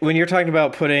 Mm-hmm. When you're talking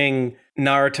about putting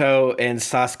Naruto and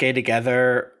Sasuke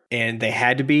together and they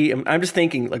had to be, I'm just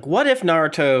thinking, like, what if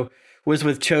Naruto was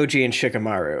with Choji and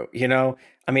Shikamaru, you know?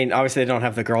 I mean, obviously they don't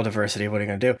have the girl diversity. What are you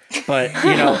going to do? But,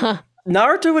 you know,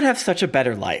 Naruto would have such a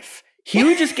better life. He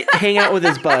would just hang out with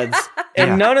his buds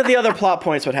and none of the other plot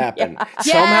points would happen.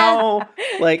 Somehow,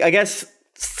 like, I guess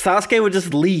Sasuke would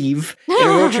just leave and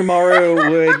Orochimaru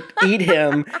would eat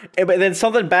him, but then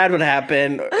something bad would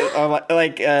happen.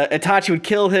 Like Itachi would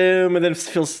kill him and then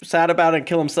feel sad about it and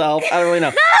kill himself. I don't really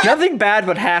know. Nothing bad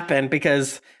would happen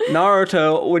because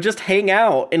Naruto would just hang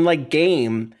out and like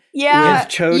game with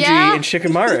Choji and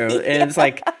Shikamaru. And it's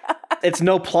like, it's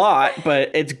no plot, but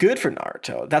it's good for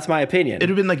Naruto. That's my opinion. It would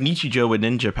have been like Nichijou with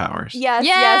ninja powers. Yes,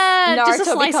 Yeah, Naruto just a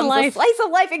slice of becomes life. a slice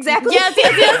of life, exactly.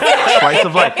 Yes. Slice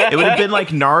of life. It would have been like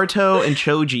Naruto and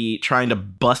Choji trying to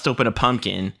bust open a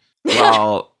pumpkin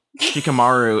while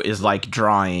Shikamaru is like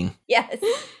drawing. Yes.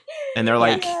 And they're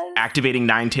like activating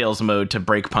Ninetales mode to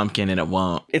break pumpkin and it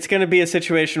won't. It's going to be a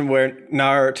situation where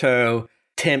Naruto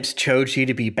tempts Choji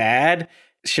to be bad.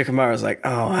 Shikamaru's like,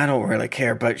 oh, I don't really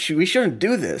care, but we shouldn't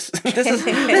do this. This is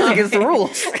against the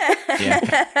rules.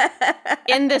 Yeah.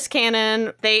 In this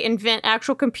canon, they invent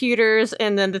actual computers,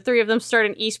 and then the three of them start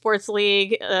an esports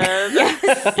league. Yes.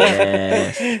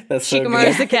 That's so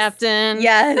Shikamaru's good. the captain.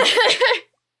 Yes.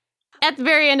 At the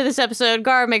very end of this episode,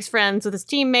 Gaara makes friends with his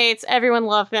teammates. Everyone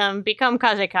love him. Become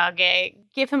Kazekage.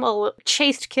 Give him a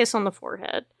chaste kiss on the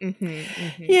forehead.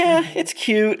 Yeah, it's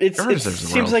cute. It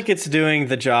seems like it's doing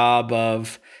the job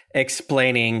of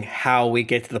explaining how we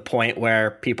get to the point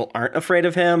where people aren't afraid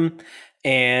of him,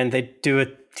 and they do a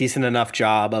decent enough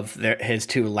job of his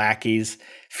two lackeys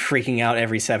freaking out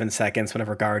every 7 seconds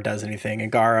whenever Gaara does anything,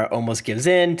 and Gaara almost gives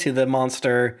in to the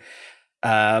monster,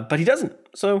 but he doesn't.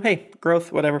 So, hey,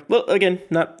 growth, whatever. Well, again,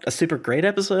 not a super great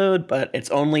episode, but it's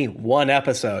only one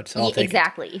episode, so I'll take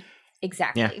it.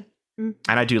 Exactly. Yeah. And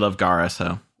I do love Gaara,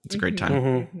 so it's a great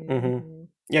time.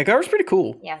 Yeah, Gaara's pretty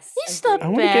cool. Yes. He's the I best.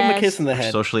 want to give him a kiss in the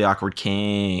head. Socially awkward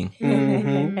king.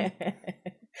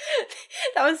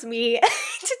 That was me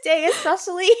today,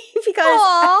 especially because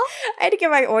I had to get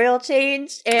my oil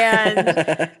changed,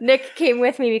 and Nick came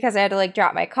with me because I had to like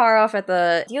drop my car off at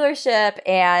the dealership,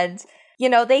 and you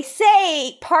know, they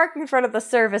say park in front of the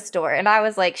service door, and I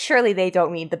was like, surely they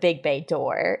don't mean the big bay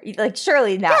door, like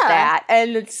surely not that.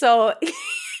 And so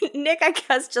Nick, I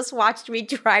guess, just watched me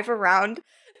drive around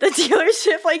the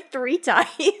dealership like 3 times.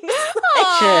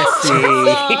 Jesse.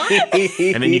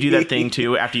 And then you do that thing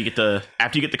too after you get the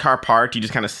car parked, you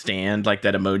just kind of stand like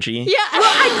that emoji. Yeah.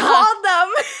 I called them.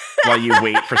 While you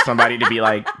wait for somebody to be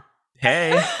like,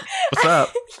 hey, what's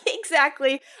up?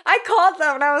 Exactly. I called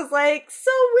them and I was like,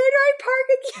 so where do I park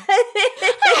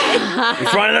again? In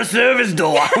front of the service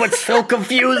door. I was so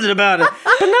confused about it.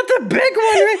 But not the big one,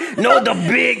 right? No, the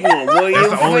big one. What That's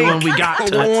the only one we got.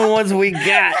 The only ones we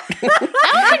got.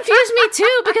 That would confuse me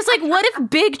too, because like, what if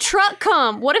big truck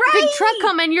come? What if big truck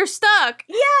come and you're stuck?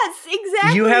 Yes,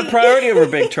 exactly. You have priority over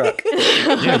big truck.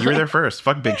 Yeah, you were there first.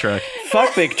 Fuck big truck.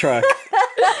 Fuck big truck.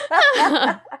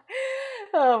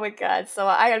 Oh my god. So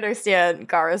I understand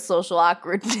Gaara's social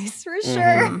awkwardness for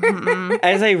sure.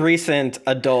 As a recent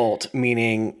adult,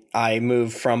 meaning I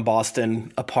moved from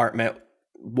Boston apartment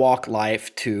walk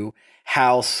life to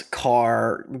house,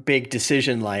 car, big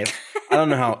decision life, I don't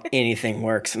know how anything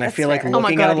works. And I feel like fair. looking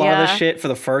Oh my at a God, lot of yeah. this shit for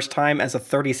the first time as a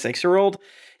 36-year-old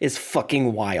is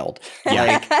fucking wild.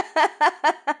 Like,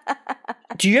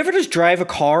 do you ever just drive a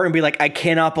car and be like, I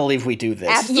cannot believe we do this?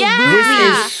 Absolutely.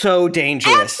 This is so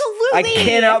dangerous. I Absolutely.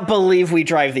 cannot believe we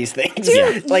drive these things.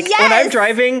 Dude, Like when I'm yes.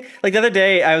 driving, like the other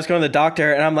day I was going to the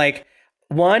doctor and I'm like,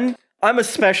 one, I'm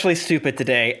especially stupid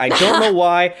today. I don't know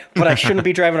why, but I shouldn't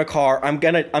be driving a car. I'm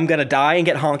gonna die and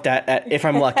get honked at if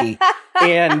I'm lucky.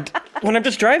 And when I'm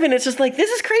just driving, it's just like, this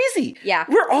is crazy. Yeah.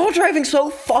 We're all driving so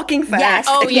fucking fast. Yes.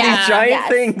 Oh, in yeah. These giant Yes.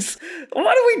 things.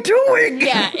 What are we doing?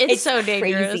 Yeah, it's so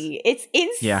dangerous. Crazy. It's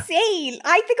insane. Yeah.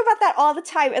 I think about that all the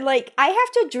time. And like, I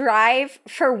have to drive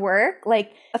for work,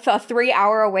 like a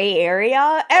 3-hour away area.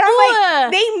 And I'm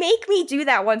Ugh. like, they make me do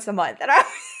that once a month. And I'm like,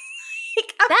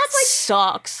 That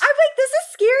sucks. I'm like, this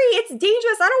is scary. it's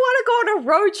dangerous. I don't want to go on a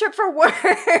road trip for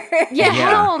work. Yeah,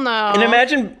 hell no. And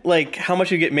imagine like how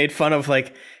much you get made fun of.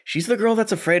 Like, she's the girl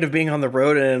that's afraid of being on the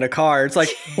road and in a car. It's like,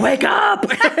 wake up!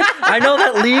 I know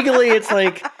that legally it's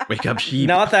like, wake up, sheep.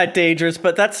 Not that dangerous,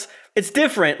 but it's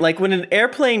different. Like when an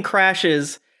airplane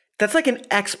crashes, that's like an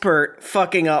expert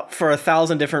fucking up for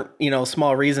 1,000 different,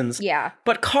 small reasons. Yeah.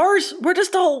 But cars, we're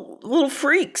just all little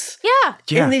freaks.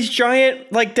 Yeah. In these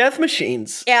giant, like, death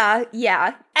machines.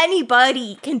 Yeah.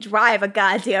 Anybody can drive a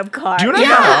goddamn car. Do you know what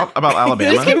I found out about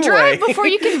Alabama? You can drive before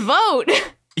you can vote.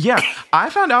 Yeah, I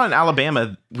found out in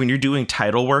Alabama, when you're doing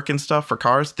title work and stuff for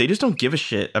cars, they just don't give a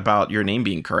shit about your name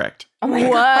being correct. Oh my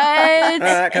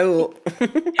God. Cool.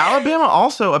 Alabama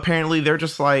also, apparently, they're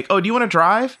just like, oh, do you want to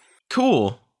drive?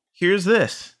 Cool. Here's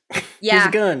this. Yeah. Here's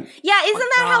a gun. Yeah, isn't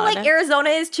that how God. like Arizona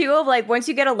is too? Of like once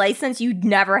you get a license, you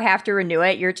never have to renew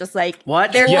it. You're just like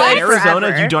What? they're Yeah, in good Arizona,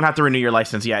 forever. you don't have to renew your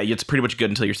license. Yeah, it's pretty much good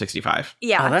until you're 65.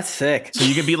 Yeah. Oh, that's sick. So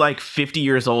you could be like 50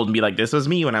 years old and be like, this was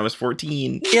me when I was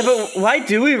 14. Yeah, but why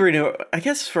do we renew it? I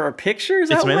guess for our pictures?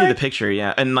 It's mainly the picture,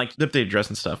 yeah. And like the updated address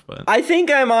and stuff, but I think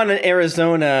I'm on an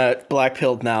Arizona black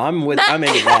pilled now. I'm into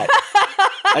that.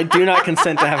 I do not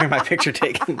consent to having my picture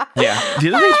taken. yeah. The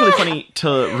other thing that's really funny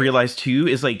to realize too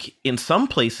is like in some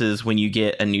places when you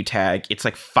get a new tag, it's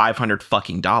like $500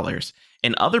 fucking dollars.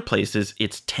 In other places,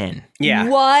 it's 10. Yeah.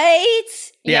 What?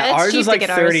 Yeah, it's ours cheap is to like get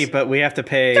 30, ours. but we have to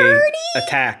pay 30? a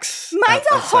tax. Mine's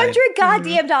outside. $100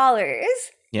 goddamn dollars.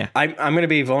 I'm going to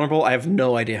be vulnerable. I have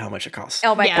no idea how much it costs.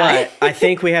 Oh my Yeah. god. But I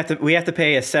think we have to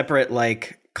pay a separate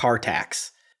like car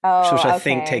tax, Oh, which I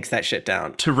think okay. takes that shit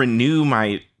down. To renew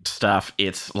my stuff,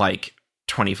 it's like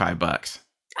 $25.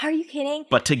 Are you kidding?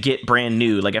 But to get brand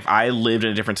new, like if I lived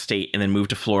in a different state and then moved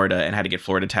to Florida and had to get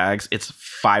Florida tags, it's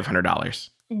 $500.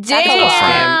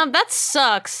 Damn, that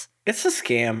sucks. It's a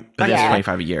scam. But Yeah. it's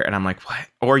 $25 a year. And I'm like, what?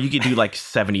 Or you could do like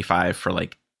 $75 for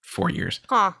like 4 years.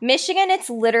 Huh. Michigan, it's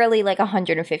literally like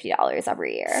 $150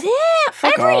 every year. Damn,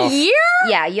 Fuck every off. year?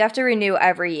 Yeah, you have to renew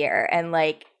every year, and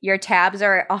like your tabs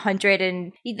are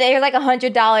they're like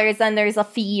 $100. Then there's a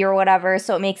fee or whatever,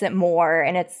 so it makes it more,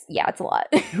 and it's a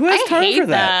lot. Who has I time hate for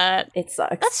that? It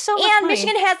sucks. That's so much And money.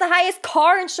 Michigan has the highest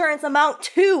car insurance amount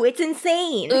too. It's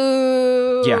insane.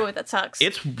 Ooh, Yeah. that sucks.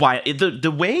 It's wild.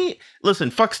 The way,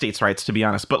 listen, fuck states' rights, to be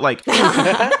honest, but like,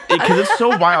 because it's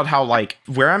so wild how like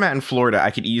where I'm at in Florida, I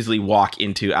could easily walk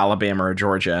into Alabama or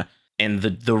Georgia and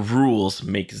the rules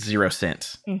make zero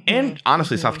sense. Mhm. And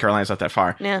honestly, South Carolina's not that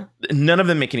far. Yeah. None of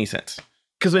them make any sense.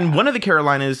 Because in one of the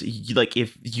Carolinas, like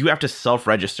if you have to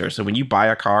self-register, so when you buy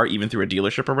a car, even through a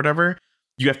dealership or whatever,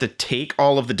 you have to take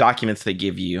all of the documents they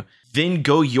give you, then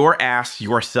go your ass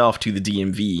yourself to the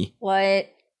DMV What?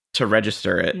 to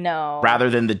register it. No.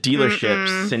 Rather than the dealership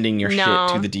Mm-mm. sending your No.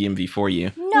 shit to the DMV for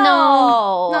you.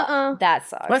 No. Nuh-uh. That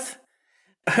sucks. What?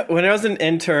 When I was an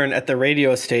intern at the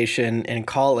radio station in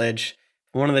college,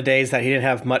 one of the days that he didn't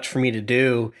have much for me to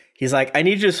do, he's like, I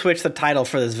need you to switch the title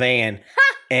for this van.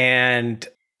 And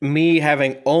me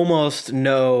having almost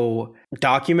no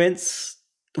documents,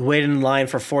 waited in line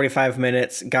for 45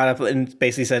 minutes, got up and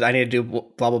basically said, I need to do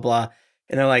blah, blah, blah.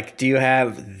 And they're like, do you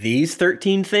have these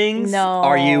 13 things? No.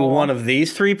 Are you one of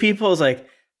these 3 people? I was like,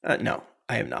 no,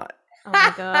 I am not. Oh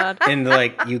my god. And they're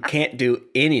like, you can't do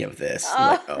any of this.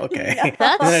 I'm like, oh, okay. no. And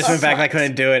then I just went back and I sucks.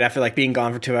 couldn't do it after like being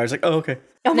gone for 2 hours. Like, oh, okay.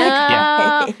 Oh my No.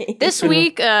 god. This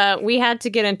week, we had to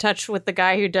get in touch with the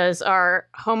guy who does our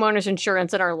homeowners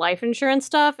insurance and our life insurance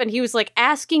stuff. And he was like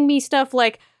asking me stuff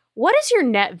like, what is your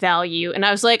net value? And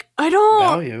I was like, I don't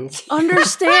Value.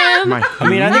 understand. My I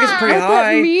mean, I think it's pretty what that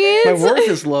high. means. My worth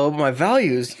is low, but my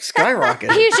values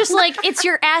skyrocket. He was just like, it's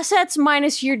your assets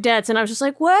minus your debts. And I was just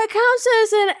like, what counts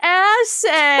as an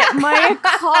asset? My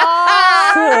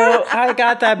car. So I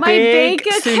got that My big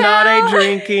bank Tsunade account.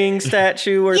 drinking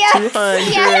statue worth Yes, 200.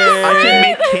 yes. I can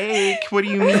make cake. What do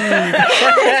you mean? Like,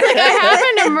 I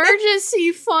have an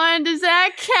emergency fund. Does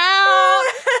that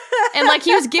count? And like,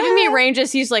 he was giving me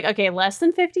ranges. He's like, okay, less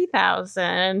than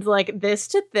 50,000, like this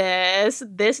to this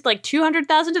like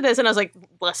 200,000 to this. And I was like,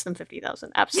 less than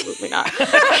 50,000. Absolutely not.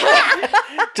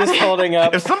 Just holding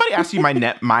up. If somebody asked you my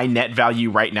net value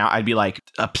right now, I'd be like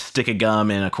a stick of gum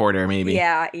and a quarter, maybe.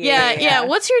 Yeah.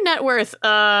 What's your net worth?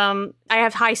 I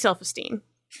have high self-esteem.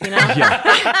 You know? Yeah.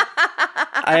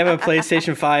 I have a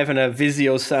PlayStation 5 and a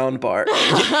Vizio soundbar.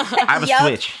 I have a Yup.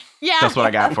 Switch. Yeah. That's what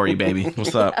I got for you, baby.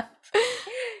 What's up?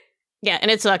 Yeah,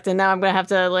 and it sucked, and now I'm gonna have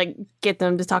to like get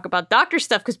them to talk about doctor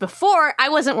stuff because before I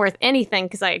wasn't worth anything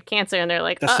because I had cancer, and they're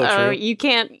like, That's so true. you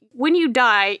can't. When you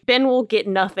die, Ben will get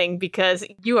nothing because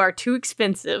you are too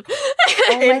expensive.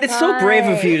 And it's so brave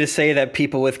of you to say that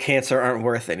people with cancer aren't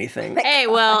worth anything. Hey,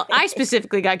 well, I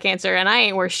specifically got cancer, and I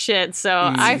ain't worth shit,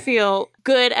 so I feel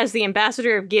good as the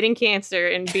ambassador of getting cancer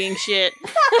and being shit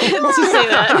to say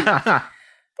that.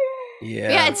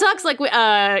 Yeah, it sucks. Like,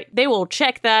 they will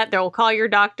check that. They'll call your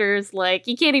doctors. Like,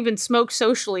 you can't even smoke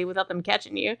socially without them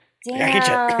catching you. Yeah, I get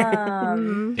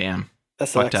you. Damn.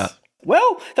 That's fucked up.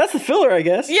 Well, that's the filler, I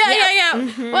guess. Yeah.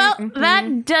 Mm-hmm, Well,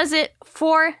 that does it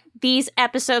for these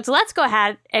episodes. Let's go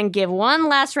ahead and give one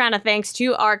last round of thanks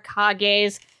to our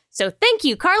Kages. So thank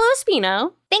you, Carlo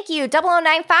Espino. Thank you,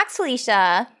 009 Fox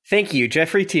Felicia. Thank you,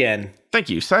 Jeffrey Tien. Thank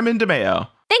you, Simon DeMeo.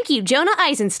 Thank you, Jonah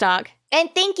Eisenstock.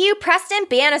 And thank you, Preston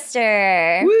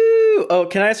Bannister. Woo! Oh,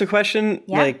 can I ask a question?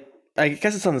 Yeah. Like, I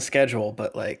guess it's on the schedule,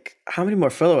 but like, how many more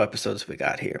filler episodes we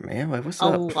got here, man? Like, what's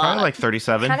up? Probably like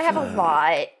 37. Kind of have a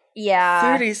lot.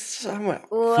 Yeah. 30 somewhere.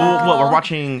 Well, we're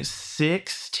watching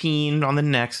 16 on the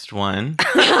next one.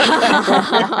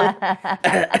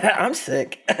 I'm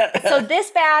sick. So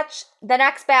this batch, the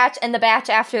next batch, and the batch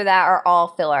after that are all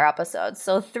filler episodes.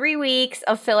 So 3 weeks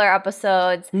of filler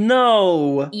episodes.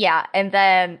 No. Yeah, and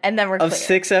then we're Of clear.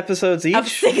 6 episodes each? Of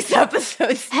 6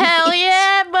 episodes. Hell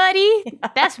yeah, buddy.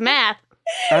 That's math.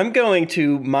 I'm going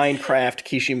to Minecraft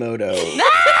Kishimoto.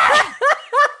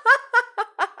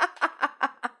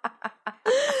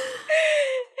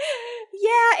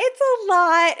 Yeah, it's a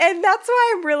lot. And that's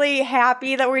why I'm really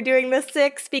happy that we're doing the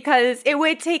 6 because it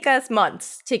would take us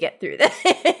months to get through this.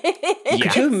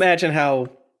 Could you imagine how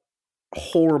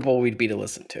horrible we'd be to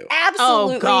listen to?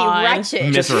 Absolutely God.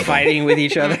 wretched. Just Miserable. fighting with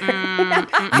each other.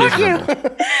 Fuck you.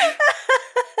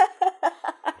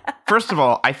 First of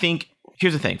all, I think,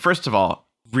 here's the thing. First of all,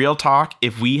 real talk,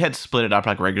 if we had split it up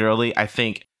like regularly, I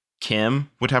think Kim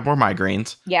would have more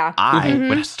migraines. Yeah. I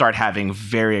would start having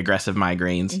very aggressive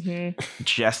migraines.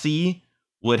 Jesse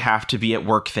would have to be at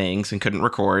work things and couldn't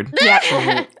record.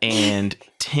 Yep. And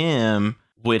Tim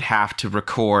would have to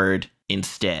record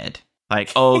instead.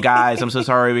 Like, oh, guys, I'm so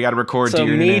sorry. We got to record. So to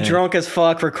your me internet. drunk as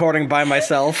fuck recording by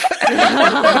myself.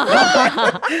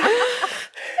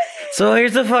 So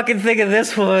here's the fucking thing of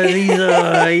this one.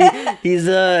 He's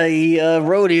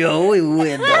rodeo.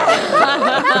 And,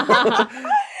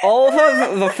 all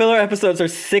of the filler episodes are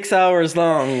 6 hours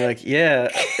long. Like, yeah,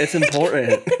 it's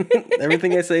important.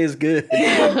 Everything I say is good.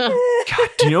 God,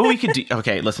 do you know what we could do?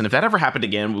 Okay, listen, if that ever happened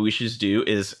again, what we should just do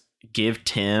is give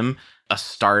Tim a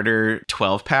starter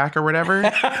 12-pack or whatever,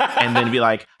 and then be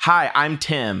like, hi, I'm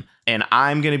Tim, and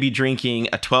I'm going to be drinking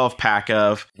a 12-pack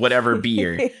of whatever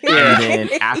beer. And then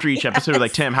after each episode, we're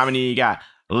like, Tim, how many you got?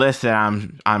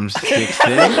 Listen, I'm 6'6".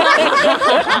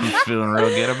 I'm feeling real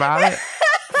good about it.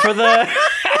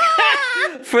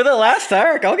 For the last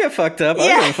arc, I'll get fucked up. I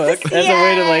don't give a fuck. As a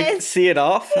way to like see it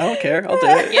off. I don't care. I'll do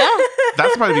it. Yeah.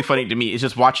 That's probably be funny to me. Is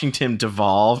just watching Tim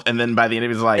devolve, and then by the end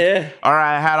of it, he's like, Yeah. all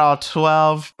right, I had all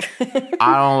 12.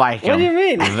 I don't like them. What do you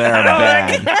mean? They're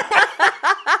bad.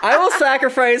 I will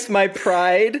sacrifice my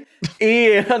pride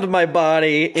and my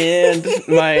body and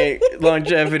my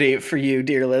longevity for you,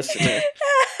 dear listener.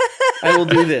 I will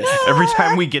do this. Every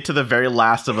time we get to the very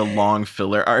last of a long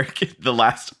filler arc, the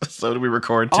last episode we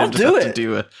record, Tim I'll just do has to it.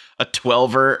 do a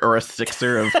 12er or a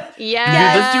 6er of.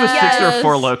 Yeah. Let's do a 6er or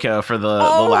 4 Loco for the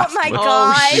last my one.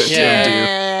 God. Oh, Shit, shit.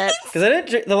 Tim, Because I didn't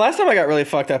drink, the last time I got really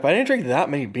fucked up, I didn't drink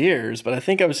that many beers, but I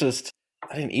think I didn't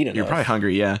eat enough. You're probably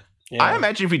hungry, yeah. Yeah. I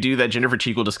imagine if we do that, Jennifer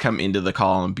Cheek will just come into the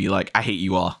call and be like, I hate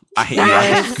you all. I hate you all.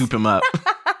 I just scoop him up.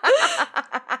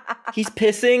 He's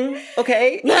pissing.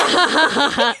 Okay.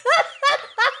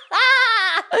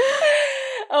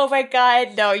 Oh my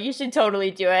god, no, you should totally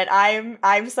do it.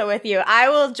 I'm so with you. I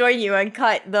will join you and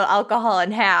cut the alcohol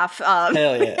in half. Hell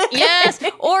yeah. Yes,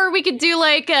 or we could do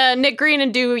like Nick Green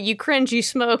and do You Cringe, You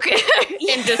Smoke and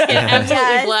just get absolutely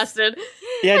Yes. blasted.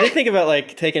 Yeah, I did think about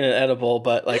like taking an edible,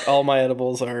 but like all my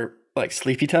edibles are like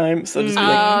sleepy time. So just be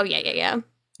like, Oh, yeah.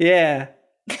 yeah.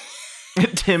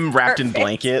 Tim wrapped in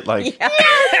blanket, like,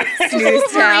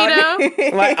 Snooze town.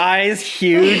 Burrito. My eyes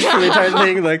huge for the entire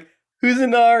thing. Like, who's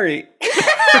Inari?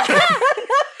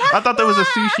 I thought that was a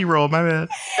sushi roll, my bad.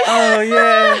 Oh,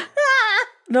 yeah.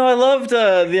 No, I loved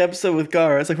the episode with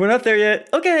Gar. It's like, we're not there yet.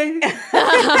 Okay.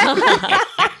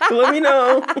 Let me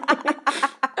know.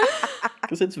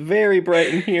 Because it's very bright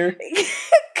in here.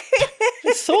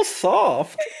 It's so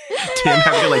soft. Tim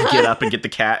having to like get up and get the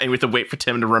cat, and we have to wait for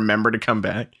Tim to remember to come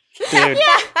back. Dude.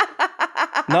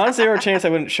 Non-zero chance I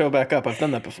wouldn't show back up. I've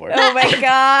done that before. Oh my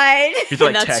god. You have to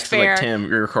like That's text fair. like Tim,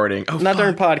 you're recording. Oh, Not fuck.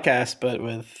 during podcast, but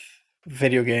with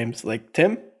video games. Like,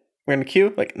 Tim, we're in the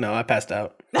queue? Like, no, I passed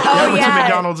out. I went to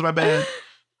McDonald's, my bad.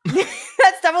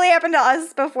 That's definitely happened to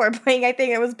us before playing, I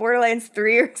think it was Borderlands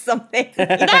 3 or something.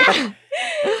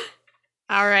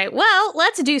 All right, well,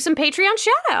 let's do some Patreon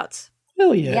shoutouts.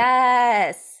 Oh, yeah.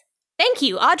 Yes. Thank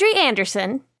you, Audrey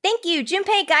Anderson. Thank you,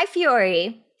 Junpei Guy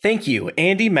Fieri. Thank you,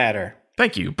 Andy Matter.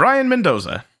 Thank you, Brian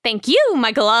Mendoza. Thank you,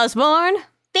 Michael Osborne.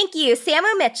 Thank you,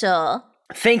 Samu Mitchell.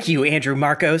 Thank you, Andrew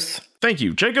Marcos. Thank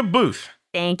you, Jacob Booth.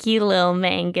 Thank you, Lil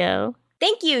Mango.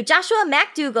 Thank you, Joshua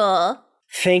MacDougall.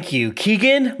 Thank you,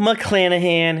 Keegan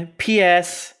McClanahan.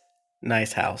 P.S.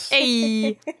 Nice house.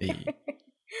 Hey. Hey.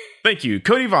 Thank you,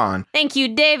 Cody Vaughn. Thank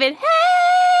you, David.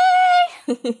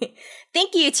 Hey.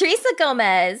 Thank you, Teresa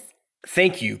Gomez.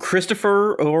 Thank you,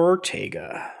 Christopher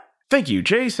Ortega. Thank you,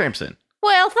 Jay Sampson.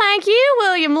 Well, thank you,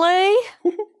 William Lee.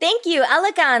 Thank you,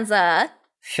 Eleganza.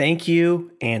 Thank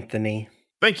you, Anthony.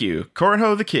 Thank you,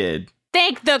 Corinho the Kid.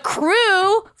 Thank the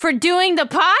crew for doing the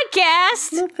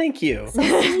podcast. No, thank you.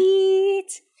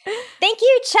 Sweet. Thank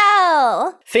you,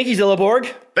 Chell. Thank you,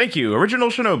 Zillaborg. Thank you, Original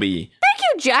Shinobi. Thank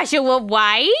you, Joshua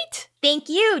White. Thank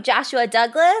you, Joshua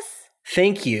Douglas.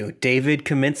 Thank you, David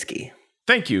Kaminsky.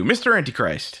 Thank you, Mr.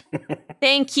 Antichrist.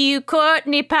 Thank you,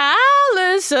 Courtney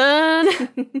Powlerson.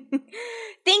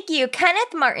 Thank you,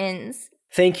 Kenneth Martins.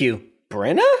 Thank you,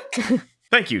 Brenna?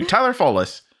 Thank you, Tyler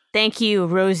Follis. Thank you,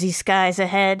 Rosy Skies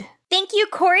Ahead. Thank you,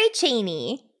 Corey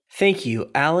Cheney. Thank you,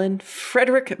 Alan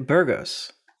Frederick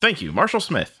Burgos. Thank you, Marshall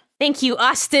Smith. Thank you,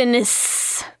 Austin.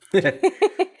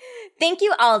 Thank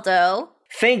you, Aldo.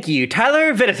 Thank you,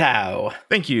 Tyler Vitatow.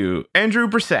 Thank you, Andrew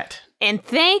Brissett. And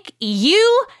thank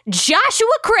you,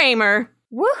 Joshua Kramer.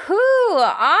 Woohoo!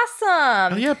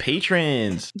 Awesome. Oh yeah,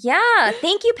 patrons. Yeah,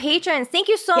 thank you, patrons. Thank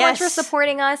you so much for Yes.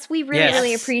 supporting us. We really, Yes.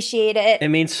 really appreciate it. It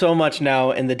means so much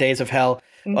now in the days of hell,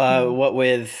 what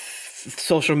with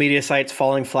social media sites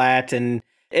falling flat, and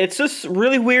it's just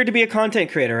really weird to be a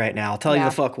content creator right now. I'll tell you Yeah.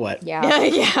 the fuck what. Yeah,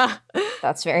 Yeah.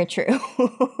 that's very true.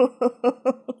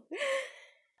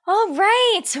 All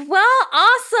right. Well,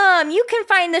 awesome. You can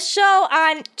find the show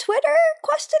on Twitter, ?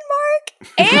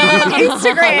 And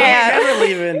Instagram. Never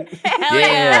leaving. Hell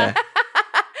Yeah.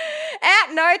 At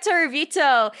Naruto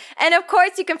Reviewto. And of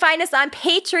course, you can find us on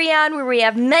Patreon, where we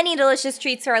have many delicious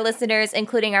treats for our listeners,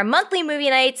 including our monthly movie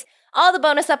nights, all the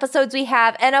bonus episodes we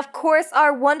have, and of course,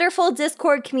 our wonderful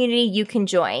Discord community you can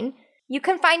join. You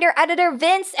can find our editor,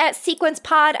 Vince, at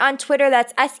SequencePod on Twitter.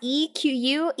 That's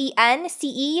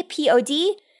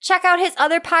SequencePod. Check out his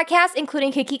other podcasts,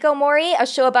 including Kikiko Mori, a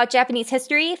show about Japanese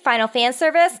history, Final Fan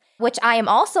Service, which I am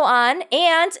also on,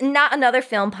 and Not Another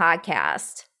Film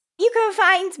Podcast. You can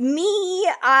find me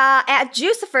at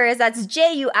Juicifers, that's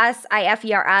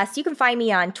Jusifers. You can find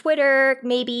me on Twitter,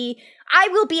 maybe. I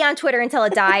will be on Twitter until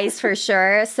it dies for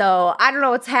sure, so I don't know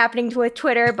what's happening with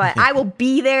Twitter, but I will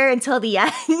be there until the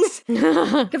end.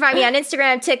 You can find me on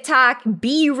Instagram, TikTok.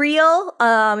 Be Real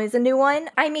is a new one.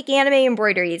 I make anime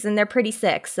embroideries, and they're pretty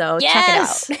sick, so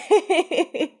Yes. check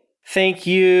it out. Thank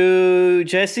you,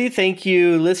 Jesse. Thank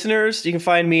you, listeners. You can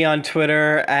find me on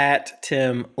Twitter at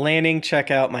Tim Lanning. Check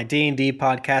out my D&D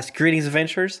podcast, Greetings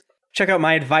Adventures. Check out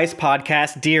my advice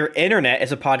podcast, Dear Internet,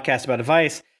 is a podcast about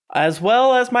advice, as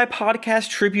well as my podcast,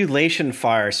 Tribulation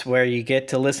Farce, where you get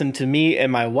to listen to me and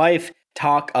my wife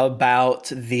talk about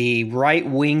the right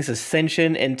wing's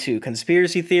ascension into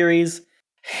conspiracy theories,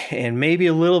 and maybe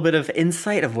a little bit of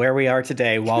insight of where we are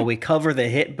today while we cover the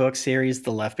hit book series,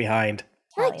 The Left Behind.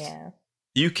 Hell yeah.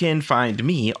 You can find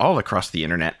me all across the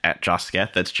internet at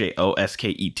Josketh. That's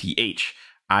Josketh.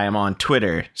 I am on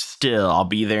Twitter still. I'll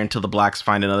be there until the blacks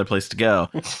find another place to go.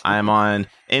 I am on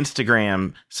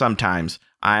Instagram sometimes.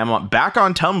 I am back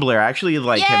on Tumblr. I actually have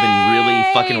been really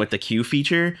fucking with the Q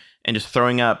feature and just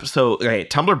throwing up. So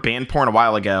Tumblr banned porn a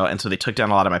while ago, and so they took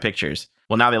down a lot of my pictures.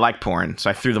 Well, now they like porn, so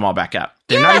I threw them all back up.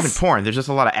 They're not even porn. There's just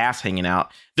a lot of ass hanging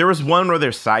out. There was one where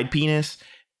there's side penis.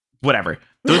 Whatever.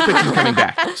 Those pictures are coming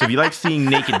back. So if you like seeing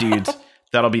naked dudes,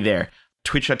 that'll be there.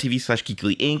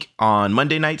 Twitch.tv/Geekly Inc. on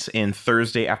Monday nights and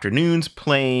Thursday afternoons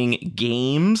playing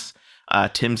games.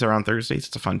 Tim's are on Thursdays.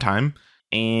 It's a fun time.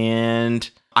 And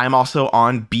I'm also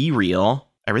on Be Real.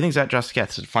 Everything's at Just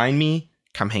Get. So find me.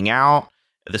 Come hang out.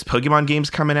 This Pokemon game's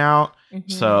coming out.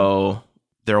 So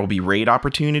there will be raid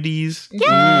opportunities.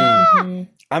 Yeah.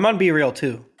 I'm on Be Real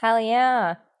too. Hell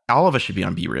yeah. All of us should be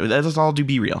on Be Real. Let us all do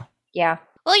Be Real. Yeah.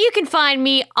 Well, you can find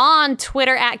me on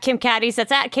Twitter at KimCatties.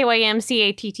 That's at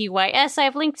KymCattys. I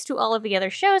have links to all of the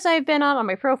other shows I've been on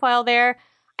my profile there.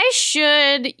 I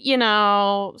should,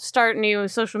 start new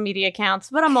social media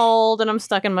accounts, but I'm old and I'm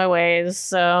stuck in my ways.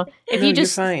 So if you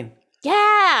just, you're fine.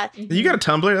 yeah, You got a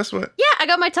Tumblr? That's what? yeah, I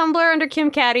got my Tumblr under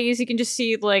Kim Caddies. You can just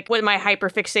see like what my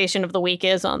hyperfixation of the week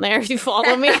is on there if you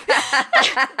follow me.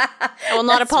 I will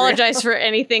not apologize for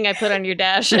anything I put on your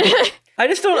dash. I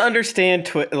just don't understand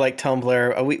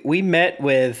Tumblr. We met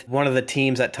with one of the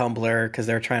teams at Tumblr because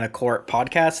they were trying to court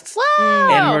podcasts. Wow.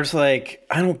 And we're just like,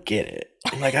 I don't get it.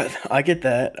 Like, I get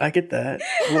that.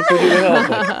 What can we do to help?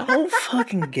 Like, I don't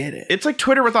fucking get it. It's like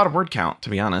Twitter without a word count,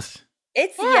 to be honest.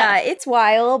 It's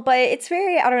wild, but it's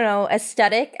very, I don't know,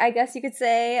 aesthetic, I guess you could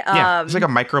say. Yeah, it's like a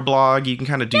microblog. You can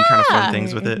kind of do kind of fun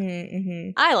things with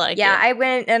it. I like it. Yeah, I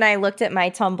went and I looked at my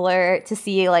Tumblr to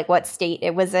see like what state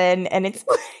it was in, and it's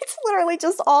literally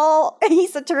just all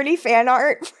Ace Attorney fan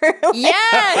art. For, like,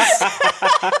 yes!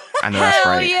 I know that's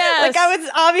right. Yes! Like I was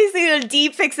obviously in a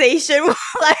deep fixation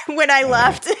when I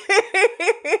left.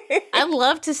 I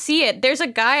love to see it. There's a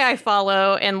guy I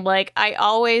follow, and like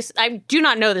I do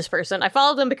not know this person. I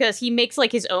followed him because he makes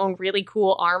like his own really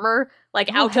cool armor,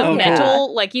 like out of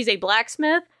metal. Like he's a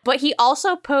blacksmith, but he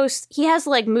also he has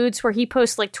like moods where he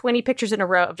posts like 20 pictures in a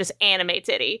row of just anime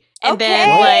titty. And then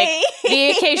like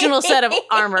the occasional set of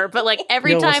armor. But like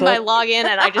every time I log in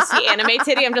and I just see anime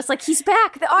titty, I'm just like, he's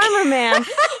back, the armor man.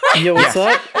 Yo, what's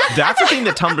up? That's the thing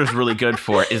that Tumblr's really good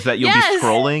for, is that you'll be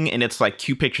scrolling and it's like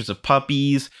cute pictures of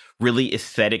puppies, really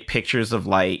aesthetic pictures of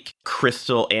like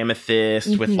crystal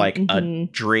amethyst with like a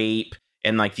drape,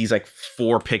 and like these like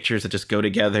 4 pictures that just go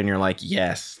together, and you're like,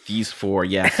 yes, these 4,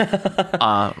 yes.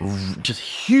 Just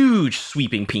huge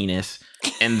sweeping penis,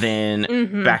 and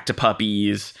then back to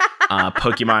puppies,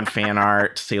 Pokemon fan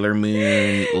art, Sailor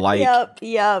Moon, like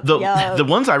the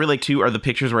ones I really like too are the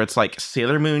pictures where it's like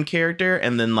Sailor Moon character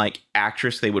and then like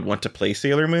actress they would want to play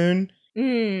Sailor Moon.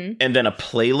 And then a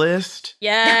playlist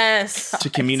to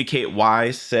communicate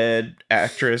why said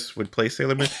actress would play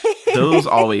Sailor Moon. Those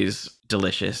always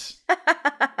delicious.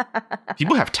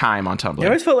 People have time on Tumblr. I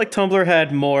always felt like Tumblr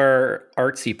had more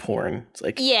artsy porn. It's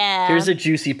like, here's a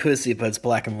juicy pussy, but it's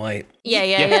black and white.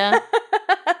 Yeah.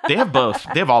 They have both.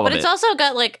 They have all of it. But it's also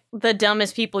got like the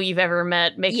dumbest people you've ever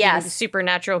met making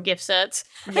supernatural gift sets.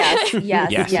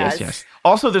 Yes.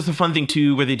 Also, there's a fun thing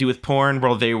too where they do with porn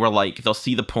where they were like, they'll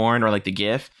see the porn or like the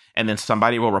GIF, and then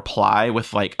somebody will reply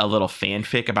with like a little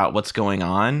fanfic about what's going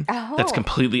on that's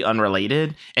completely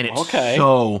unrelated, and it's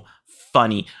so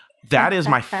funny. That is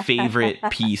my favorite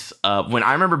piece of when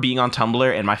I remember being on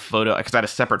Tumblr and my photo, because I had a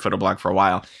separate photo blog for a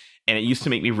while, and it used to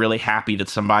make me really happy that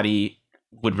somebody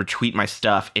would retweet my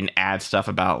stuff and add stuff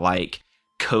about like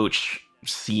Coach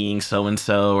seeing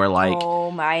so-and-so, or like,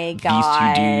 oh my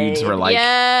God, these 2 dudes were like,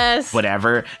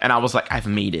 whatever. And I was like, I've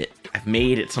made it.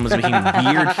 Someone's making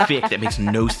weird fic that makes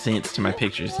no sense to my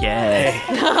pictures. Yay.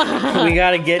 We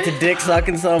gotta get to dick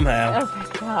sucking somehow. Oh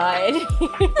my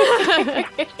God.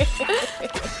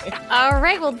 All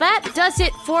right, well, that does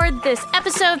it for this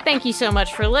episode. Thank you so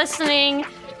much for listening.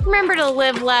 Remember to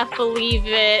live, laugh, believe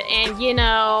it, and, you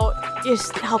know,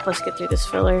 just help us get through this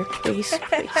filler, please.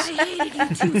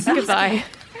 Goodbye.